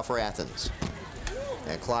coming up now for Athens.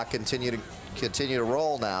 And clock continue to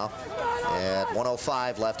roll now at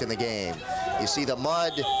 1:05 left in the game. You see the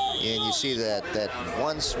mud, and you see that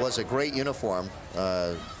once was a great uniform.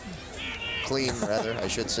 Clean, rather, I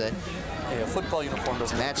should say. Yeah, football uniform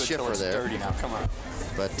doesn't look good till it's dirty now. Come on.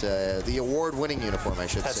 But the award-winning uniform, I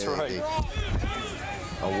should say. That's right.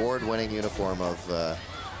 The award-winning uniform of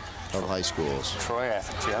high schools. Troy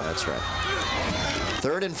Athens, yeah. That's right.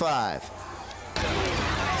 3rd and 5.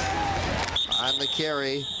 On the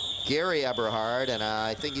carry, Gary Eberhard, and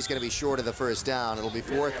I think he's going to be short of the first down. It'll be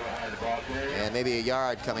 4th and maybe a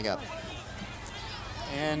yard coming up.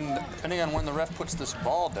 And depending on when the ref puts this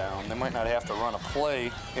ball down, they might not have to run a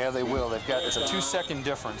play. Yeah, they will. It's a 2-second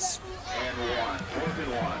difference.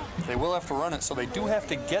 They will have to run it, so they do have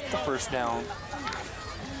to get the first down,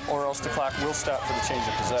 or else the clock will stop for the change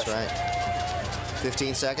of possession. That's right.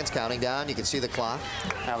 15 seconds, counting down. You can see the clock.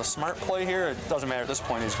 Now, the smart play here, it doesn't matter at this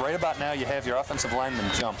point, is right about now you have your offensive lineman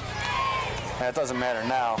jump. That doesn't matter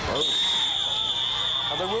now. Oh.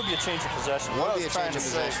 Now, there will be a change of possession. Will be a change of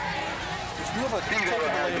possession. If you have a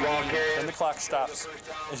delay, then the clock stops.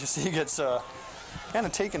 As you see, it gets kind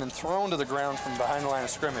of taken and thrown to the ground from behind the line of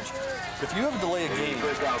scrimmage. If you have a delay of game,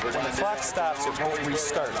 when the clock stops, it won't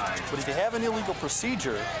restart. But if you have an illegal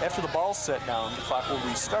procedure, after the ball's set down, the clock will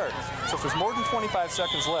restart. So if there's more than 25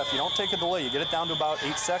 seconds left, you don't take a delay, you get it down to about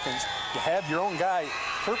 8 seconds, you have your own guy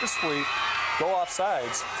purposefully go off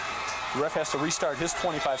sides, the ref has to restart his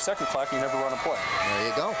 25-second clock, and you never run a play. There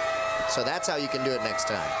you go. So that's how you can do it next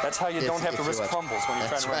time. That's how you don't have to risk fumbles when you're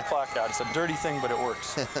trying to run the clock out. It's a dirty thing, but it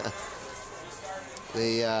works.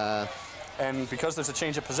 And because there's a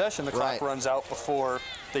change of possession, the clock runs out before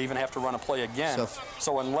they even have to run a play again.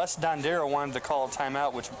 So unless Dondero wanted to call a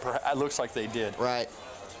timeout, which it looks like they did. Right.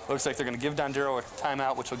 Looks like they're going to give Dondero a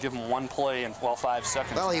timeout, which will give him one play in, 5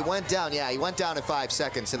 seconds. Well, he went down, he went down in 5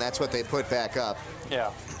 seconds, and that's what they put back up.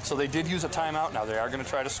 Yeah, so they did use a timeout. Now they are going to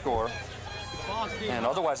try to score. And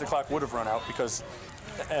otherwise the clock would have run out because,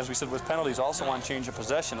 as we said, with penalties, also on change of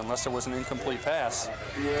possession, unless there was an incomplete pass,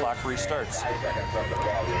 the clock restarts.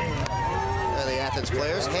 The Athens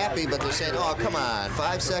players happy, but they're saying, oh, come on,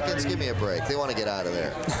 5 seconds, give me a break. They want to get out of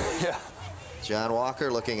there. Yeah. John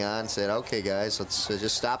Walker looking on said, okay, guys, let's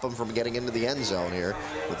just stop them from getting into the end zone here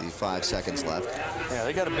with the 5 seconds left. Yeah,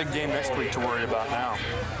 they got a big game next week to worry about now.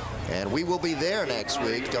 And we will be there next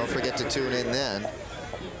week. Don't forget to tune in then.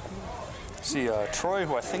 See, Troy,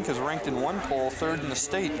 who I think is ranked in one poll, 3rd in the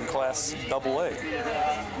state in Class AA.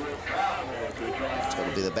 It's going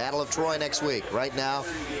to be the Battle of Troy next week. Right now,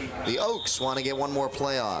 the Oaks want to get one more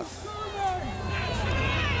playoff.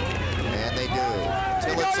 And they do.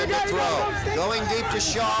 Tillotson to throw. Going deep to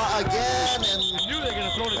Shaw again.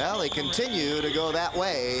 And, well, they continue to go that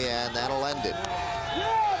way, and that'll end it.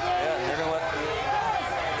 Yeah, they're going to let...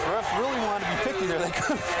 If the ref really wanted to be picky there, they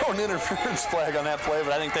could have thrown an interference flag on that play,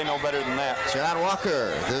 but I think they know better than that. John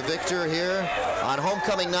Walker, the victor here on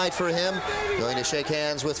homecoming night for him. Going to shake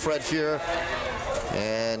hands with Fred Fuhr.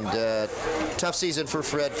 And tough season for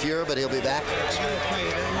Fred Fuhr, but he'll be back.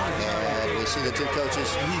 And we see the two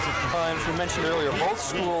coaches. And as we mentioned earlier, both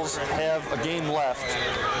schools have a game left.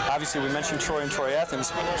 Obviously, we mentioned Troy and Troy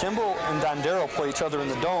Athens. Kimball and Dondero play each other in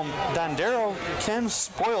the Dome. Dondero can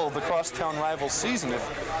spoil the crosstown rivals' season.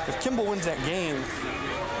 If Kimball wins that game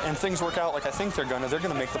and things work out like I think they're going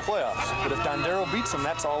to make the playoffs. But if Dondero beats them,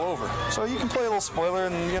 that's all over. So you can play a little spoiler,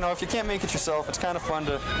 and, if you can't make it yourself, it's kind of fun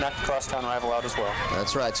to knock the crosstown rival out as well.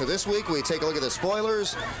 That's right. So this week, we take a look at the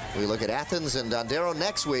spoilers. We look at Athens and Dondero.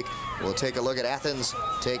 Next week, we'll take a look at Athens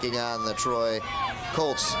taking on the Troy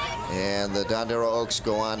Colts, and the Dondero Oaks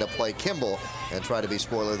go on to play Kimball and try to be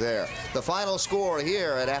spoiler there. The final score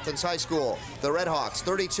here at Athens High School, the Redhawks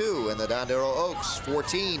 32 and the Dondero Oaks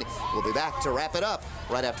 14. We'll be back to wrap it up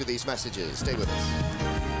right after these messages. Stay with us.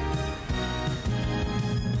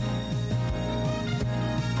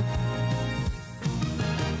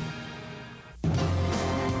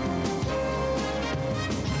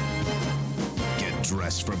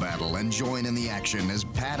 Dress for battle and join in the action as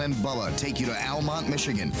Pat and Bubba take you to Almont,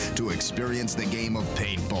 Michigan to experience the game of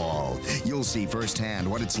paintball. You'll see firsthand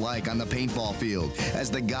what it's like on the paintball field as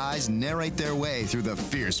the guys narrate their way through the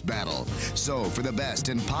fierce battle. So for the best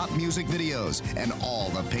in pop music videos and all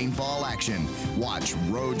the paintball action, watch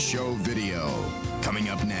Roadshow Video. Coming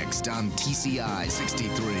up next on TCI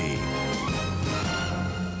 63.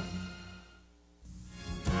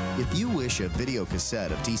 If you wish a video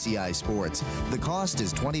cassette of TCI Sports, the cost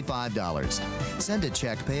is $25. Send a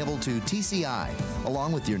check payable to TCI,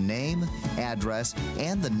 along with your name, address,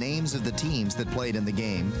 and the names of the teams that played in the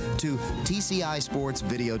game, to TCI Sports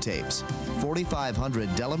Videotapes,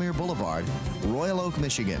 4500 Delamere Boulevard, Royal Oak,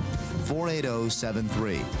 Michigan,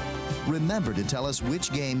 48073. Remember to tell us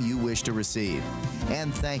which game you wish to receive.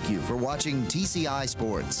 And thank you for watching TCI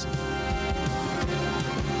Sports.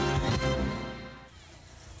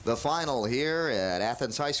 The final here at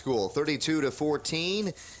Athens High School,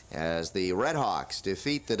 32-14, as the Redhawks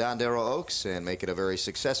defeat the Dondero Oaks and make it a very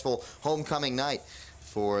successful homecoming night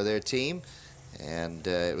for their team. And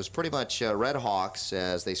it was pretty much Redhawks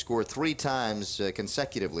as they scored 3 times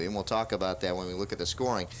consecutively, and we'll talk about that when we look at the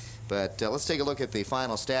scoring. But let's take a look at the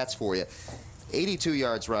final stats for you. 82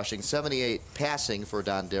 yards rushing, 78 passing for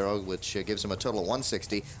Dondero, which gives him a total of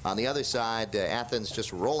 160. On the other side, Athens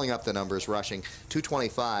just rolling up the numbers, rushing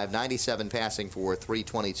 225, 97 passing for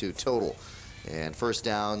 322 total. And first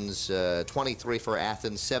downs, 23 for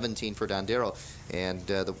Athens, 17 for Dondero. And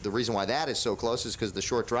the reason why that is so close is because of the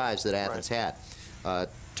short drives that Athens had.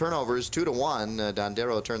 Turnovers, 2-1.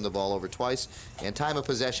 Dondero turned the ball over twice. And time of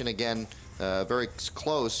possession, again, very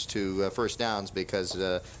close to first downs because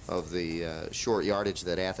of the short yardage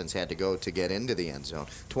that Athens had to go to get into the end zone.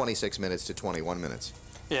 26 minutes to 21 minutes.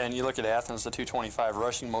 Yeah, and you look at Athens, the 225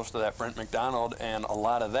 rushing, most of that Brent McDonald, and a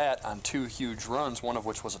lot of that on 2 huge runs, one of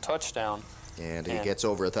which was a touchdown. And he gets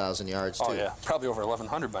over 1,000 yards, too. Oh, yeah, probably over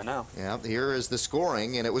 1,100 by now. Yeah, here is the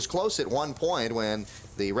scoring, and it was close at one point when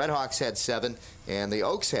the Redhawks had 7 and the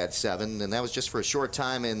Oaks had 7, and that was just for a short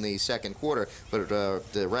time in the second quarter. But the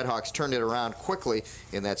Redhawks turned it around quickly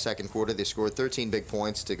in that second quarter. They scored 13 big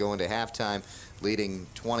points to go into halftime, leading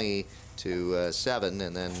 20-7,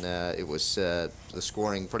 and then it was the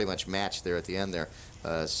scoring pretty much matched there at the end there.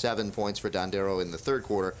 7 points for Dondero in the third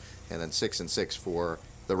quarter, and then 6 and 6 for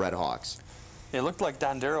the Redhawks. It looked like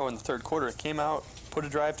Dondero in the third quarter. It came out, put a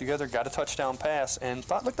drive together, got a touchdown pass, and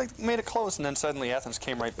looked like made it close, and then suddenly Athens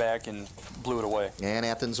came right back and blew it away. And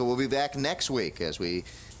Athens will be back next week as we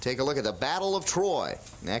take a look at the Battle of Troy.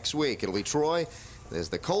 Next week, it'll be Troy as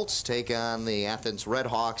the Colts take on the Athens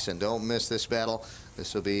Redhawks, and don't miss this battle.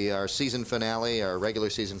 This will be our season finale, our regular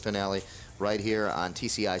season finale, right here on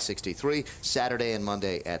TCI 63, Saturday and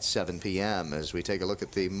Monday at 7 p.m. as we take a look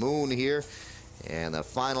at the moon here. And the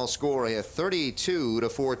final score here,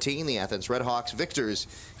 32-14, the Athens Redhawks victors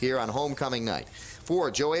here on homecoming night. For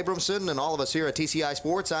Joe Abramson and all of us here at TCI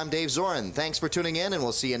Sports, I'm Dave Zorin. Thanks for tuning in, and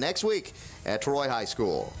we'll see you next week at Troy High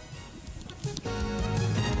School.